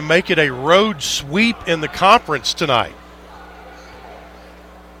trying to make it a road sweep in the conference tonight.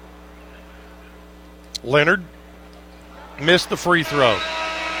 Leonard missed the free throw.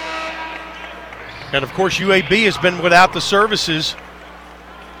 And, of course, UAB has been without the services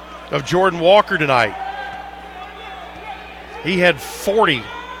of Jordan Walker tonight. He had 40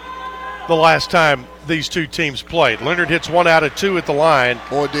 the last time these two teams played. Leonard hits 1 out of 2 at the line.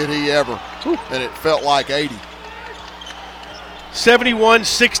 Boy, did he ever. And it felt like 80.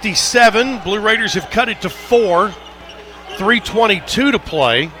 71-67. Blue Raiders have cut it to 4. 3:22 to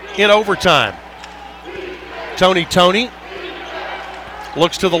play in overtime. Tony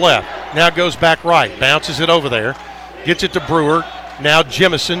looks to the left. Now goes back right. Bounces it over there. Gets it to Brewer. Now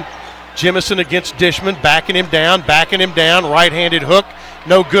Jemison. Jemison against Dishman. Backing him down. Right-handed hook.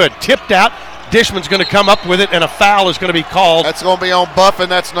 No good. Tipped out. Dishman's going to come up with it, and a foul is going to be called. That's going to be on Buffin.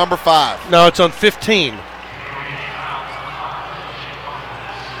 That's number 5. No, it's on 15.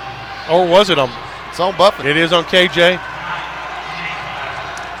 Or was it on? It's on Buffin. It is on KJ.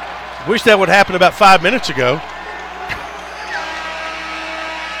 Wish that would happen about 5 minutes ago.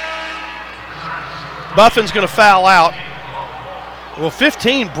 Buffin's going to foul out. Well,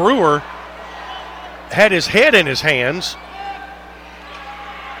 15, Brewer had his head in his hands.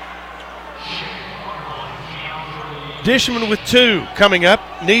 Dishman with 2 coming up.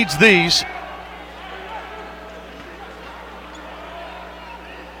 Needs these.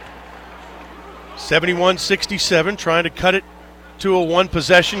 (71-67), trying to cut it to a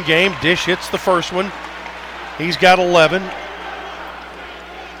 1-possession game. Dish hits the first one. He's got 11.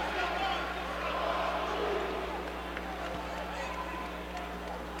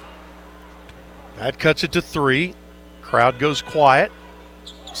 That cuts it to 3. Crowd goes quiet.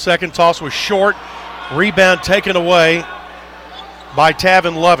 Second toss was short. Rebound taken away by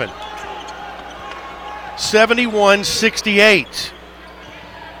Tavin Lovin. 71-68.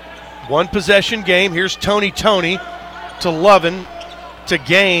 1-possession game. Here's Tony to Lovin to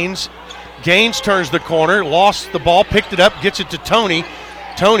Gaines. Gaines turns the corner, lost the ball, picked it up, gets it to Tony.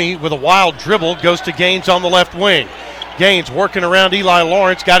 Tony with a wild dribble goes to Gaines on the left wing. Gaines working around Eli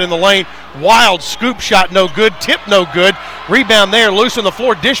Lawrence, got in the lane. Wild scoop shot, no good. Tip, no good. Rebound there, loose on the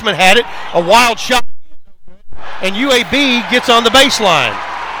floor. Dishman had it. A wild shot. And UAB gets on the baseline.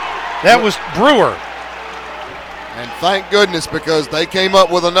 That was Brewer. And thank goodness, because they came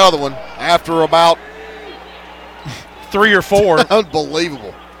up with another one after about 3 or 4.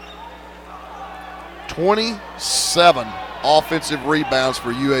 Unbelievable. 27 offensive rebounds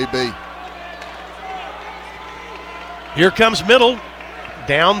for UAB. Here comes Middle,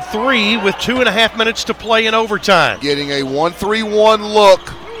 down 3 with 2.5 minutes to play in overtime. Getting a 1-3-1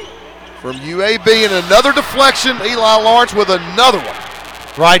 look from UAB, and another deflection. Eli Lawrence with another one.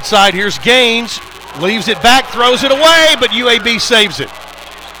 Right side, here's Gaines. Leaves it back, throws it away, but UAB saves it.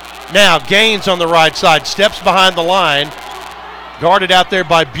 Now Gaines on the right side, steps behind the line. Guarded out there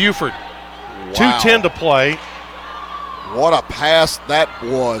by Buford. Wow. 2:10 to play. What a pass that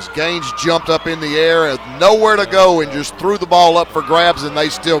was. Gaines jumped up in the air, had nowhere to go, and just threw the ball up for grabs, and they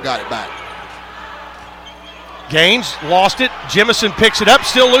still got it back. Gaines lost it. Jemison picks it up,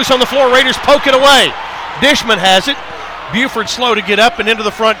 still loose on the floor. Raiders poke it away. Dishman has it. Buford slow to get up, and into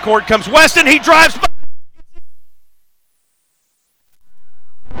the front court comes Weston. He drives by.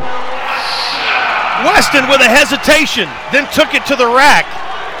 Weston with a hesitation, then took it to the rack.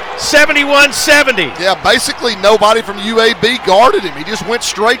 71-70. Yeah, basically nobody from UAB guarded him. He just went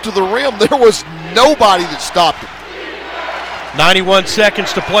straight to the rim. There was nobody that stopped him. 91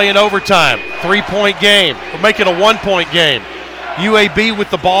 seconds to play in overtime. 3-point game. We're making a 1-point game. UAB with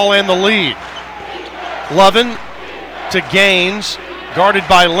the ball and the lead. Lovin to Gaines, guarded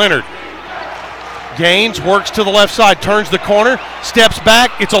by Leonard. Gaines works to the left side, turns the corner, steps back.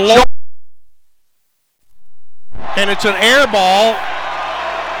 It's a low. And it's an air ball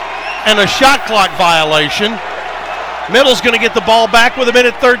and a shot clock violation. Middle's going to get the ball back with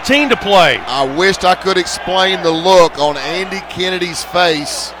 1:13 to play. I wished I could explain the look on Andy Kennedy's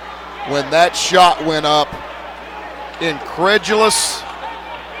face when that shot went up. Incredulous,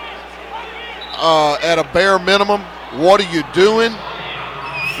 at a bare minimum. What are you doing?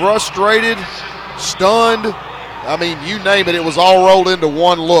 Frustrated, stunned. I mean, you name it, it was all rolled into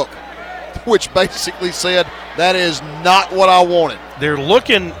one look, which basically said, that is not what I wanted. They're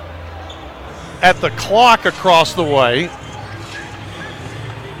looking at the clock across the way.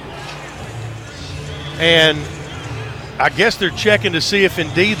 And I guess they're checking to see if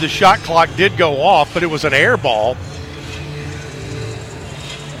indeed the shot clock did go off, but it was an air ball.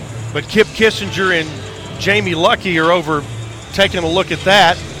 But Kip Kissinger and Jamie Lucky are over taking a look at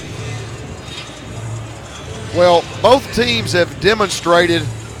that. Well, both teams have demonstrated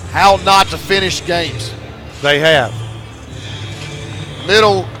how not to finish games. They have.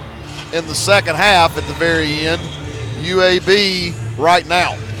 Middle in the second half at the very end, UAB right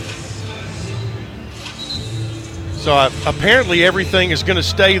now. So apparently everything is going to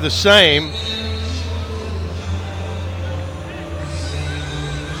stay the same.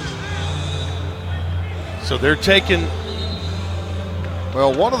 So they're taking.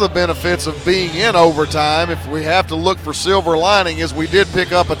 Well, one of the benefits of being in overtime, if we have to look for silver lining, is we did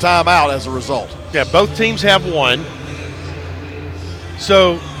pick up a timeout as a result. Yeah, both teams have one.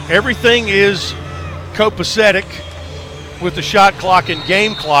 So everything is copacetic with the shot clock and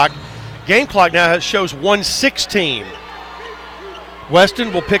game clock. Game clock now shows 1:16.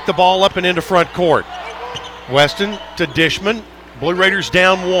 Weston will pick the ball up and into front court. Weston to Dishman. Blue Raiders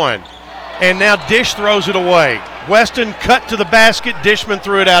down 1. And now Dish throws it away. Weston cut to the basket. Dishman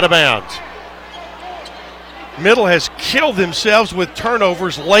threw it out of bounds. Middle has killed themselves with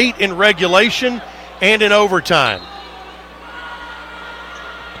turnovers late in regulation and in overtime.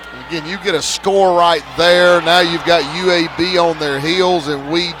 Again, you get a score right there. Now you've got UAB on their heels, and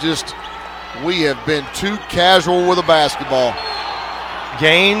we have been too casual with the basketball.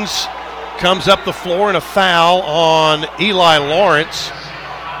 Gaines comes up the floor and a foul on Eli Lawrence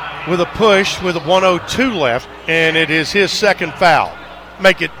with a push with 1:02 left, and it is his second foul.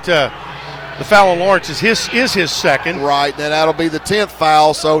 Make it the foul on Lawrence is his second. Right, and that'll be the 10th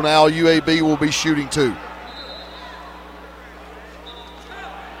foul, so now UAB will be shooting 2.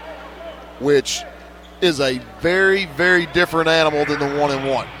 Which is a very, very different animal than the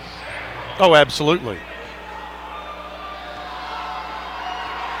 1-and-1. Oh, absolutely.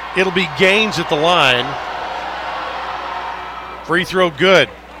 It'll be Gaines at the line. Free throw good.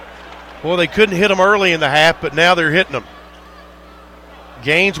 Well, they couldn't hit him early in the half, but now they're hitting them.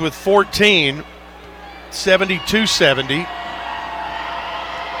 Gaines with 14, 72-70.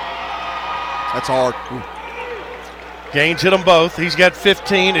 That's hard. Gaines hit them both. He's got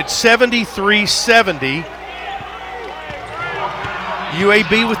 15. It's 73-70.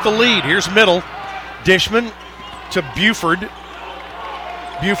 UAB with the lead. Here's Middle. Dishman to Buford.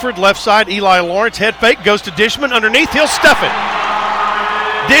 Buford left side. Eli Lawrence head fake goes to Dishman underneath. He'll stuff it.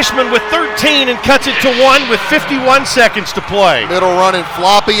 Dishman with 13 and cuts it to 1 with 51 seconds to play. Middle running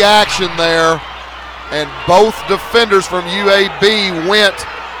floppy action there, and both defenders from UAB went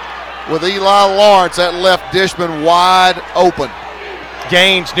with Eli Lawrence. That left Dishman wide open.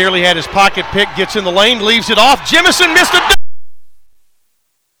 Gaines nearly had his pocket pick, gets in the lane, leaves it off. Jemison missed it.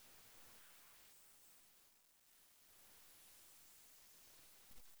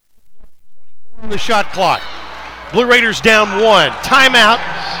 The shot clock. Blue Raiders down 1. Timeout,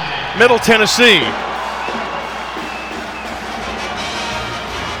 Middle Tennessee.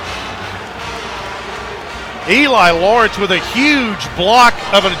 Eli Lawrence with a huge block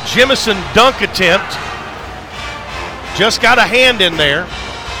of a Jemison dunk attempt. Just got a hand in there.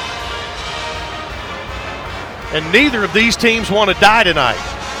 And neither of these teams want to die tonight.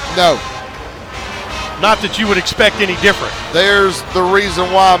 No. Not that you would expect any different. There's the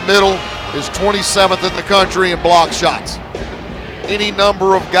reason why Middle is 27th in the country in block shots. Any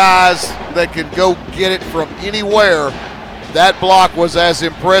number of guys that can go get it from anywhere. That block was as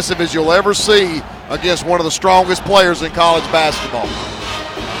impressive as you'll ever see against one of the strongest players in college basketball.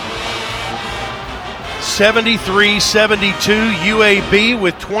 73-72 UAB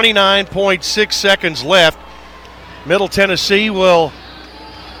with 29.6 seconds left. Middle Tennessee will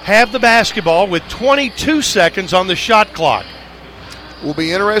have the basketball with 22 seconds on the shot clock. Will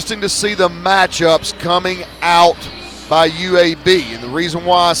be interesting to see the matchups coming out by UAB. And the reason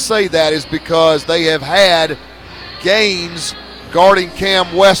why I say that is because they have had Gaines guarding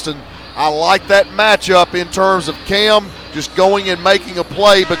Cam Weston. I like that matchup in terms of Cam just going and making a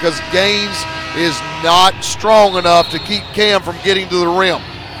play because Gaines is not strong enough to keep Cam from getting to the rim.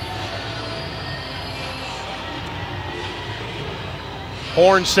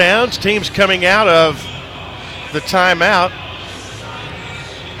 Horn sounds, teams coming out of the timeout.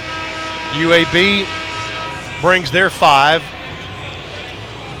 UAB brings their 5.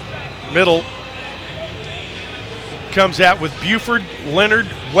 Middle comes out with Buford, Leonard,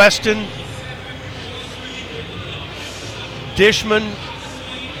 Weston, Dishman,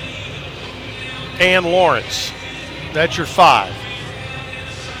 and Lawrence. That's your 5.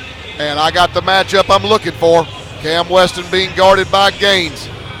 And I got the matchup I'm looking for. Cam Weston being guarded by Gaines.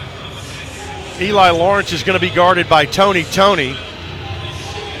 Eli Lawrence is going to be guarded by Tony.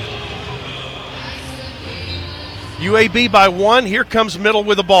 UAB by 1. Here comes Middle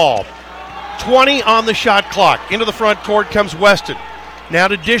with the ball. 20 on the shot clock. Into the front court comes Weston. Now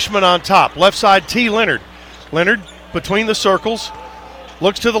to Dishman on top. Left side, T. Leonard. Leonard between the circles.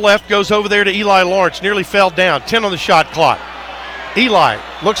 Looks to the left, goes over there to Eli Lawrence. Nearly fell down. 10 on the shot clock. Eli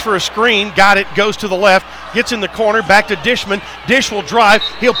looks for a screen. Got it. Goes to the left. Gets in the corner. Back to Dishman. Dish will drive.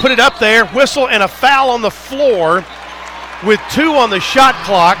 He'll put it up there. Whistle and a foul on the floor with 2 on the shot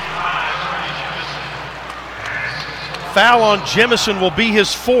clock. Foul on Jemison will be his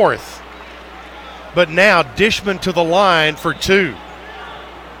 4th. But now Dishman to the line for 2.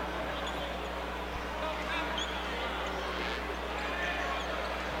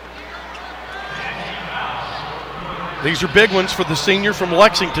 These are big ones for the senior from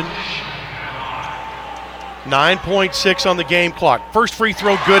Lexington. 9.6 on the game clock. First free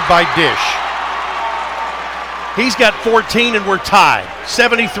throw good by Dish. He's got 14 and we're tied.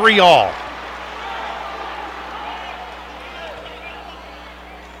 73 all.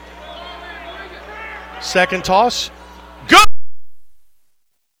 Second toss. Good!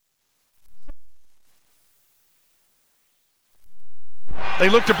 They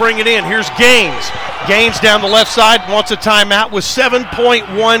look to bring it in. Here's Gaines. Gaines down the left side wants a timeout with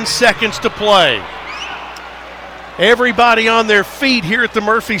 7.1 seconds to play. Everybody on their feet here at the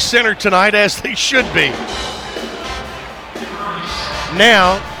Murphy Center tonight, as they should be.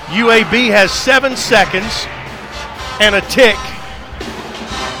 Now, UAB has 7 seconds and a tick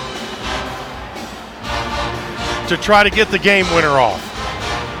to try to get the game winner off.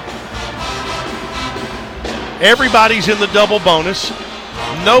 Everybody's in the double bonus.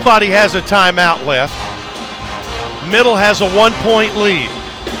 Nobody has a timeout left. Middle has a 1-point lead.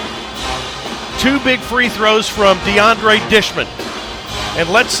 2 big free throws from DeAndre Dishman. And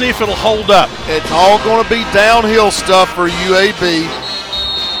let's see if it'll hold up. It's all going to be downhill stuff for UAB.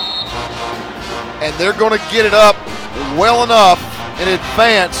 And they're going to get it up well enough in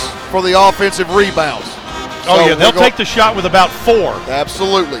advance for the offensive rebounds. Oh, yeah, they'll take the shot with about 4.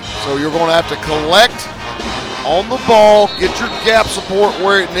 Absolutely. So you're going to have to collect on the ball, get your gap support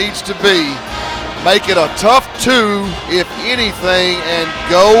where it needs to be, make it a tough 2, if anything, and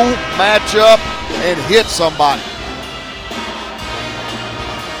go match up and hit somebody.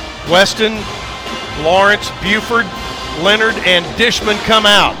 Weston, Lawrence, Buford, Leonard, and Dishman come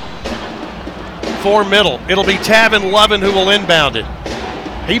out for Middle. It'll be Tavin Lovin who will inbound it.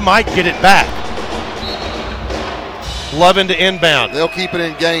 He might get it back. Lovin to inbound. They'll keep it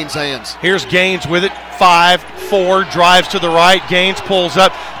in Gaines' hands. Here's Gaines with it. 5-4, drives to the right. Gaines pulls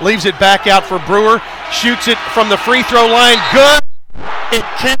up, leaves it back out for Brewer. Shoots it from the free throw line. Good. It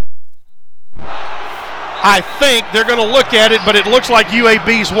can. I think they're going to look at it, but it looks like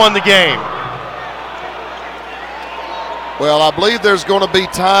UAB's won the game. Well, I believe there's going to be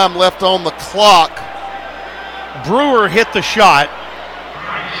time left on the clock. Brewer hit the shot.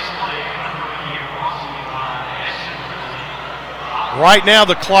 Right now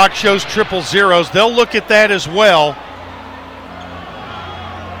the clock shows 000. They'll look at that as well.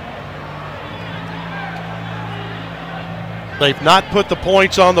 They've not put the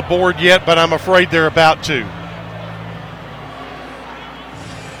points on the board yet, but I'm afraid they're about to.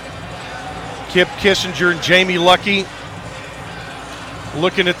 Kip Kissinger and Jamie Lucky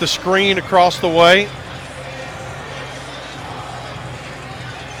looking at the screen across the way.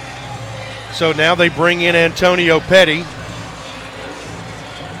 So now they bring in Antonio Petty.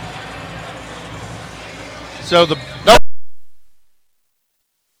 So the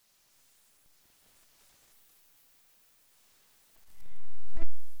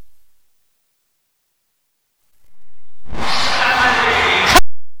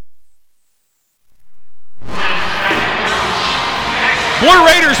Blue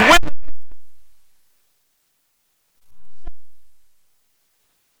Raiders win.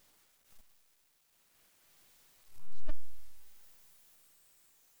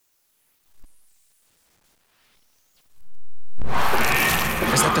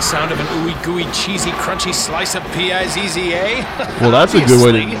 Is that the sound of an ooey gooey cheesy crunchy slice of P-I-Z-Z-A? Well, that's a good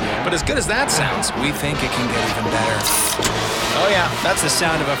way to. But as good as that sounds, we think it can get even better. Oh yeah, that's the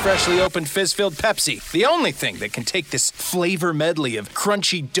sound of a freshly opened fizz-filled Pepsi. The only thing that can take this flavor medley of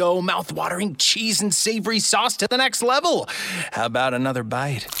crunchy dough, mouth-watering cheese, and savory sauce to the next level. How about another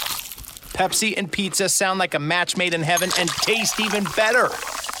bite? Pepsi and pizza sound like a match made in heaven and taste even better.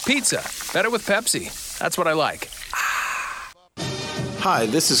 Pizza, better with Pepsi. That's what I like. Hi,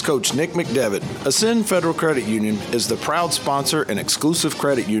 this is Coach Nick McDevitt. Ascend Federal Credit Union is the proud sponsor and exclusive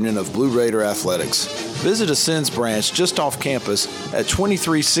credit union of Blue Raider Athletics. Visit Ascend's branch just off campus at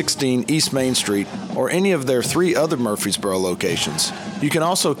 2316 East Main Street or any of their 3 other Murfreesboro locations. You can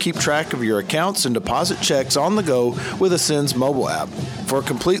also keep track of your accounts and deposit checks on the go with Ascend's mobile app. For a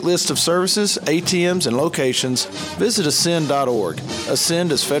complete list of services, ATMs, and locations, visit ascend.org.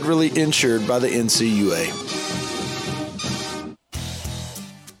 Ascend is federally insured by the NCUA.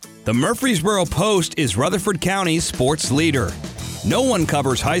 The Murfreesboro Post is Rutherford County's sports leader. No one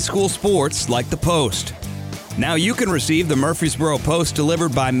covers high school sports like the Post. Now you can receive the Murfreesboro Post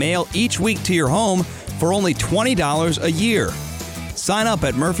delivered by mail each week to your home for only $20 a year. Sign up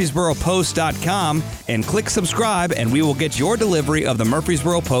at murfreesboropost.com and click subscribe, and we will get your delivery of the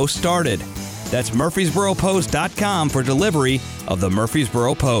Murfreesboro Post started. That's murfreesboropost.com for delivery of the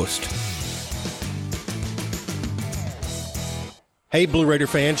Murfreesboro Post. Hey, Blue Raider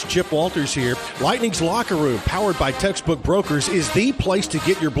fans, Chip Walters here. Lightning's Locker Room, powered by Textbook Brokers, is the place to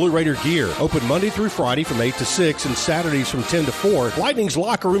get your Blue Raider gear. Open Monday through Friday from 8 to 6 and Saturdays from 10 to 4. Lightning's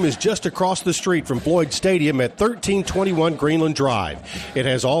Locker Room is just across the street from Floyd Stadium at 1321 Greenland Drive. It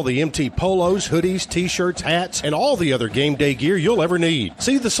has all the MT polos, hoodies, t-shirts, hats, and all the other game day gear you'll ever need.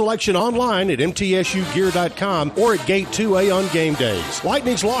 See the selection online at mtsugear.com or at Gate 2A on game days.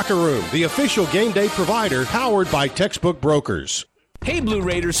 Lightning's Locker Room, the official game day provider, powered by Textbook Brokers. Hey Blue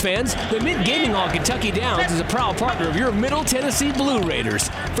Raiders fans, the Mint Gaming Hall Kentucky Downs is a proud partner of your Middle Tennessee Blue Raiders.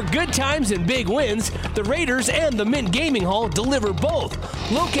 For good times and big wins, the Raiders and the Mint Gaming Hall deliver both.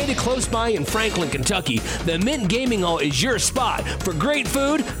 Located close by in Franklin, Kentucky, the Mint Gaming Hall is your spot for great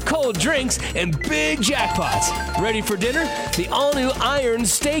food, cold drinks, and big jackpots. Ready for dinner? The all-new Iron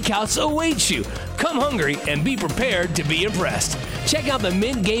Steakhouse awaits you. Come hungry and be prepared to be impressed. Check out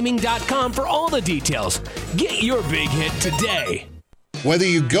themintgaming.com for all the details. Get your big hit today. Whether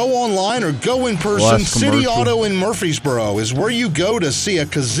you go online or go in person, City Auto in Murfreesboro is where you go to see a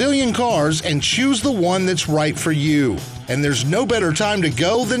gazillion cars and choose the one that's right for you. And there's no better time to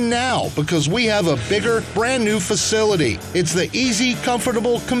go than now because we have a bigger, brand new facility. It's the easy,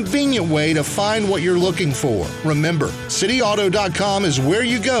 comfortable, convenient way to find what you're looking for. Remember, cityauto.com is where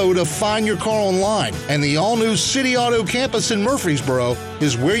you go to find your car online. And the all-new City Auto campus in Murfreesboro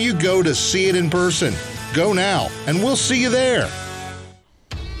is where you go to see it in person. Go now, and we'll see you there.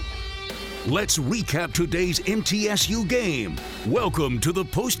 Let's recap today's MTSU game. Welcome to the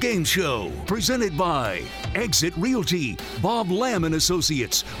post-game show, presented by Exit Realty, Bob Lamb &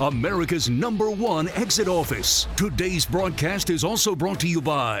 Associates, America's #1 exit office. Today's broadcast is also brought to you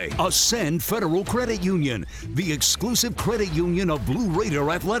by Ascend Federal Credit Union, the exclusive credit union of Blue Raider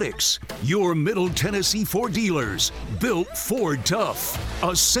Athletics. Your Middle Tennessee Ford dealers, built Ford tough.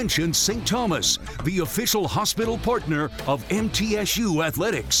 Ascension St. Thomas, the official hospital partner of MTSU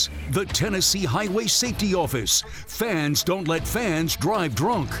Athletics. The Tennessee Highway Safety Office. Fans don't let fans drive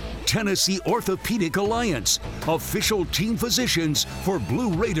drunk. Tennessee Orthopedic Alliance. Official team physicians for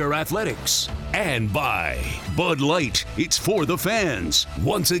Blue Raider Athletics. And by Bud Light. It's for the fans.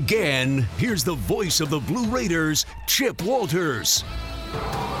 Once again, here's the voice of the Blue Raiders, Chip Walters.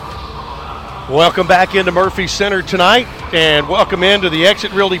 Welcome back into Murphy Center tonight, and welcome into the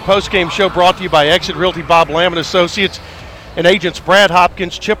Exit Realty postgame show brought to you by Exit Realty, Bob Lamb & Associates, and agents Brad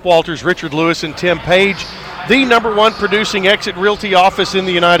Hopkins, Chip Walters, Richard Lewis, and Tim Page, the #1 producing Exit Realty office in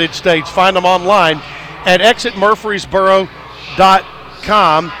the United States. Find them online at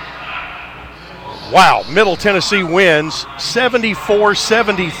exitmurfreesboro.com. Wow, Middle Tennessee wins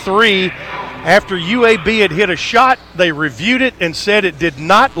 74-73. After UAB had hit a shot, they reviewed it and said it did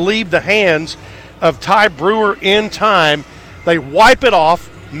not leave the hands of Ty Brewer in time. They wipe it off.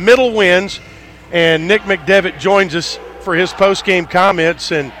 Middle wins, and Nick McDevitt joins us for his post-game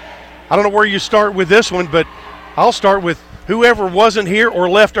comments. And I don't know where you start with this one, but I'll start with whoever wasn't here or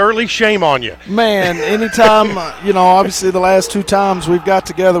left early. Shame on you. Man, anytime, obviously the last 2 times we've got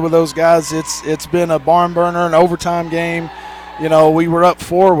together with those guys, it's been a barn burner, an overtime game. We were up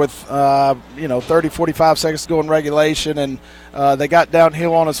 4 with, 30, 45 seconds to go in regulation, and they got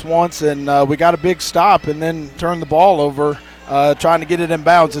downhill on us once, and we got a big stop and then turned the ball over trying to get it in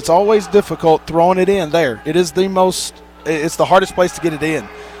bounds. It's always difficult throwing it in there. It's the hardest place to get it in,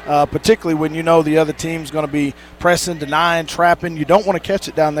 particularly when you know the other team's going to be pressing, denying, trapping. You don't want to catch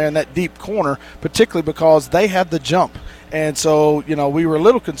it down there in that deep corner, particularly because they had the jump. And so, we were a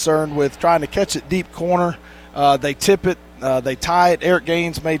little concerned with trying to catch it deep corner. They tip it. They tie it. Eric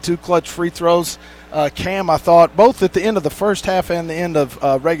Gaines made 2 clutch free throws. Cam, I thought, both at the end of the first half and the end of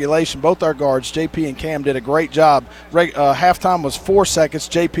regulation, both our guards, JP and Cam, did a great job. Halftime was 4 seconds.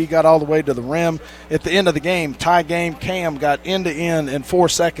 JP got all the way to the rim. At the end of the game, tie game, Cam got end-to-end in 4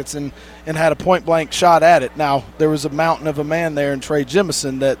 seconds and had a point-blank shot at it. Now, there was a mountain of a man there in Trey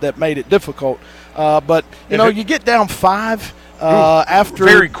Jemison that made it difficult. But, you get down 5 after –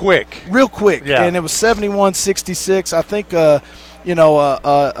 very quick. Real quick. Yeah. And it was 71-66. I think,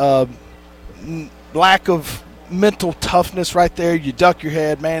 lack of mental toughness right there. You duck your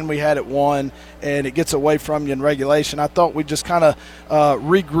head, man, we had it won, and it gets away from you in regulation. I thought we just kind of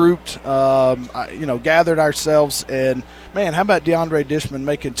regrouped, gathered ourselves, and, man, how about DeAndre Dishman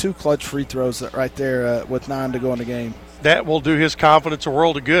making 2 clutch free throws right there with 9 to go in the game? That will do his confidence a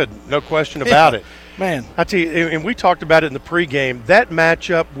world of good, no question about it. Man. I tell you, and we talked about it in the pregame, that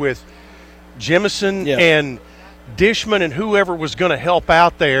matchup with Jemison and Dishman and whoever was going to help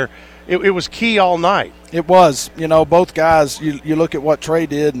out there, it was key all night. It was. Both guys, you look at what Trey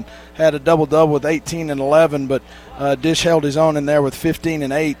did and had a double-double with 18 and 11, but Dish held his own in there with 15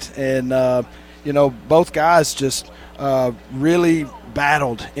 and 8. And, both guys just really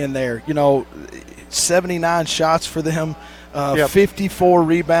battled in there. 79 shots for them, 54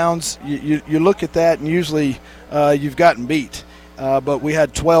 rebounds. You look at that, and usually you've gotten beat. But we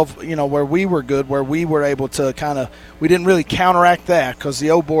had 12, where we were good, where we were able to we didn't really counteract that because the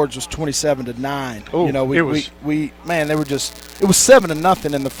O boards was 27-9. Oh, they were it was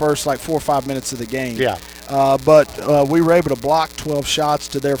 7-0 in the first 4 or 5 minutes of the game. Yeah. But we were able to block 12 shots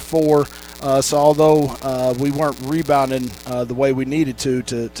to their 4. So although we weren't rebounding the way we needed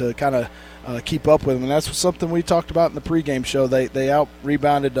to kind of keep up with them, and that's something we talked about in the pregame show. They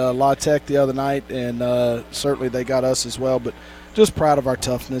out-rebounded La Tech the other night, and certainly they got us as well. But just proud of our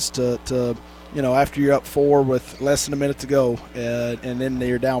toughness to after you're up 4 with less than a minute to go, and then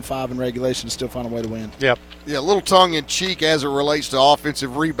you're down 5 in regulation, to still find a way to win. Yep. Yeah, a little tongue-in-cheek as it relates to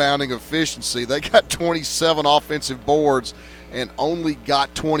offensive rebounding efficiency. They got 27 offensive boards and only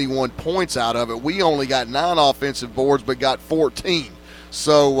got 21 points out of it. We only got 9 offensive boards but got 14.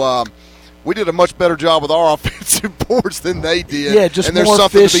 So we did a much better job with our offensive boards than they did. Yeah, just and there's more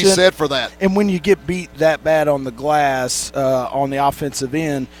something efficient. to be said for that. And when you get beat that bad on the glass on the offensive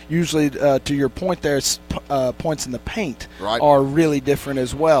end, usually to your point there, points in the paint are really different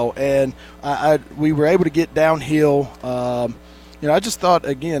as well. And we were able to get downhill. I just thought,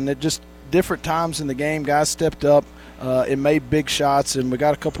 again, that just different times in the game, guys stepped up and made big shots, and we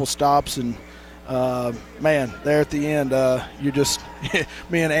got a couple of stops. And, man, there at the end,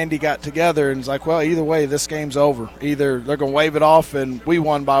 me and Andy got together and it's like, well, either way, this game's over. Either they're going to wave it off and we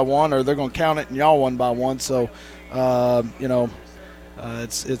won by 1, or they're going to count it and y'all won by 1. So,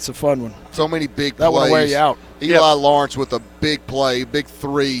 it's a fun one. So many big that plays. That will wear you out. Eli Lawrence with a big play, big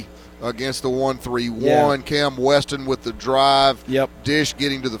 3 against the 1-3-1. Yeah. Cam Weston with the drive. Yep. Dish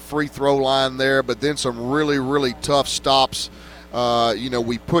getting to the free throw line there, but then some really, really tough stops.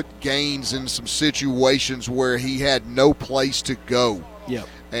 We put Gaines in some situations where he had no place to go. Yep.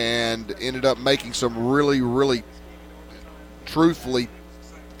 And ended up making some really, really truthfully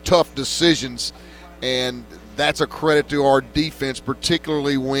tough decisions. And that's a credit to our defense,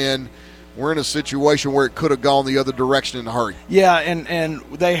 particularly when we're in a situation where it could have gone the other direction in a hurry. Yeah, and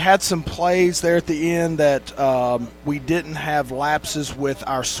they had some plays there at the end that we didn't have lapses with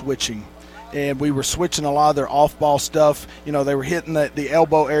our switching. And we were switching a lot of their off-ball stuff. They were hitting the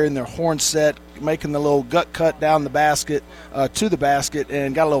elbow area in their horn set, making the little gut cut down the basket to the basket,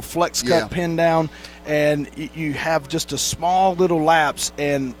 and got a little flex cut pinned down. And you have just a small little lapse,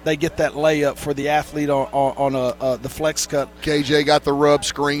 and they get that layup for the athlete on the flex cut. KJ got the rub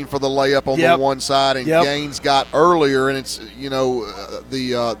screen for the layup on the one side, and Gaines got earlier, and it's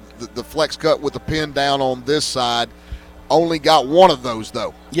the flex cut with the pin down on this side. Only got one of those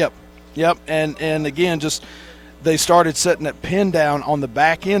though. Yep, and again, just they started setting that pin down on the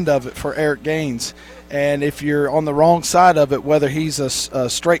back end of it for Eric Gaines. And if you're on the wrong side of it, whether he's a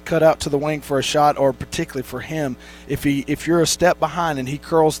straight cut out to the wing for a shot or particularly for him, if you're a step behind and he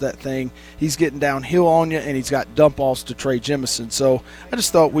curls that thing, he's getting downhill on you, and he's got dump offs to Trey Jemison. So I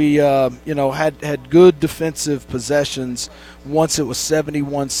just thought we had good defensive possessions once it was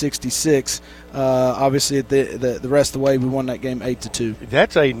 71-66. Obviously, at the rest of the way, we won that game 8-2.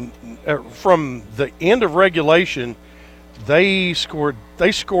 That's from the end of regulation, they scored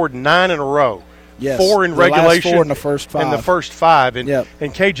 9 in a row. Yes, 4 in the regulation. Last 4 in the first 5. In the first 5. And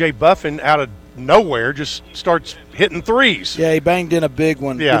KJ Buffin out of nowhere just starts hitting threes. Yeah, he banged in a big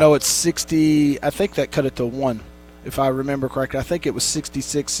one. Yeah. It's 60. I think that cut it to 1. if I remember correctly. I think it was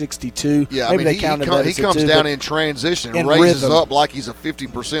 66-62. Yeah, maybe I mean, they counted he comes down in transition and raises rhythm. up like he's a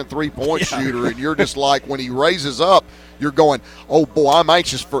 50% three-point shooter, and you're just like, when he raises up, you're going, oh, boy, I'm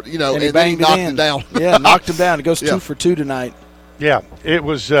anxious for, and then he knocked it down. Yeah, knocked him down. It goes 2 for 2 tonight. Yeah, it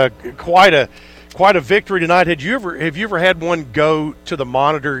was quite a victory tonight. Have you ever had one go to the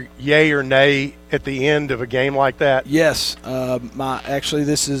monitor, yay or nay, at the end of a game like that? Yes. Actually,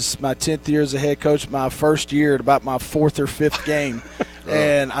 this is my 10th year as a head coach. My first year, at about my 4th or 5th game,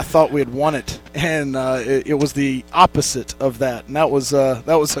 and I thought we had won it, and it was the opposite of that, and that was a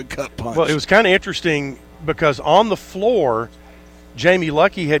gut punch. Well, it was kind of interesting because on the floor, Jamie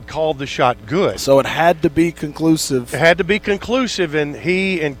Luckey had called the shot good. So it had to be conclusive. It had to be conclusive, and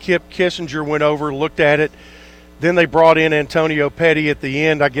he and Kip Kissinger went over, looked at it. Then they brought in Antonio Petty at the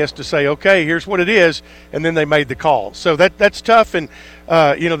end, I guess, to say, okay, here's what it is, and then they made the call. So that's tough, and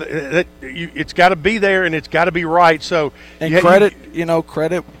it's got to be there, and it's got to be right. So credit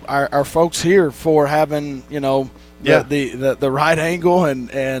our folks here for having the right angle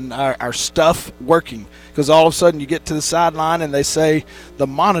and our stuff working. Because all of a sudden you get to the sideline and they say the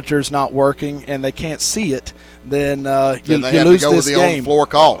monitor's not working and they can't see it, then you lose this game. On-floor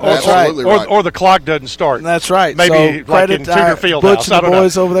call. That's Absolutely right. Or the clock doesn't start. That's right. Maybe so like in Cougar Field Butch House. and the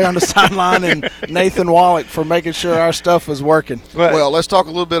boys over there on the sideline and Nathan Wallach for making sure our stuff was working. Well, let's talk a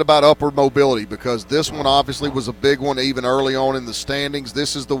little bit about upward mobility, because this one obviously was a big one even early on in the standings.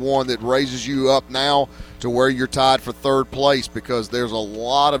 This is the one that raises you up now to where you're tied for 3rd place, because there's a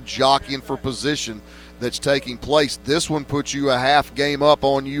lot of jockeying for position that's taking place. This one puts you a half game up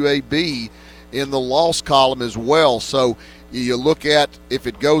on UAB in the loss column as well. So you look at, if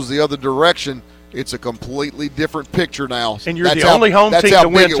it goes the other direction, it's a completely different picture now. And you're the only home team to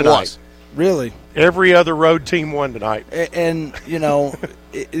win tonight. Really? Every other road team won tonight. And it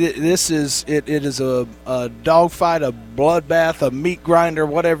is a dogfight, a bloodbath, a meat grinder,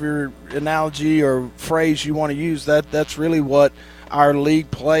 whatever analogy or phrase you want to use. That's really what our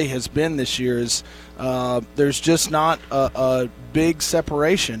league play has been this year. Is there's just not a big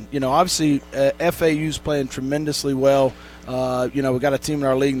separation. Obviously FAU's playing tremendously well. We got a team in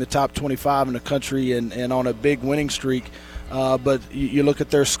our league in the top 25 in the country and on a big winning streak. But you look at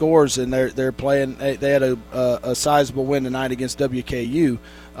their scores, and they're playing. They had a sizable win tonight against WKU.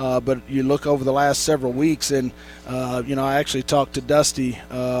 But you look over the last several weeks, and I actually talked to Dusty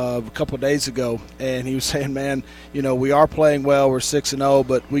a couple of days ago, and he was saying, "Man, we are playing well. We're 6-0,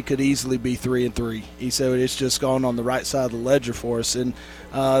 but we could easily be 3-3." He said it's just gone on the right side of the ledger for us. And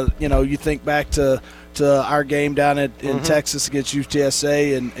you think back to our game down in Texas against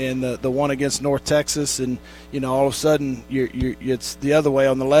UTSA and the one against North Texas, and all of a sudden it's the other way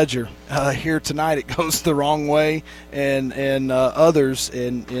on the ledger. Here tonight it goes the wrong way, and others,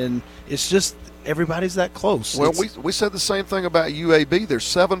 and it's just everybody's that close. Well, we said the same thing about UAB. They're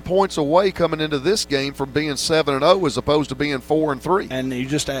 7 points away coming into this game from being 7-0 as opposed to being 4-3. And you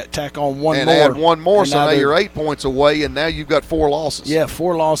just tack on one and more. add one more, so now you're 8 points away, and now you've got 4 losses. Yeah,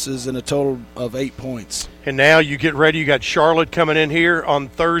 4 losses and a total of 8 points. And now you get ready. You got Charlotte coming in here on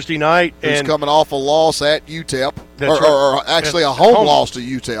Thursday night. Who's coming off a loss at UTEP. That's or actually a home loss to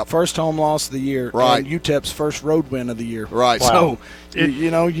UTEP. First home loss of the year. Right. And UTEP's first road win of the year. Right. Wow. So,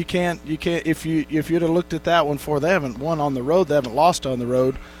 you can't if you'd have looked at that one before, they haven't won on the road, they haven't lost on the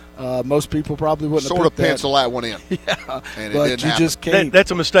road. Most people probably wouldn't sort have of pencil that one in. Yeah. And but it didn't you happen. just can't.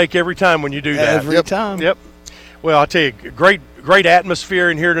 That's a mistake every time when you do that. Every time. Yep. Well, I'll tell you, great atmosphere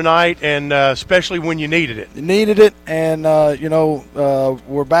in here tonight, and especially when you needed it. Needed it, and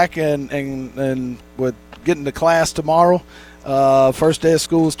we're back and with getting to class tomorrow. First day of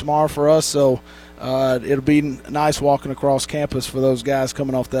school is tomorrow for us, so it'll be nice walking across campus for those guys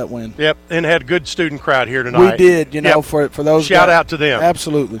coming off that win. Yep, and had a good student crowd here tonight. We did, for those Shout guys. out to them.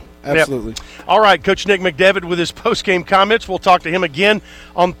 Absolutely. Absolutely. Yep. All right, Coach Nick McDevitt with his post-game comments. We'll talk to him again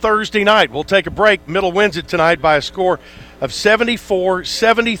on Thursday night. We'll take a break. Middle wins it tonight by a score of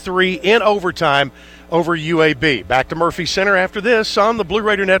 74-73 in overtime over UAB. Back to Murphy Center after this on the Blue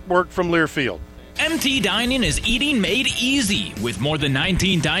Raider Network from Learfield. MT Dining is eating made easy. With more than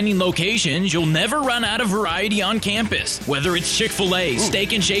 19 dining locations, you'll never run out of variety on campus. Whether it's Chick-fil-A,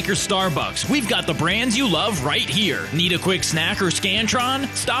 Steak and Shake, or Starbucks, we've got the brands you love right here. Need a quick snack or Scantron?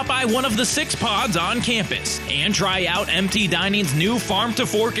 Stop by one of the 6 pods on campus and try out MT Dining's new Farm to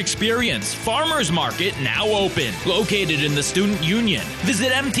Fork experience. Farmers Market now open. Located in the Student Union.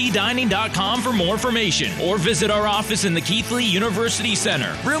 Visit mtdining.com for more information or visit our office in the Keithley University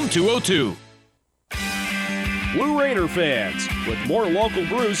Center, room 202. Blue Raider fans, with more local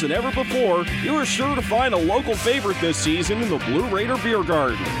brews than ever before, you are sure to find a local favorite this season in the Blue Raider Beer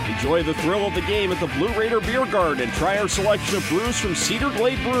Garden. Enjoy the thrill of the game at the Blue Raider Beer Garden and try our selection of brews from Cedar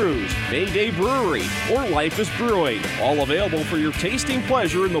Glade Brews, Mayday Brewery, or Life is Brewing. All available for your tasting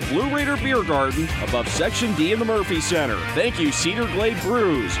pleasure in the Blue Raider Beer Garden above Section D in the Murphy Center. Thank you, Cedar Glade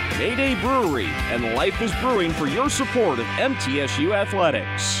Brews, Mayday Brewery, and Life is Brewing for your support of MTSU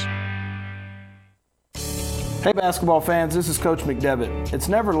Athletics. Hey basketball fans, this is Coach McDevitt. It's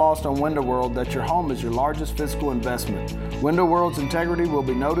never lost on Window World that your home is your largest physical investment. Window World's integrity will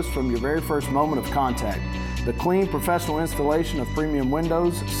be noticed from your very first moment of contact. The clean, professional installation of premium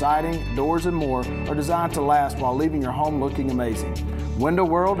windows, siding, doors, and more are designed to last while leaving your home looking amazing. Window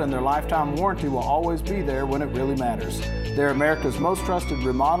World and their lifetime warranty will always be there when it really matters. They're America's most trusted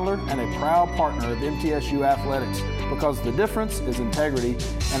remodeler and a proud partner of MTSU Athletics because the difference is integrity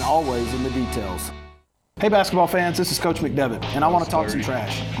and always in the details. Hey basketball fans, this is Coach McDevitt, and I want to talk some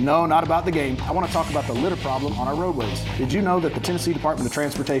trash. No, not about the game. I want to talk about the litter problem on our roadways. Did you know that the Tennessee Department of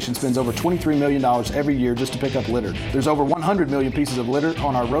Transportation spends over $23 million every year just to pick up litter? There's over 100 million pieces of litter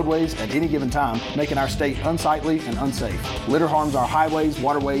on our roadways at any given time, making our state unsightly and unsafe. Litter harms our highways,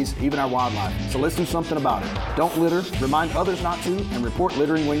 waterways, even our wildlife. So let's do something about it. Don't litter, remind others not to, and report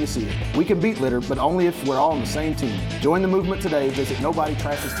littering when you see it. We can beat litter, but only if we're all on the same team. Join the movement today. Visit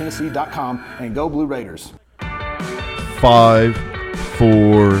NobodyTrashesTennessee.com and go Blue Raiders. 5, 4, 3,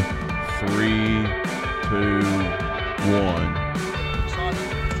 2,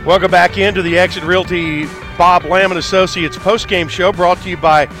 1. Welcome back into the Exit Realty Bob Lamb & Associates postgame show, brought to you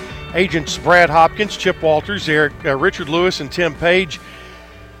by agents Brad Hopkins, Chip Walters, Richard Lewis, and Tim Page.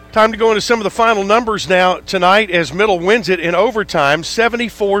 Time to go into some of the final numbers now tonight as Middle wins it in overtime,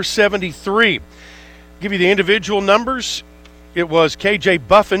 74-73. Give you the individual numbers. It was K.J.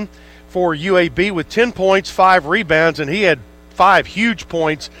 Buffin for UAB with 10 points, 5 rebounds, and he had 5 huge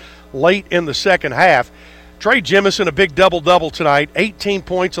points late in the second half. Trey Jemison, a big double-double tonight, 18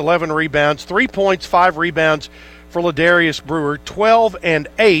 points, 11 rebounds, 3 points, 5 rebounds for Ladarius Brewer, 12 and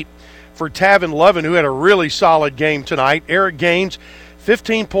 8 for Tavin Lovin, who had a really solid game tonight. Eric Gaines,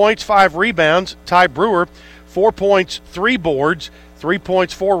 15 points, 5 rebounds. Ty Brewer, 4 points, 3 boards, 3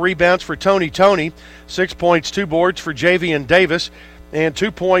 points, 4 rebounds for Tony, 6 points, 2 boards for Javian Davis, and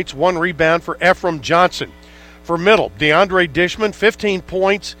 2 points, 1 rebound for Ephraim Johnson. For Middle, DeAndre Dishman, 15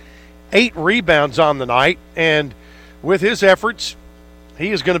 points, 8 rebounds on the night, and with his efforts,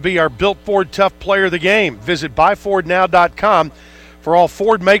 he is going to be our Built Ford Tough Player of the Game. Visit buyfordnow.com for all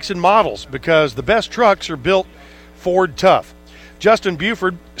Ford makes and models, because the best trucks are built Ford Tough. Justin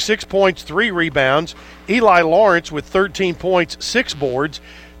Buford, 6 points, 3 rebounds. Eli Lawrence with 13 points, 6 boards.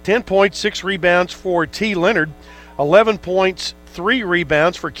 10 points, 6 rebounds for T. Leonard. 11 points, 3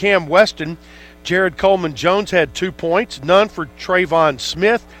 rebounds for Cam Weston. Jared Coleman-Jones had 2 points, none for Trayvon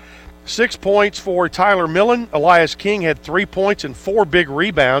Smith. 6 points for Tyler Millen. Elias King had 3 points and 4 big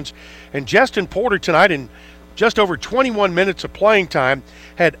rebounds. And Justin Porter tonight, in just over 21 minutes of playing time,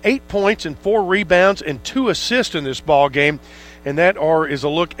 had 8 points and 4 rebounds and 2 assists in this ball game. And that is a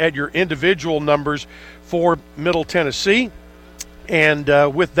look at your individual numbers for Middle Tennessee. And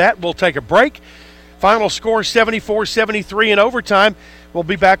with that, we'll take a break. Final score 74-73 in overtime. We'll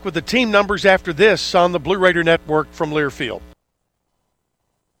be back with the team numbers after this on the Blue Raider Network from Learfield.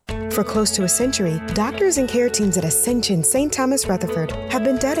 For close to a century, doctors and care teams at Ascension St. Thomas Rutherford have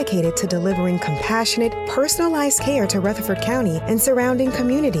been dedicated to delivering compassionate, personalized care to Rutherford County and surrounding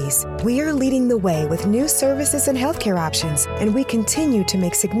communities. We are leading the way with new services and healthcare options, and we continue to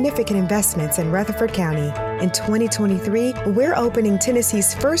make significant investments in Rutherford County. In 2023, we're opening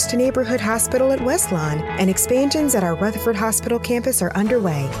Tennessee's first neighborhood hospital at Westlawn, and expansions at our Rutherford Hospital campus are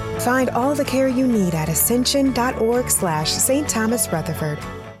underway. Find all the care you need at ascension.org/St. Thomas Rutherford.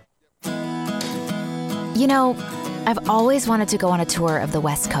 You know, I've always wanted to go on a tour of the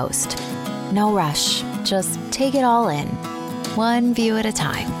West Coast. No rush, just take it all in, one view at a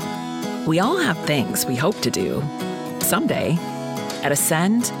time. We all have things we hope to do someday. At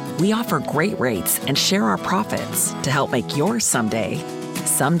Ascend, we offer great rates and share our profits to help make your someday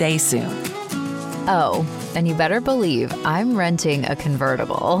soon. Oh, and you better believe I'm renting a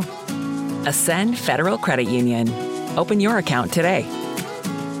convertible. Ascend Federal Credit Union. Open your account today.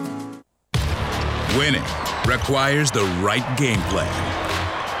 Winning requires the right game plan.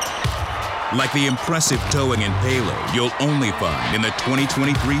 Like the impressive towing and payload you'll only find in the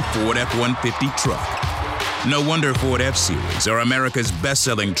 2023 Ford F-150 truck. No wonder Ford F-Series are America's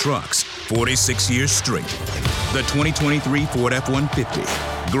best-selling trucks 46 years straight. The 2023 Ford F-150.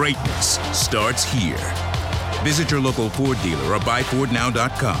 Greatness starts here. Visit your local Ford dealer or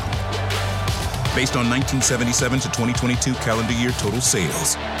buyfordnow.com. based on 1977 to 2022 calendar year total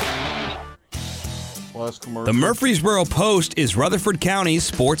sales. The Murfreesboro Post is Rutherford County's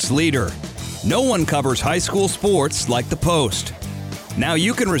sports leader. No one covers high school sports like the Post. Now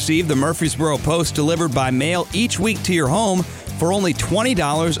you can receive the Murfreesboro Post delivered by mail each week to your home for only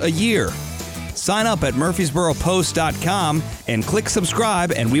 $20 a year. Sign up at murfreesboropost.com and click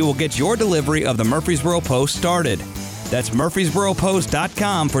subscribe, and we will get your delivery of the Murfreesboro Post started. That's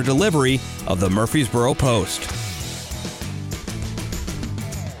murfreesboropost.com for delivery of the Murfreesboro Post.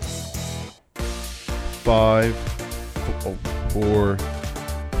 5, 4,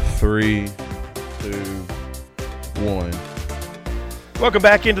 3, 2, 1. Welcome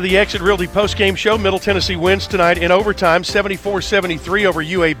back into the Exit Realty postgame show. Middle Tennessee wins tonight in overtime, 74-73 over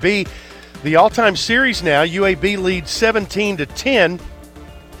UAB. The all-time series now, UAB leads 17-10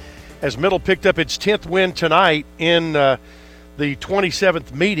 as Middle picked up its 10th win tonight in the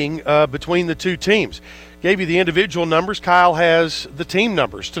 27th meeting between the two teams. Gave you the individual numbers. Kyle has the team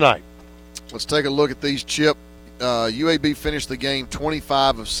numbers tonight. Let's take a look at these, Chip. UAB finished the game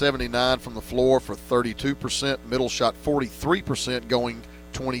 25 of 79 from the floor for 32%. Middle shot 43%, going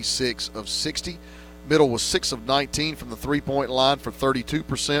 26 of 60. Middle was 6 of 19 from the three-point line for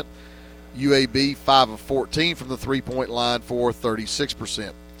 32%. UAB 5 of 14 from the three-point line for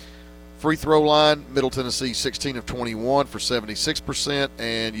 36%. Free throw line, Middle Tennessee 16 of 21 for 76%,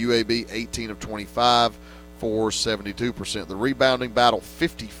 and UAB 18 of 25 for 72%. The rebounding battle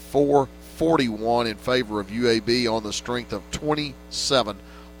 54-41 in favor of UAB on the strength of 27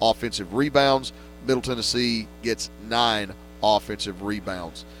 offensive rebounds. Middle Tennessee gets 9 offensive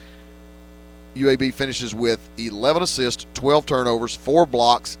rebounds. UAB finishes with 11 assists, 12 turnovers, 4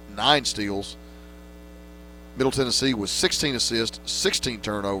 blocks, 9 steals. Middle Tennessee was 16 assists, 16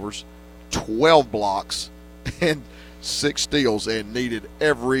 turnovers, 12 blocks, and 6 steals, and needed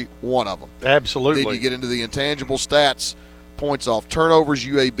every one of them. Absolutely. Then you get into the intangible stats. Points off turnovers,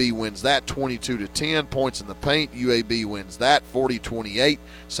 UAB wins that 22-10. Points in the paint, UAB wins that 40-28.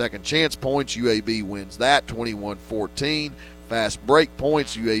 Second chance points, UAB wins that 21-14. Fast break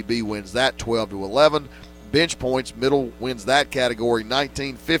points, UAB wins that 12-11. Bench points, Middle wins that category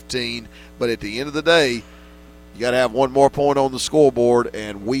 19-15. But at the end of the day, you got to have one more point on the scoreboard,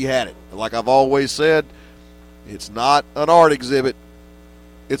 and we had it. Like I've always said, it's not an art exhibit.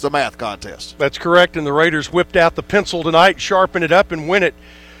 It's a math contest. That's correct, and the Raiders whipped out the pencil tonight, sharpen it up, and win it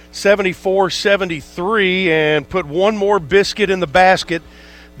 74-73, and put one more biscuit in the basket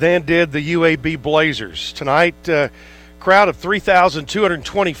than did the UAB Blazers. Tonight, crowd of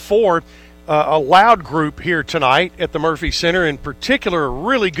 3,224, a loud group here tonight at the Murphy Center, in particular a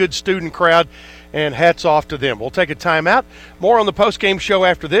really good student crowd, and hats off to them. We'll take a timeout. More on the postgame show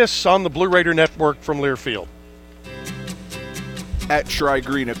after this on the Blue Raider Network from Learfield. At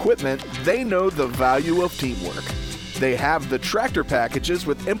Tri-Green Equipment, they know the value of teamwork. They have the tractor packages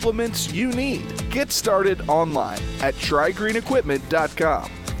with implements you need. Get started online at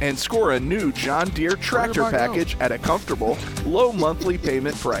TriGreenEquipment.com and score a new John Deere tractor package at a comfortable, low monthly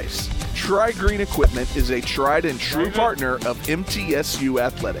payment price. Tri-Green Equipment is a tried and true partner of MTSU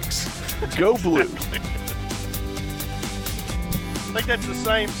Athletics. Go Blue. I think that's the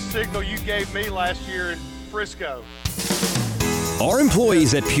same signal you gave me last year in Frisco. Our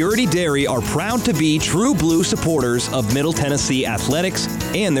employees at Purity Dairy are proud to be true blue supporters of Middle Tennessee athletics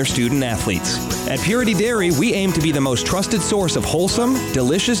and their student athletes. At Purity Dairy, we aim to be the most trusted source of wholesome,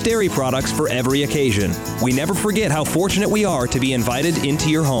 delicious dairy products for every occasion. We never forget how fortunate we are to be invited into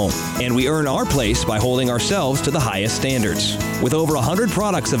your home, and we earn our place by holding ourselves to the highest standards. With over 100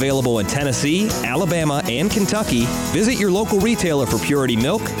 products available in Tennessee, Alabama, and Kentucky, visit your local retailer for Purity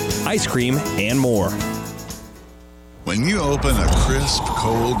milk, ice cream, and more. When you open a crisp,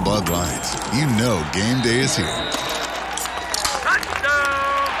 cold Bud Light, you know game day is here.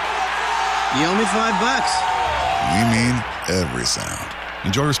 You owe me $5. We mean every sound.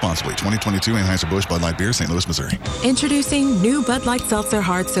 Enjoy responsibly. 2022 Anheuser-Busch Bud Light Beer, St. Louis, Missouri. Introducing new Bud Light Seltzer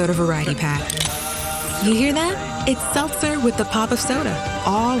Hard Soda Variety Pack. You hear that? It's seltzer with the pop of soda,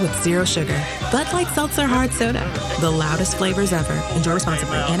 all with zero sugar. Bud Light Seltzer Hard Soda, the loudest flavors ever. Enjoy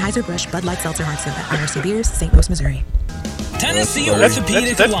responsibly. Anheuser-Busch Bud Light Seltzer Hard Soda, IRC Beers, St. Louis, Missouri. Tennessee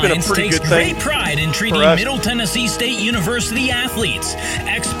Orthopedic Alliance takes great pride in treating Middle Tennessee State University athletes.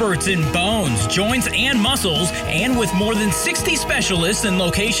 Experts in bones, joints, and muscles, and with more than 60 specialists in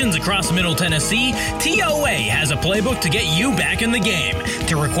locations across Middle Tennessee, TOA has a playbook to get you back in the game.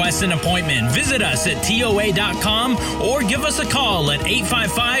 To request an appointment, visit us at TOA.com or give us a call at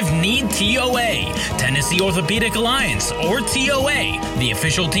 855-NEED-TOA. Tennessee Orthopedic Alliance, or TOA, the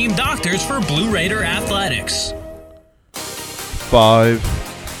official team doctors for Blue Raider Athletics. 5,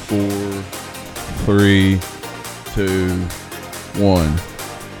 4, 3, 2, 1.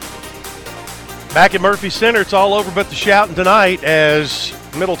 Back at Murphy Center, it's all over but the shouting tonight as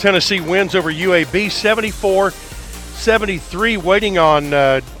Middle Tennessee wins over UAB 74-73, waiting on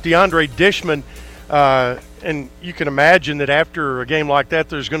DeAndre Dishman. And you can imagine that after a game like that,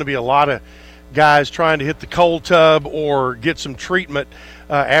 there's going to be a lot of guys trying to hit the cold tub or get some treatment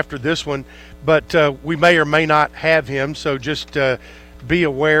after this one. But we may or may not have him, so just be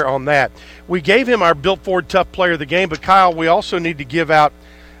aware on that. We gave him our Built Ford Tough Player of the Game, but Kyle, we also need to give out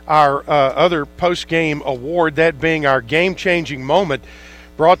our other post-game award, that being our game-changing moment,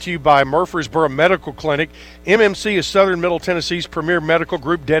 brought to you by Murfreesboro Medical Clinic. MMC is Southern Middle Tennessee's premier medical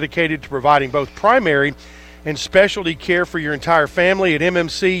group dedicated to providing both primary and specialty care for your entire family. At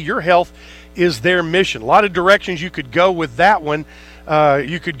MMC, your health is their mission. A lot of directions you could go with that one.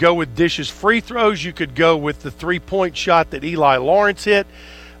 You could go with Dish's free throws. You could go with the three-point shot that Eli Lawrence hit.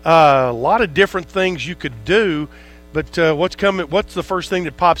 A lot of different things you could do. But what's the first thing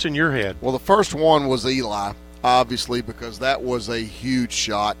that pops in your head? Well, the first one was Eli, obviously, because that was a huge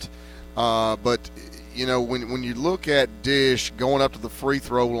shot. But, you know, when you look at Dish going up to the free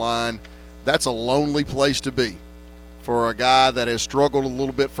throw line, that's a lonely place to be for a guy that has struggled a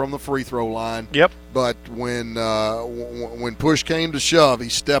little bit from the free throw line. Yep. But when push came to shove, he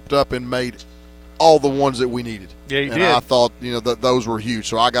stepped up and made all the ones that we needed. Yeah, he did. And I thought, you know, that those were huge,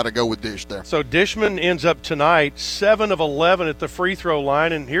 so I got to go with Dish there. So Dishman ends up tonight 7 of 11 at the free throw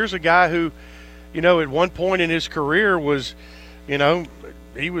line, and here's a guy who, you know, at one point in his career was, you know,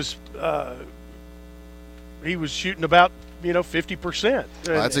 he was shooting about, you know, 50%.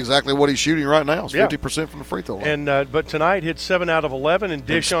 That's exactly what he's shooting right now. It's 50% from the free throw line. And but tonight hit 7 out of 11, and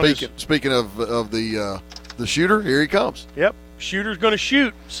Dish on his. Speaking of the shooter, here he comes. Yep. Shooter's going to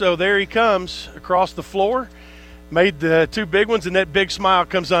shoot, so there he comes across the floor. Made the 2 big ones, and that big smile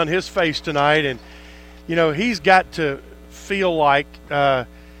comes on his face tonight. And, you know, he's got to feel like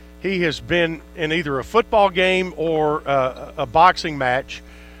he has been in either a football game or a boxing match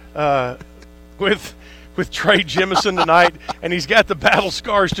with Trey Jemison tonight, and he's got the battle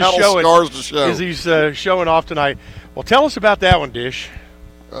scars to show as he's showing off tonight. Well, tell us about that one, Dish.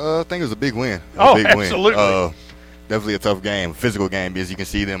 I think it was a big win. Absolutely. Definitely a tough game, physical game, because you can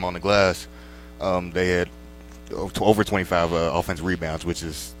see them on the glass. They had over 25 offensive rebounds, which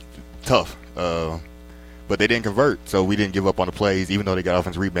is tough. But they didn't convert, so we didn't give up on the plays. Even though they got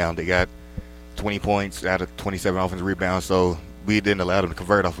offensive rebound, they got 20 points out of 27 offensive rebounds, so we didn't allow them to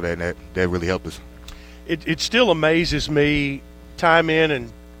convert off of that, and that really helped us. It still amazes me time in and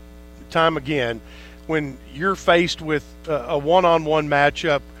time again when you're faced with a one-on-one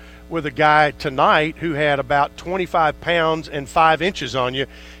matchup with a guy tonight who had about 25 pounds and 5 inches on you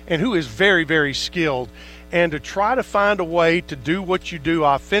and who is very, very skilled. And to try to find a way to do what you do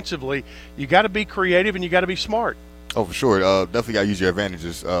offensively, you got to be creative and you got to be smart. Oh, for sure. Definitely got to use your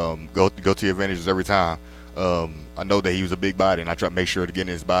advantages. Go to your advantages every time. I know that he was a big body, and I try to make sure to get in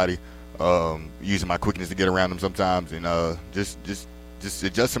his body, using my quickness to get around him sometimes, and just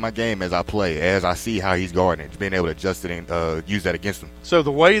adjusting my game as I play, as I see how he's guarding it, being able to adjust it and use that against him. So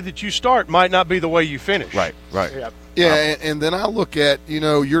the way that you start might not be the way you finish. Right. Yeah, and then I look at, you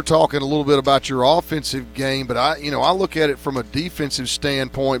know, you're talking a little bit about your offensive game, but I look at it from a defensive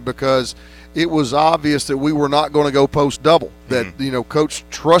standpoint because it was obvious that we were not going to go post double, that, you know, Coach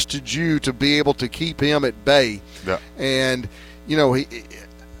trusted you to be able to keep him at bay. Yeah. And, you know,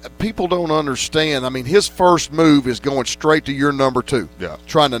 people don't understand. I mean, his first move is going straight to your number 2,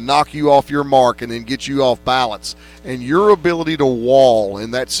 trying to knock you off your mark and then get you off balance. And your ability to wall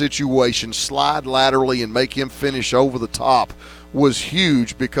in that situation, slide laterally and make him finish over the top was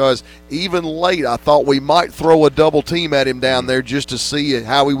huge, because even late I thought we might throw a double team at him down there just to see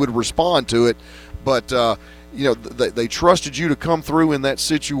how he would respond to it. But, you know, they trusted you to come through in that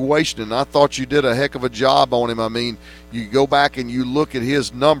situation, and I thought you did a heck of a job on him. I mean, you go back and you look at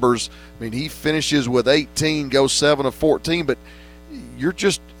his numbers. I mean, he finishes with 18, goes 7 of 14, but you're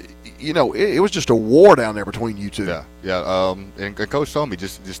just, you know, it was just a war down there between you two. Yeah. And Coach told me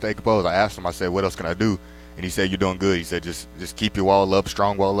just stay composed. I asked him, I said, what else can I do? And he said, you're doing good. He said, just keep your wall up,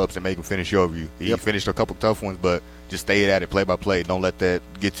 strong wall ups, and make him finish over you. He finished a couple tough ones, but just stay at it play by play. Don't let that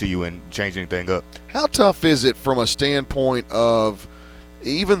get to you and change anything up. How tough is it from a standpoint of,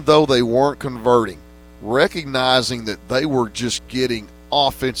 even though they weren't converting, recognizing that they were just getting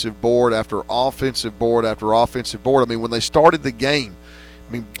offensive board after offensive board after offensive board? I mean, when they started the game,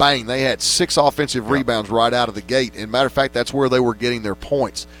 I mean, bang, they had 6 offensive rebounds right out of the gate. And matter of fact, that's where they were getting their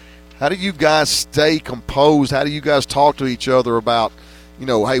points. How do you guys stay composed? How do you guys talk to each other about, you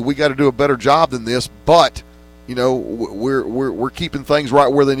know, hey, we got to do a better job than this, but, you know, we're keeping things right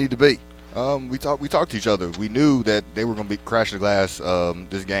where they need to be? We talked to each other. We knew that they were going to be crashing the glass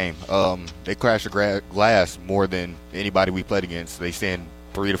this game. They crashed the glass more than anybody we played against. They send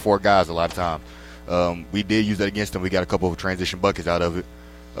 3 to 4 guys a lot of time. We did use that against them. We got a couple of transition buckets out of it.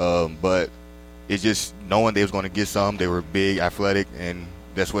 But it's just knowing they was going to get some. They were big, athletic, and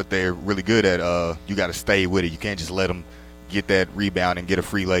that's what they're really good at. You got to stay with it. You can't just let them get that rebound and get a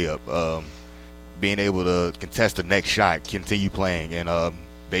free layup. Being able to contest the next shot, continue playing, and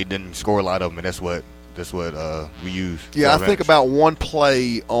they didn't score a lot of them, and that's what we use. Yeah, I think about one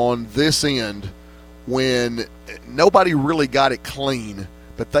play on this end when nobody really got it clean,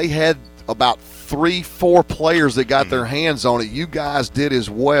 but they had about 3-4 players that got their hands on it. You guys did as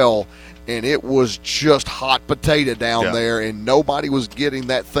well, and it was just hot potato down there, and nobody was getting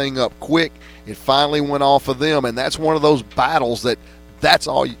that thing up quick. It finally went off of them, and that's one of those battles that's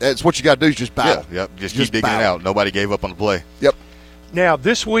what you got to do is just battle. Just keep digging it out. Nobody gave up on the play. Yep. Now,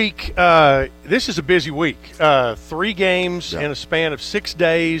 this week, this is a busy week. 3 games in a span of 6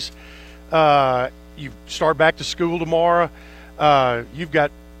 days. You start back to school tomorrow. You've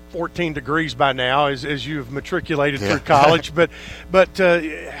got 14 degrees by now as you've matriculated through college. But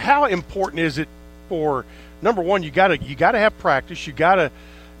how important is it for, number one, you got to have practice. You got to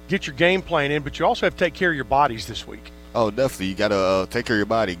get your game plan in, but you also have to take care of your bodies this week. Oh, definitely. You got to take care of your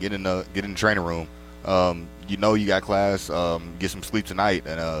body. Get in the training room. You got class, get some sleep tonight,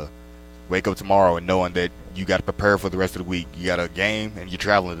 and wake up tomorrow and knowing that you got to prepare for the rest of the week. You got a game, and you're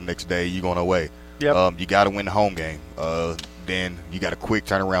traveling the next day. You're going away. Yep. You got to win the home game. Then you got a quick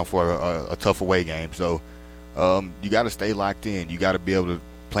turnaround for a tough away game. So you got to stay locked in. You got to be able to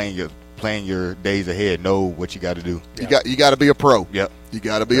plan your days ahead. Know what you got to do. You got to be a pro. Yep. You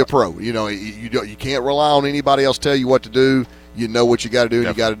got to be a pro. You can't rely on anybody else tell you what to do. You know what you got to do, and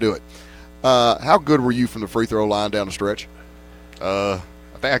you got to do it. How good were you from the free throw line down the stretch? I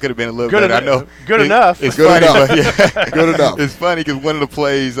think I could have been a little better. I know. Good enough. It's good funny, enough. Good enough. It's funny because one of the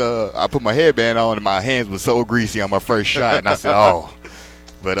plays, I put my headband on and my hands were so greasy on my first shot, and I said, "Oh."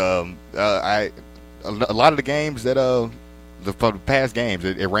 But a lot of the games that the past games,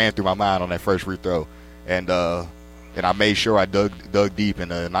 it ran through my mind on that first free throw, and I made sure I dug deep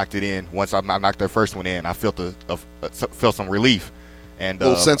and knocked it in. Once I knocked that first one in, I felt some relief. And a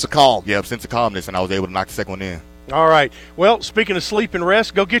little sense of calm. Yeah, sense of calmness, and I was able to knock the second one in. All right. Well, speaking of sleep and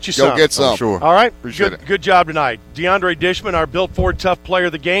rest, go get you some. Go get some. Sure. All right. Appreciate it. Good job tonight. DeAndre Dishman, our Built Ford Tough player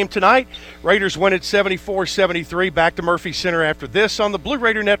of the game tonight. Raiders win at 74-73. Back to Murphy Center after this on the Blue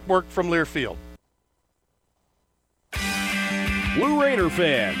Raider Network from Learfield. Blue Raider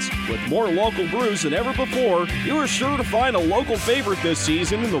fans, with more local brews than ever before, you are sure to find a local favorite this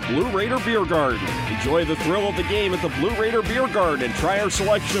season in the Blue Raider Beer Garden. Enjoy the thrill of the game at the Blue Raider Beer Garden and try our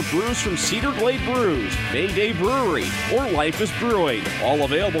selection of brews from Cedar Glade Brews, Mayday Brewery, or Life is Brewing. All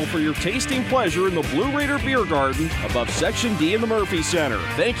available for your tasting pleasure in the Blue Raider Beer Garden above Section D in the Murphy Center.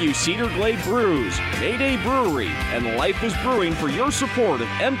 Thank you, Cedar Glade Brews, Mayday Brewery, and Life is Brewing for your support of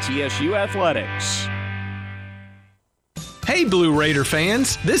MTSU Athletics. Hey Blue Raider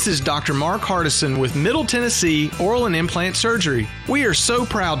fans, this is Dr. Mark Hardison with Middle Tennessee Oral and Implant Surgery. We are so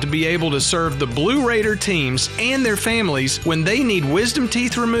proud to be able to serve the Blue Raider teams and their families when they need wisdom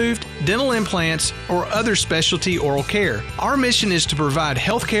teeth removed, dental implants, or other specialty oral care. Our mission is to provide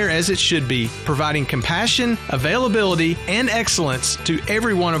health care as it should be, providing compassion, availability, and excellence to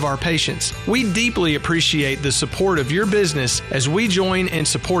every one of our patients. We deeply appreciate the support of your business as we join in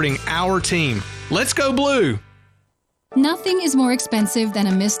supporting our team. Let's go Blue! Nothing is more expensive than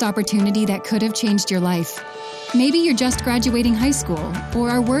a missed opportunity that could have changed your life. Maybe you're just graduating high school, or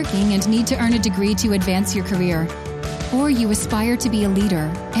are working and need to earn a degree to advance your career. Or you aspire to be a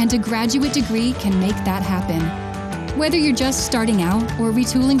leader, and a graduate degree can make that happen. Whether you're just starting out or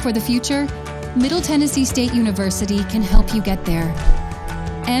retooling for the future, Middle Tennessee State University can help you get there.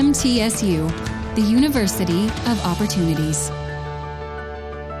 MTSU, the University of Opportunities.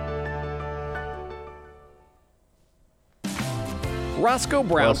 Roscoe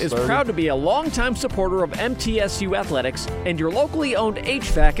Brown is proud to be a longtime supporter of MTSU Athletics and your locally owned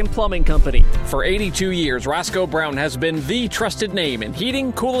HVAC and plumbing company. For 82 years, Roscoe Brown has been the trusted name in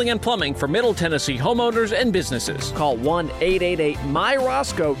heating, cooling, and plumbing for Middle Tennessee homeowners and businesses. Call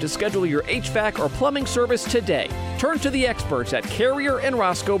 1-888-MY-ROSCOE to schedule your HVAC or plumbing service today. Turn to the experts at Carrier and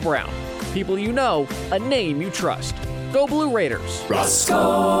Roscoe Brown. People you know, a name you trust. Go Blue Raiders.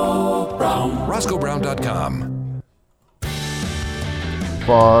 Roscoe Brown. RoscoeBrown.com.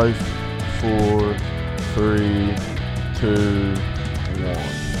 5, 4, 3, 2,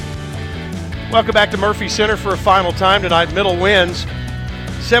 1. Welcome back to Murphy Center for a final time tonight. Middle wins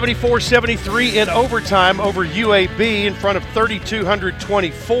 74-73 in overtime over UAB in front of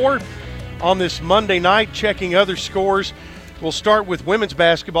 3,224. on this Monday night. Checking other scores, we'll start with women's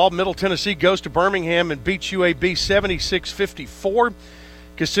basketball. Middle Tennessee goes to Birmingham and beats UAB 76-54.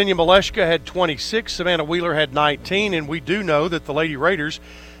 Ksenia Maleshka had 26, Savannah Wheeler had 19, and we do know that the Lady Raiders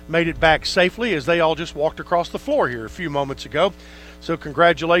made it back safely as they all just walked across the floor here a few moments ago. So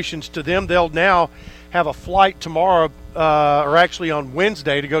congratulations to them. They'll now have a flight tomorrow, or actually on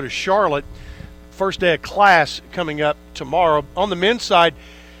Wednesday, to go to Charlotte. First day of class coming up tomorrow. On the men's side,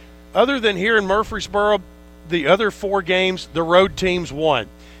 other than here in Murfreesboro, the other 4 games, the road teams won.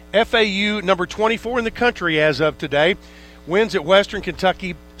 FAU, number 24 in the country as of today, wins at Western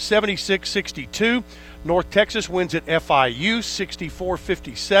Kentucky 76-62. North Texas wins at FIU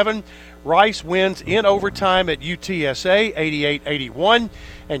 64-57. Rice wins in overtime at UTSA 88-81.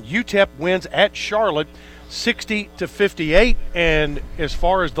 And UTEP wins at Charlotte 60-58. And as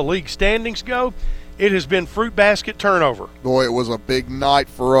far as the league standings go, it has been fruit basket turnover. Boy, it was a big night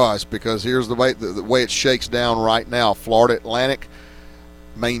for us because here's the way it shakes down right now. Florida Atlantic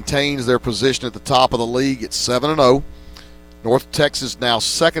maintains their position at the top of the league at 7-0. North Texas now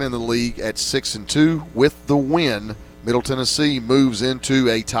second in the league at 6-2 with the win. Middle Tennessee moves into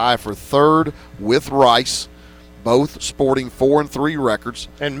a tie for third with Rice, both sporting 4-3 records.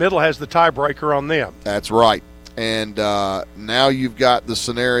 And Middle has the tiebreaker on them. That's right. And now you've got the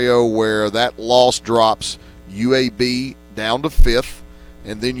scenario where that loss drops UAB down to 5th,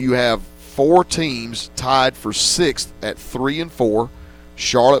 and then you have 4 teams tied for 6th at 3-4.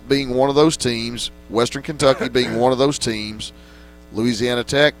 Charlotte being one of those teams, Western Kentucky being one of those teams, Louisiana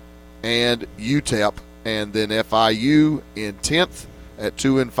Tech and UTEP, and then FIU in 10th at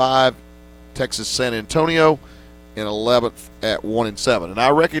 2-5, Texas San Antonio in 11th at 1-7. And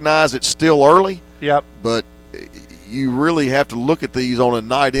I recognize it's still early, but you really have to look at these on a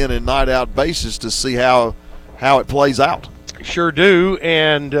night in and night out basis to see how it plays out. Sure do,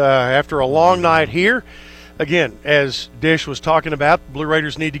 and after a long night here, again, as Dish was talking about, Blue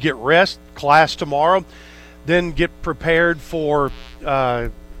Raiders need to get rest, class tomorrow, then get prepared for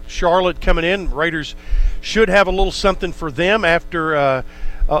Charlotte coming in. Raiders should have a little something for them after a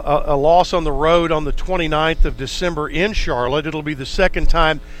loss on the road on the 29th of December in Charlotte. It'll be the second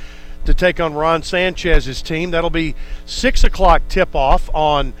time to take on Ron Sanchez's team. That'll be 6 o'clock tip-off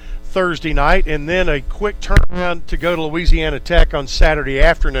on Thursday night, and then a quick turnaround to go to Louisiana Tech on Saturday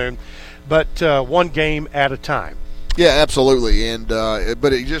afternoon. But one game at a time. Yeah, absolutely. And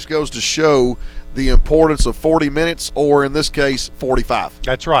but it just goes to show the importance of 40 minutes, or in this case, 45.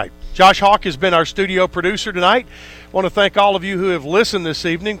 That's right. Josh Hawk has been our studio producer tonight. I want to thank all of you who have listened this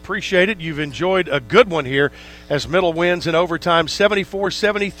evening. Appreciate it. You've enjoyed a good one here as Middle wins in overtime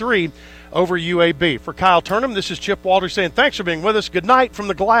 74-73 over UAB. For Kyle Turnham, this is Chip Walter saying thanks for being with us. Good night from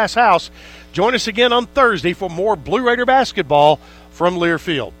the Glass House. Join us again on Thursday for more Blue Raider basketball from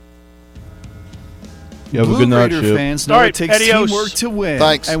Learfield. You have a good night, Raider Chip. fans know it takes teamwork to win.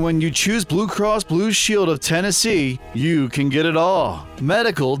 Thanks. And when you choose Blue Cross Blue Shield of Tennessee, you can get it all.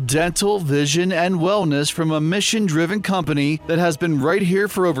 Medical, dental, vision, and wellness from a mission-driven company that has been right here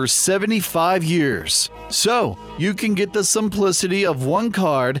for over 75 years. So, you can get the simplicity of one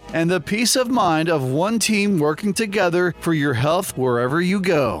card and the peace of mind of one team working together for your health wherever you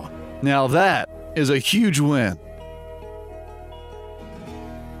go. Now that is a huge win.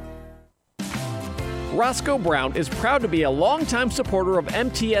 Roscoe Brown is proud to be a longtime supporter of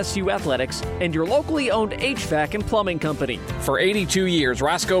MTSU Athletics and your locally owned HVAC and plumbing company. For 82 years,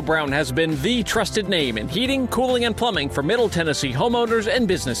 Roscoe Brown has been the trusted name in heating, cooling, and plumbing for Middle Tennessee homeowners and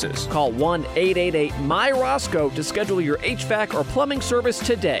businesses. Call 1-888-MY-ROSCOE to schedule your HVAC or plumbing service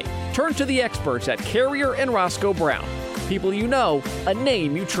today. Turn to the experts at Carrier and Roscoe Brown. People you know, a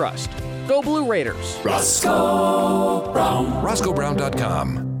name you trust. Go Blue Raiders. Roscoe Brown.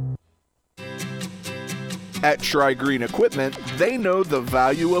 RoscoeBrown.com. At Tri-Green Equipment, they know the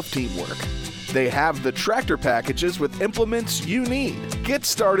value of teamwork. They have the tractor packages with implements you need. Get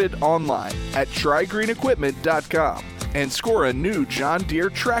started online at TriGreenEquipment.com and score a new John Deere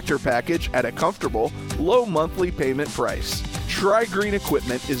tractor package at a comfortable, low monthly payment price. Tri-Green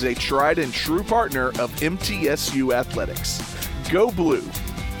Equipment is a tried and true partner of MTSU Athletics. Go Blue!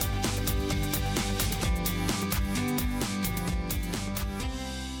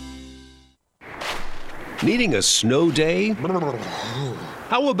 Needing a snow day?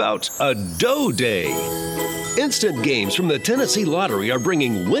 How about a dough day? Instant games from the Tennessee Lottery are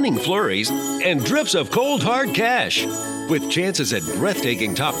bringing winning flurries and drips of cold hard cash. With chances at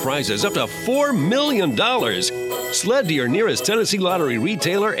breathtaking top prizes up to $4 million. Sled to your nearest Tennessee Lottery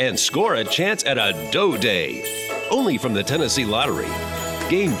retailer and score a chance at a dough day. Only from the Tennessee Lottery.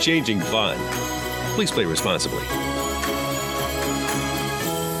 Game-changing fun. Please play responsibly.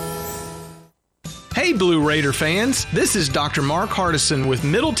 Hey, Blue Raider fans. This is Dr. Mark Hardison with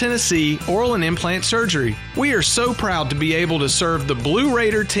Middle Tennessee Oral and Implant Surgery. We are so proud to be able to serve the Blue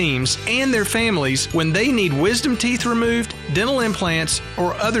Raider teams and their families when they need wisdom teeth removed, dental implants,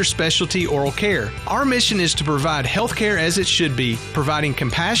 or other specialty oral care. Our mission is to provide health care as it should be, providing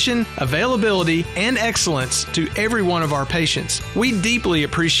compassion, availability, and excellence to every one of our patients. We deeply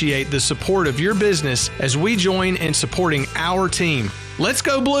appreciate the support of your business as we join in supporting our team. Let's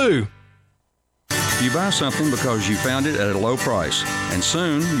go Blue! You buy something because you found it at a low price, and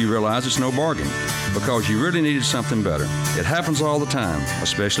soon you realize it's no bargain because you really needed something better. It happens all the time,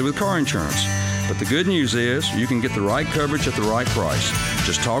 especially with car insurance. But the good news is you can get the right coverage at the right price.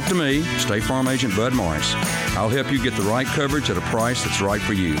 Just talk to me, State Farm Agent Bud Morris. I'll help you get the right coverage at a price that's right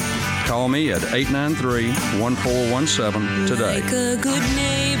for you. Call me at 893-1417 today. Like a good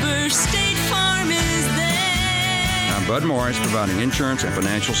neighbor, State Farm is there. I'm Bud Morris, providing insurance and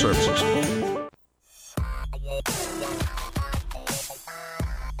financial services.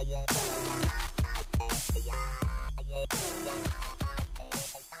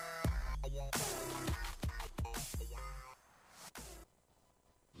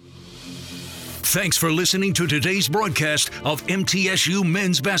 Thanks for listening to today's broadcast of MTSU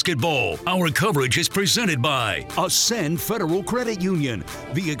Men's Basketball. Our coverage is presented by Ascend Federal Credit Union,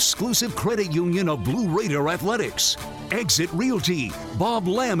 the exclusive credit union of Blue Raider Athletics. Exit Realty, Bob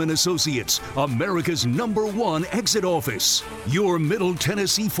Lamb & Associates, America's #1 exit office. Your Middle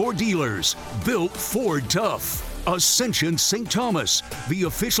Tennessee Ford dealers, built Ford tough. Ascension St. Thomas, the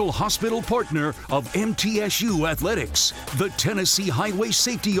official hospital partner of MTSU Athletics. The Tennessee Highway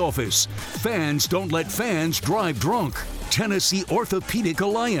Safety Office. Fans don't let fans drive drunk. Tennessee Orthopedic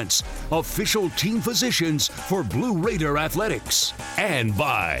Alliance, official team physicians for Blue Raider Athletics. And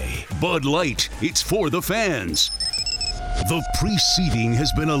by Bud Light, it's for the fans. The preceding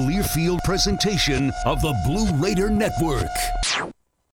has been a Learfield presentation of the Blue Raider Network.